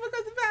people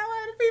because the power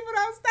at the people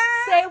don't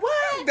stop. Say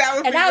what? That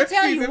would and be I'll the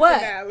tell you season what.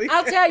 finale.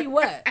 I'll tell you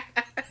what.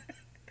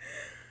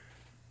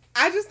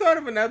 I just thought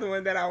of another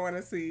one that I want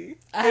to see.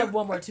 I have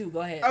one more too.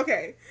 Go ahead.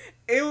 Okay.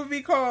 It would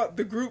be called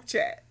the group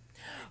chat.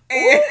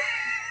 And,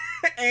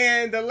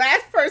 and the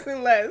last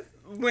person left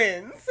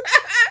wins.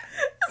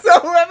 So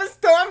whoever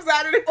storms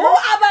out of the group.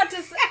 Oh, I'm about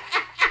to say.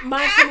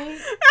 Monty,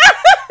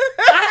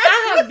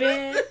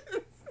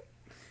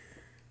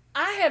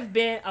 I have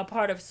been a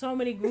part of so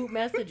many group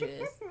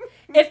messages.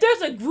 If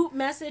there's a group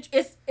message,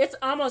 it's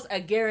almost a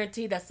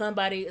guarantee that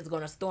somebody is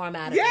going to storm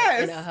out of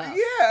it in a huff.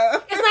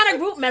 Yeah. It's not a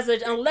group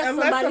message unless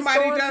somebody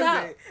storms does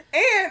out. it.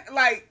 And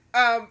like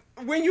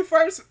when you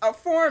first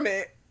form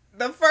it,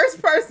 the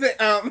first person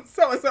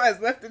so and so has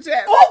left the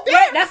chat. Oh,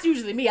 damn. That's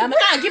usually me. I'm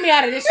like, get me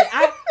out of this shit.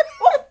 I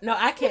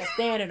can't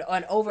stand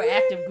an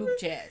overactive group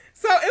chat.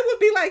 So it would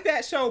be like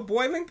that show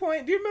Boiling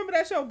Point. Do you remember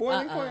that show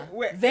Boiling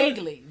Point?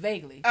 Vaguely.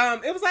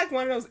 It was like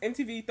one of those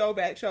MTV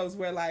throwback shows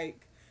where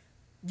like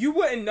you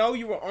wouldn't know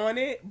you were on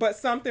it, but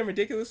something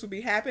ridiculous would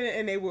be happening,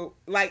 and they will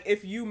like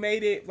if you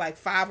made it like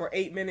 5 or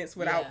 8 minutes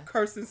without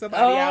cursing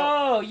somebody out.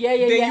 Oh, yeah.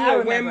 Then you I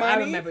would win money. I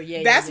remember.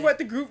 Yeah, that's what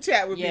the group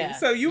chat would be.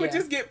 So you would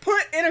just get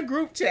put in a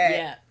group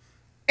chat.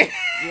 Yeah.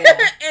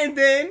 And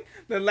then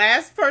the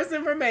last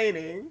person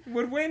remaining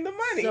would win the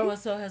money. So and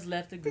so has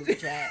left the group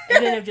chat,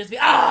 and then it'd just be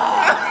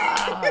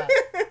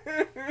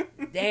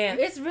damn.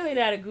 It's really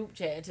not a group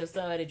chat until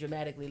somebody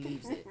dramatically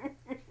leaves it.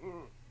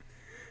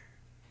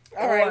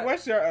 All right,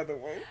 what's your other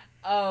one?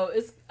 Oh,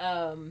 it's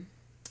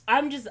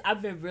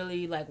I've been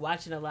really like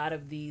watching a lot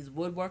of these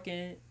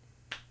woodworking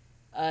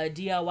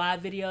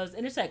DIY videos,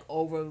 and it's like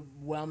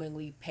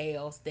overwhelmingly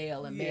pale,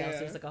 stale, and male.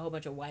 So it's like a whole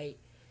bunch of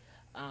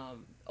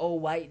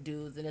old white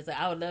dudes, and it's like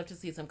I would love to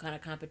see some kind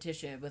of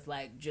competition with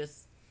like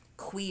just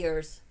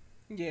queers,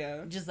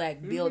 just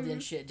like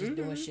building shit, just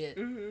doing shit,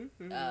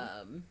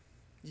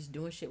 just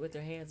doing shit with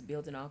their hands,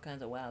 building all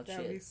kinds of wild shit.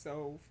 That'd be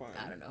so fun.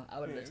 I don't know. I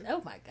would.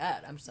 Oh my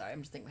god! I'm sorry. I'm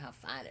just thinking how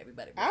fine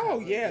everybody.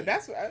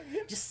 That's what.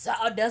 Just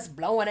sawdust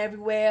blowing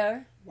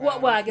everywhere. Wow,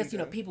 well, I guess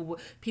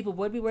people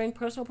would be wearing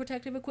personal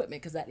protective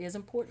equipment because that is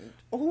important.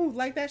 Oh,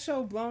 like that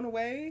show Blown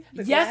Away.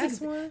 The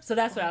yes, one? So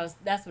that's what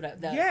that's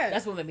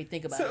what made me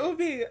think about it. So it would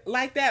be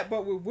like that,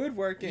 but with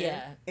woodworking.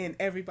 And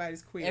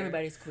everybody's queer.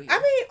 Everybody's queer. I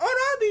mean, on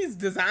all these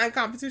design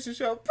competition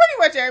shows, pretty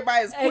much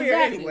everybody's queer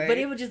anyway. But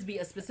it would just be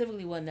a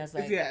specifically one that's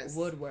like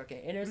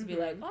woodworking, and it would be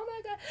like, oh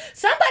my god,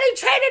 somebody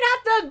traded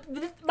out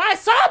my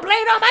saw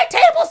blade on my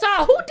table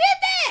saw. Who did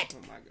that?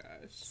 Oh my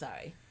gosh.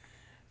 Sorry.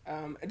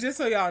 Just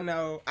so y'all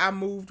know, I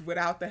moved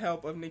without the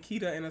help of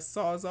Nikita in a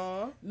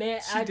Sawzall. Man,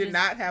 she did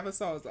not have a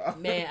Sawzall.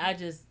 Man, I've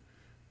just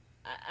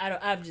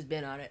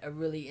been on a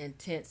really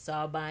intense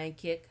saw buying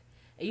kick,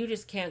 and you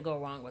just can't go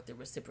wrong with the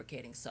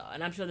reciprocating saw.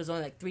 And I'm sure there's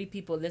only like 3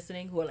 people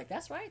listening who are like,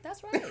 "That's right."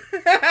 But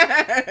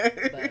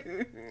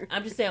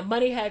I'm just saying,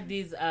 Money had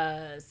these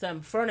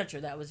some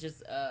furniture that was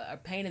just a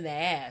pain in the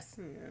ass.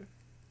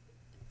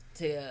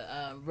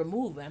 To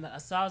remove. A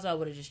Sawzall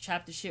would have just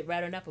chopped the shit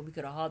right on up, and we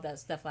could have hauled that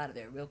stuff out of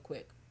there real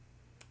quick.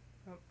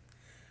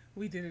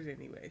 We did it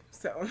anyway,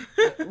 so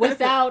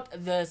without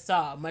the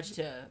saw, much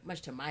to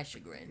my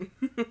chagrin.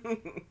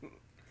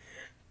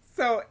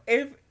 So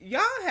if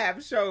y'all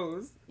have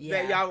shows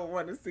that y'all would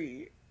want to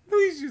see,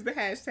 please use the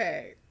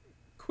hashtag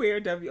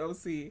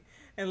QueerWOC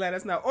and let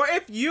us know. Or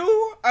if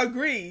you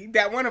agree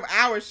that one of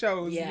our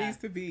shows needs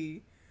to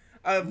be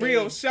a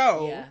real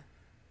show,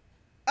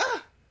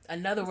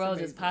 Another World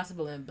is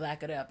Possible and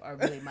Black It Up are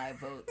really my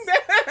votes.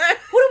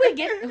 Who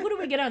do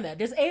we get on that?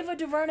 Does Ava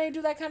DuVernay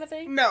do that kind of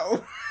thing?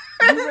 No.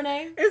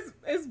 DuVernay?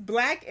 It's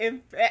black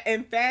in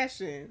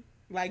fashion.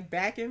 Like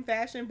back in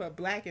fashion, but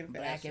black in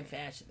fashion. Black in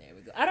fashion. There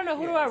we go. I don't know.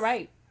 Who do I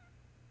write?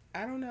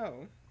 I don't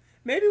know.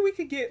 Maybe we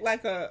could get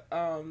like a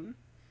Shonda!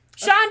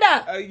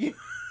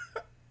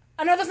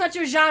 I know that's not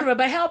your genre,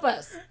 but help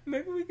us.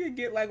 Maybe we could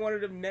get like one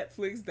of them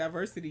Netflix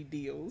diversity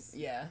deals.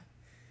 Yeah.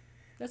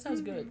 That sounds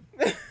good.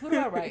 Who do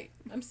I write?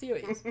 I'm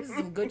serious. This is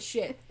some good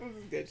shit. This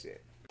is good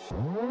shit.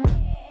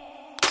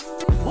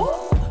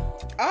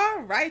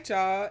 All right,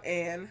 y'all.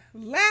 And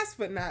last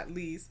but not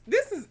least,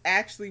 this is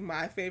actually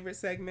my favorite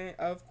segment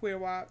of Queer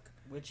Walk.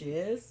 Which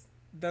is?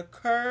 The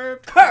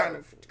Curved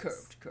Chronicles.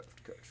 Curved.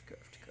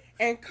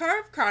 And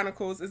Curved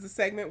Chronicles is a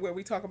segment where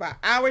we talk about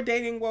our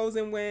dating woes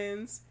and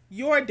wins,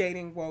 your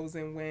dating woes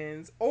and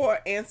wins, or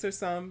answer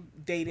some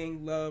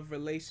dating, love,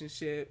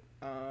 relationship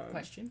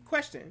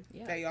question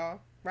that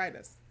y'all write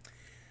us.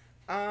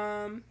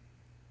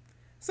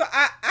 So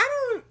I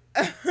don't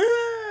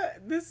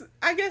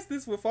I guess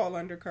this will fall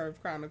under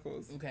Curved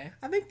Chronicles. Okay.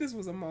 I think this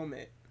was a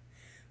moment.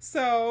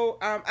 So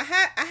I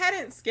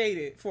hadn't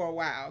skated for a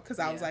while because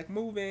I was like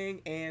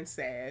moving and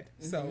sad.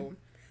 Mm-hmm. So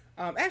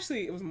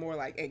Actually, it was more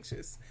like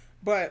anxious.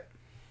 But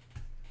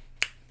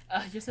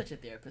you're such a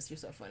therapist. You're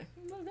so funny.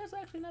 No, that's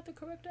actually not the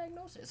correct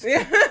diagnosis.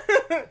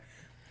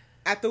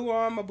 I threw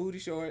on my booty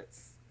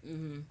shorts.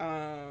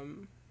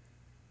 Mm-hmm.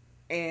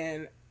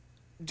 And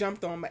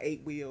jumped on my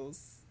 8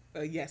 wheels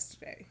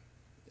yesterday.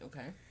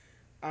 Okay.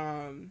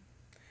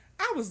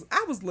 I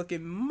was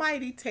looking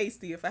mighty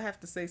tasty, if I have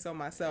to say so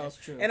myself.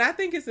 That's true. And I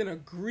think it's an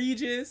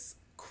egregious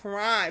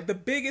crime. The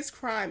biggest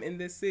crime in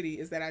this city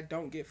is that I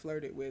don't get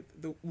flirted with.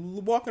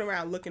 Walking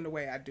around looking the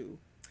way I do.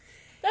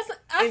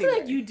 I feel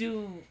like you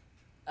do.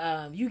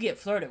 You get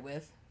flirted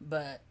with,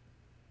 but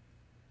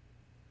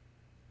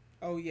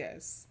oh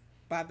yes,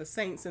 by the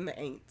saints and the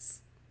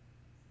ain'ts.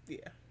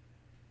 Yeah.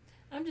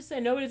 I'm just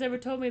saying, nobody's ever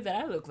told me that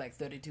I look like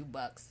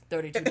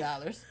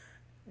 $32.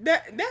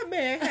 That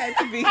man had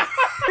to be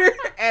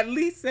at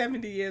least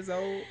 70 years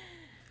old.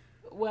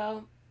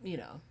 Well,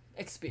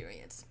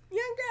 experience.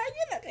 Young girl,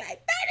 you look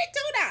like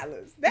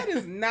 $32. That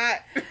is not.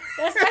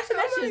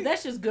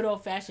 That's just good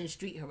old fashioned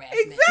street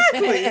harassment.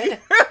 Exactly. And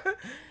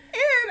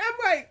I'm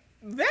like,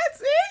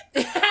 that's it?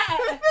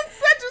 That's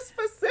such a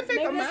specific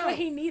amount. That's what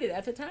he needed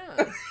at the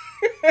time.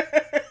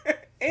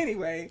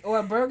 Anyway.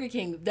 Or Burger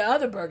King, the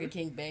other Burger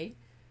King, babe.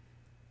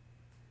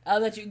 I'll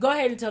let you go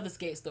ahead and tell the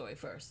skate story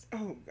first.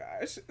 Oh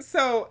gosh.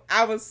 So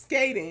I was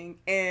skating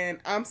and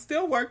I'm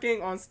still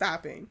working on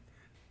stopping.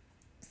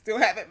 Still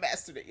haven't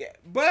mastered it yet.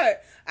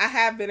 But I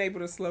have been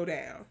able to slow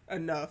down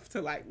enough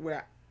to like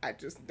where I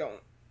just don't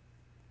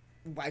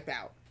wipe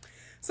out.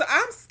 So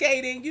I'm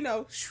skating,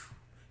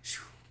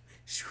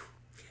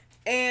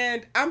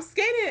 and I'm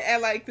skating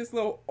at like this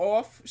little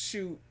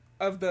offshoot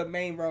of the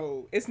main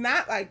road. It's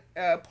not like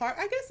a park.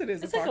 I guess it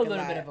is it's a parking lot. It's like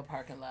a little bit of a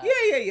parking lot.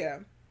 Yeah.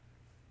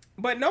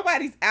 But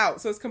nobody's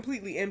out, so it's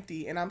completely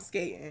empty, and I'm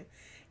skating.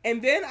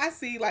 And then I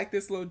see like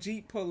this little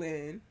Jeep pull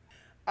in,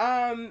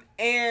 and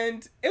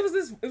it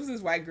was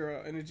this white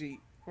girl in a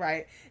Jeep,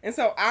 right? And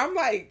so I'm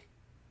like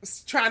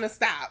trying to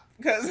stop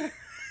because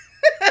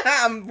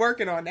I'm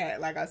working on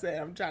that. Like I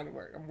said, I'm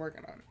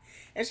working on it.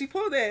 And she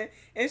pulled in,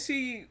 and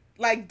she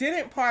like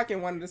didn't park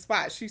in one of the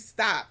spots. She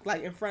stopped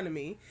like in front of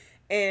me,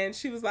 and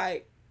she was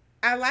like,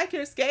 "I like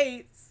your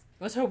skates."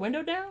 Was her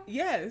window down?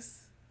 Yes.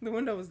 The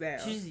window was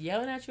down. She's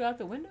yelling at you out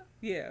the window?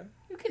 Yeah.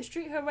 You can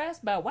street harass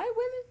by white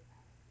women?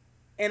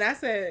 And I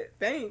said,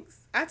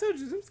 thanks. I told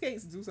you them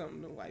skates do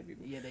something to white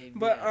people. Yeah, they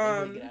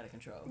really get out of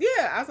control.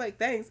 Yeah, I was like,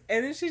 thanks.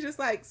 And then she just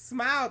like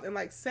smiled and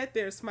like sat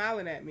there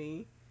smiling at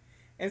me.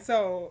 And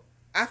so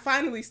I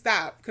finally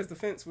stopped because the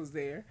fence was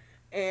there.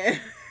 And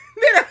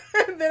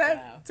then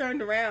I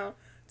turned around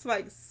to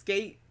like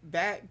skate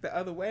back the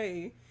other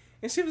way.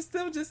 And she was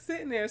still just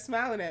sitting there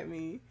smiling at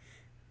me.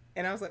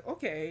 And I was like,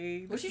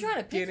 okay. Was she trying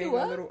to pick you up? Getting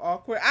a little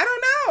awkward. I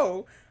don't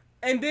know.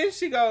 And then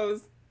she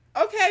goes,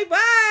 okay,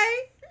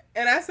 bye.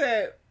 And I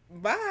said,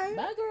 bye.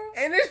 Bye, girl.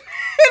 And then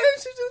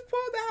she just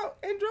pulled out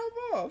and drove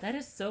off. That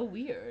is so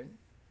weird.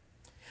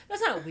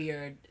 That's not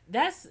weird.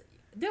 That's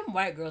them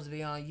white girls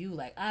be on you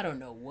like I don't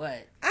know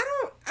what. I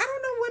don't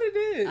know what it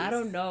is. I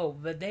don't know,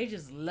 but they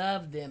just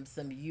love them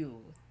some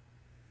you.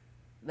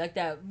 Like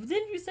that.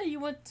 Didn't you say you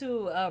went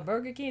to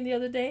Burger King the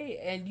other day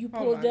and you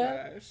pulled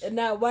up gosh. and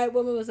that white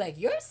woman was like,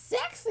 "You're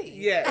sexy."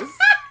 Yes.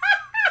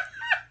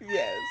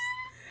 Yes.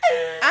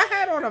 I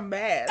had on a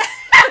mask.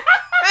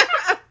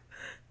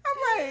 I'm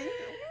like,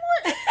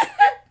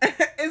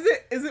 what?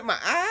 Is it my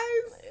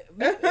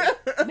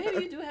eyes?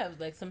 Maybe you do have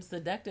like some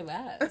seductive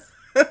eyes.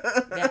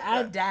 Yeah,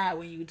 I died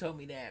when you told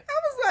me that. I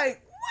was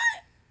like,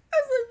 what? I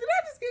was like, did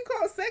I just get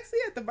called sexy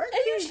at the Burger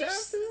King?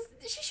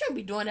 She shouldn't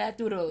be doing that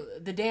through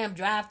the damn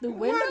drive-through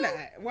window.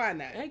 Why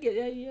not? I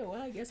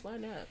guess why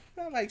not? It's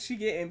not like she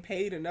getting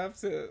paid enough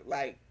to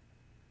like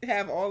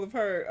have all of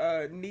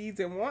her needs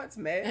and wants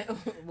met.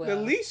 Well, the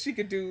least she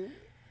could do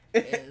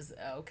is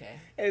okay.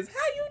 Is how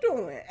you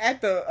doing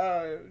at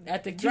the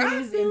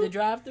Cuties in the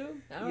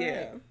drive-through? Yeah.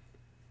 Right.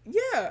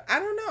 Yeah, I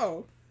don't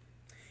know.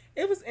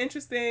 It was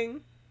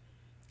interesting.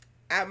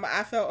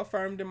 I felt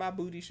affirmed in my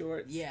booty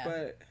shorts. Yeah.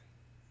 But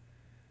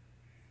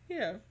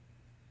yeah.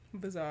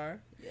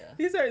 Bizarre.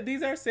 Yeah.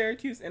 These are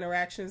Syracuse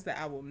interactions that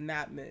I will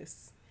not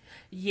miss.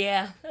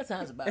 Yeah, that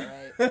sounds about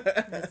right.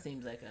 That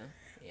seems like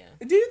yeah.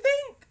 Do you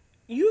think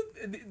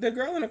the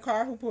girl in the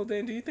car who pulled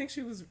in, do you think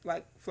she was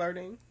like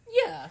flirting?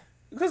 Yeah.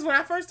 Because when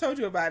I first told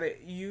you about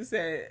it, you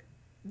said,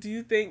 do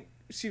you think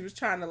she was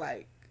trying to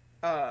like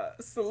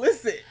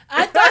solicit?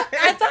 I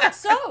thought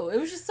so. It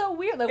was just so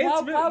weird. Like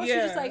why would she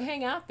just like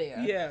hang out there?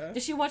 Yeah.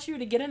 Did she want you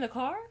to get in the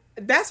car?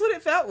 That's what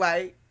it felt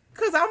like.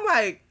 Cause I'm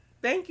like,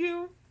 thank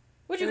you.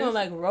 What, you gonna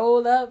like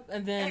roll up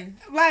and then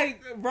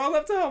like roll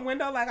up to her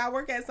window like I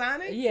work at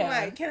Sonic? Yeah.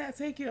 Like, can I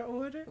take your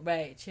order?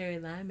 Right, cherry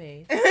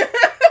limeade. It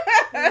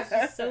was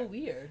just so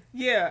weird.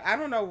 Yeah, I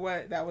don't know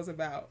what that was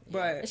about,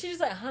 but and she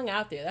just like hung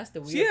out there. That's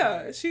the weird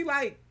part. Yeah, she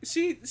like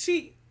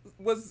she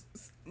was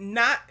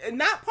not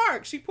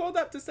parked. She pulled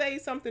up to say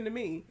something to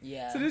me.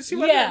 Yeah. So she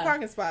wasn't in a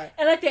parking spot.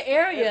 And like the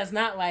area is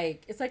not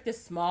like, it's like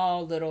this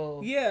small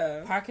little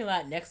parking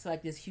lot next to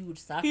like this huge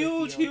soccer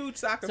field. Huge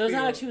soccer field. So it's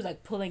not like she was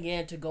like pulling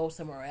in to go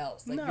somewhere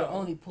else. Like you're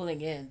only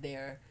pulling in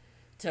there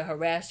to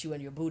harass you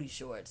in your booty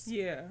shorts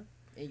Yeah.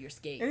 and your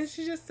skates. And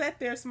she just sat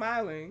there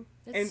smiling.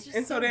 That's just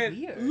And so so then,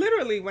 weird.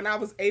 literally, when I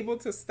was able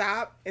to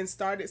stop and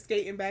started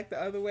skating back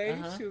the other way,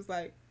 Uh-huh. she was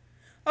like,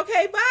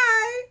 "Okay,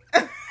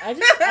 bye." I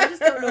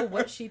just don't know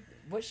what she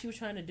was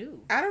trying to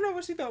do. I don't know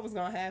what she thought was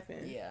gonna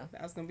happen. Yeah.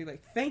 I was gonna be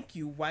like, "Thank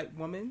you, white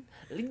woman."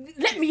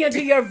 Let me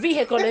into your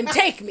vehicle and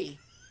take me.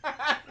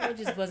 It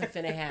just wasn't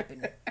finna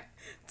happen.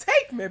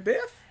 Take me,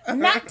 Biff.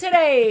 Not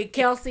today,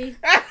 Kelsey.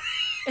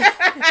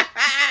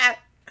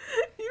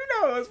 You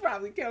know it was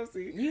probably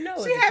Kelsey. You know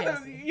it she was had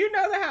Kelsey. you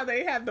know how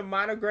they have the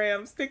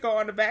monogram sticker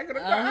on the back of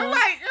the car. Uh-huh. I'm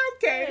like,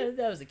 okay, Yeah,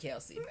 that was a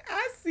Kelsey.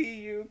 I see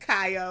you,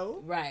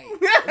 Kyle. Right.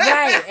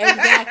 Right,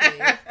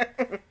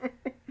 exactly.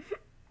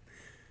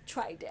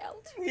 Tried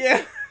out.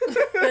 Yeah.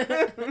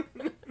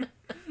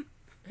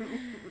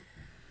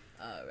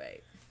 All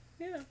right.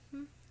 Yeah.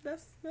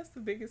 That's the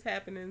biggest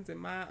happenings in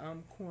my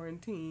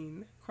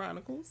quarantine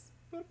chronicles.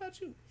 What about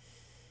you?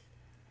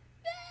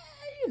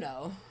 You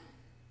know,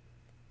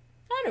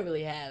 I don't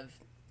really have.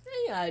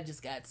 I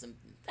just got some.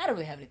 I don't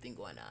really have anything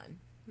going on,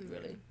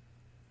 really.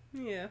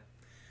 Yeah.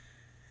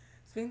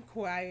 It's been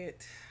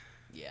quiet.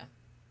 Yeah.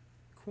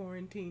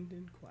 Quarantined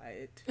and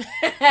quiet.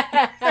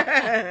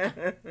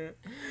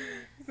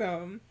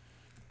 So,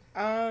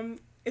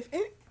 if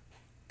any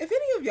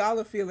of y'all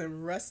are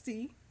feeling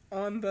rusty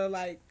on the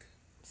like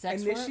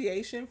Sex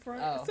initiation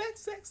front, Oh.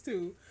 sex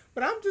too,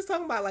 but I'm just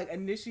talking about like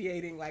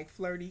initiating like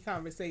flirty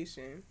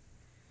conversation.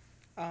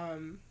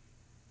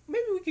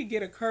 Maybe we could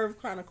get a Curve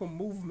Chronicle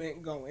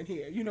movement going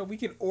here. You know, we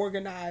can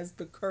organize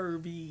the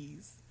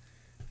curvies.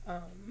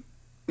 To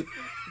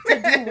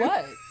do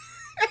what?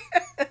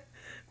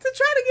 To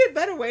try to get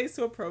better ways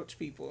to approach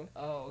people.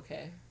 Oh,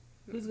 okay.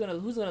 Who's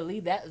gonna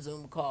lead that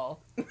Zoom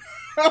call?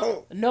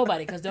 Oh,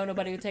 Nobody, because don't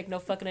nobody would take no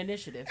fucking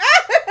initiative.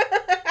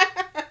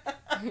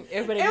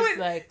 Everybody just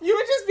like you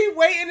would just be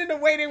waiting in the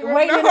waiting room.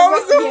 Waiting The in the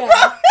host, room,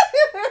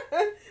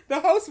 yeah. The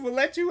host will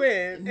let you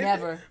in.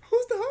 Never.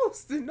 Who's the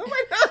host?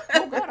 Nobody knows.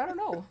 Oh God, I don't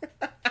know.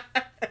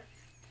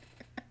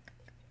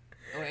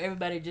 Or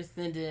everybody just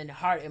sending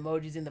heart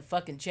emojis in the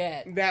fucking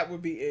chat. That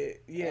would be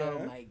it. Yeah. Oh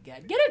my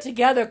God, get it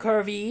together,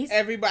 curvies.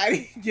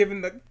 Everybody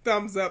giving the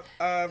thumbs up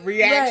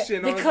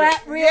reaction. Right. The on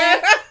clap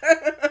Yeah.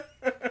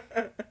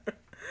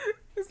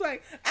 It's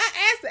like, I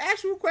asked the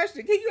actual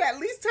question. Can you at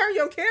least turn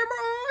your camera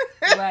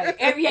on? Right.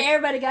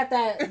 Everybody got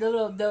that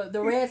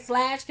the red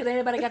slash because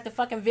everybody got the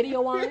fucking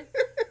video on.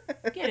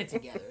 Get it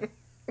together.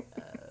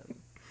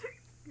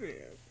 Yeah.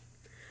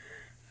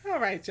 All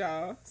right,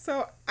 y'all.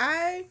 So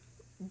I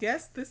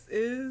guess this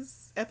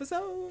is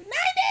episode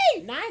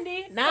 90.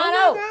 90. Oh 90.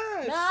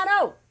 my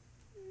gosh.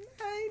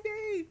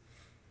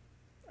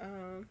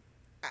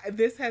 90.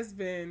 This has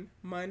been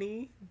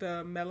Money,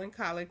 the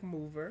melancholic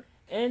mover.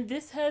 And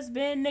this has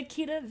been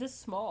Nikita the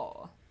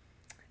Small.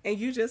 And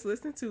you just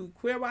listened to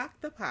Queer Walk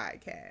the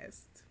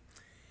podcast.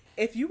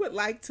 If you would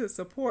like to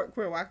support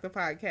Queer Walk the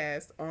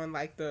podcast on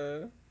like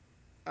the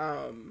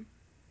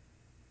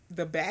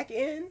back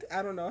end,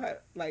 I don't know how,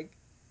 like,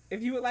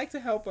 if you would like to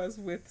help us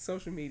with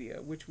social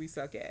media, which we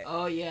suck at,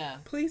 Oh yeah.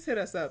 please hit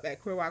us up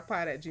at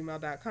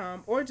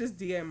queerwalkpod@gmail.com or just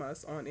DM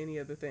us on any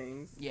of the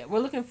things. Yeah,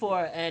 we're looking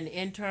for an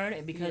intern,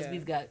 and because Yeah.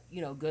 we've got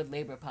good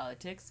labor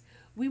politics,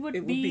 we would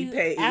It would be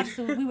paid.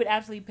 we would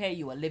absolutely pay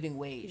you a living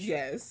wage.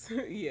 Yes,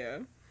 yeah.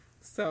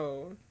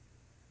 So,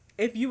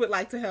 if you would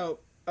like to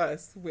help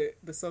us with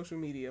the social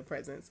media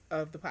presence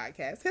of the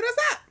podcast, hit us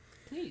up.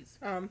 Please.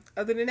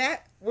 Other than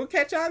that, we'll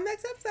catch y'all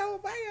next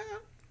episode. Bye, y'all.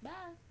 Bye.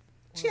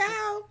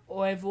 Ciao.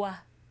 Au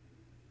revoir.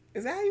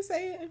 Is that how you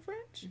say it in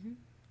French? Mm-hmm.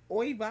 Au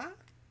revoir.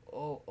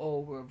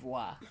 Au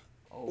revoir.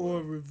 Au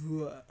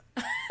revoir.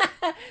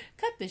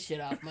 Cut this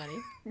shit off, money.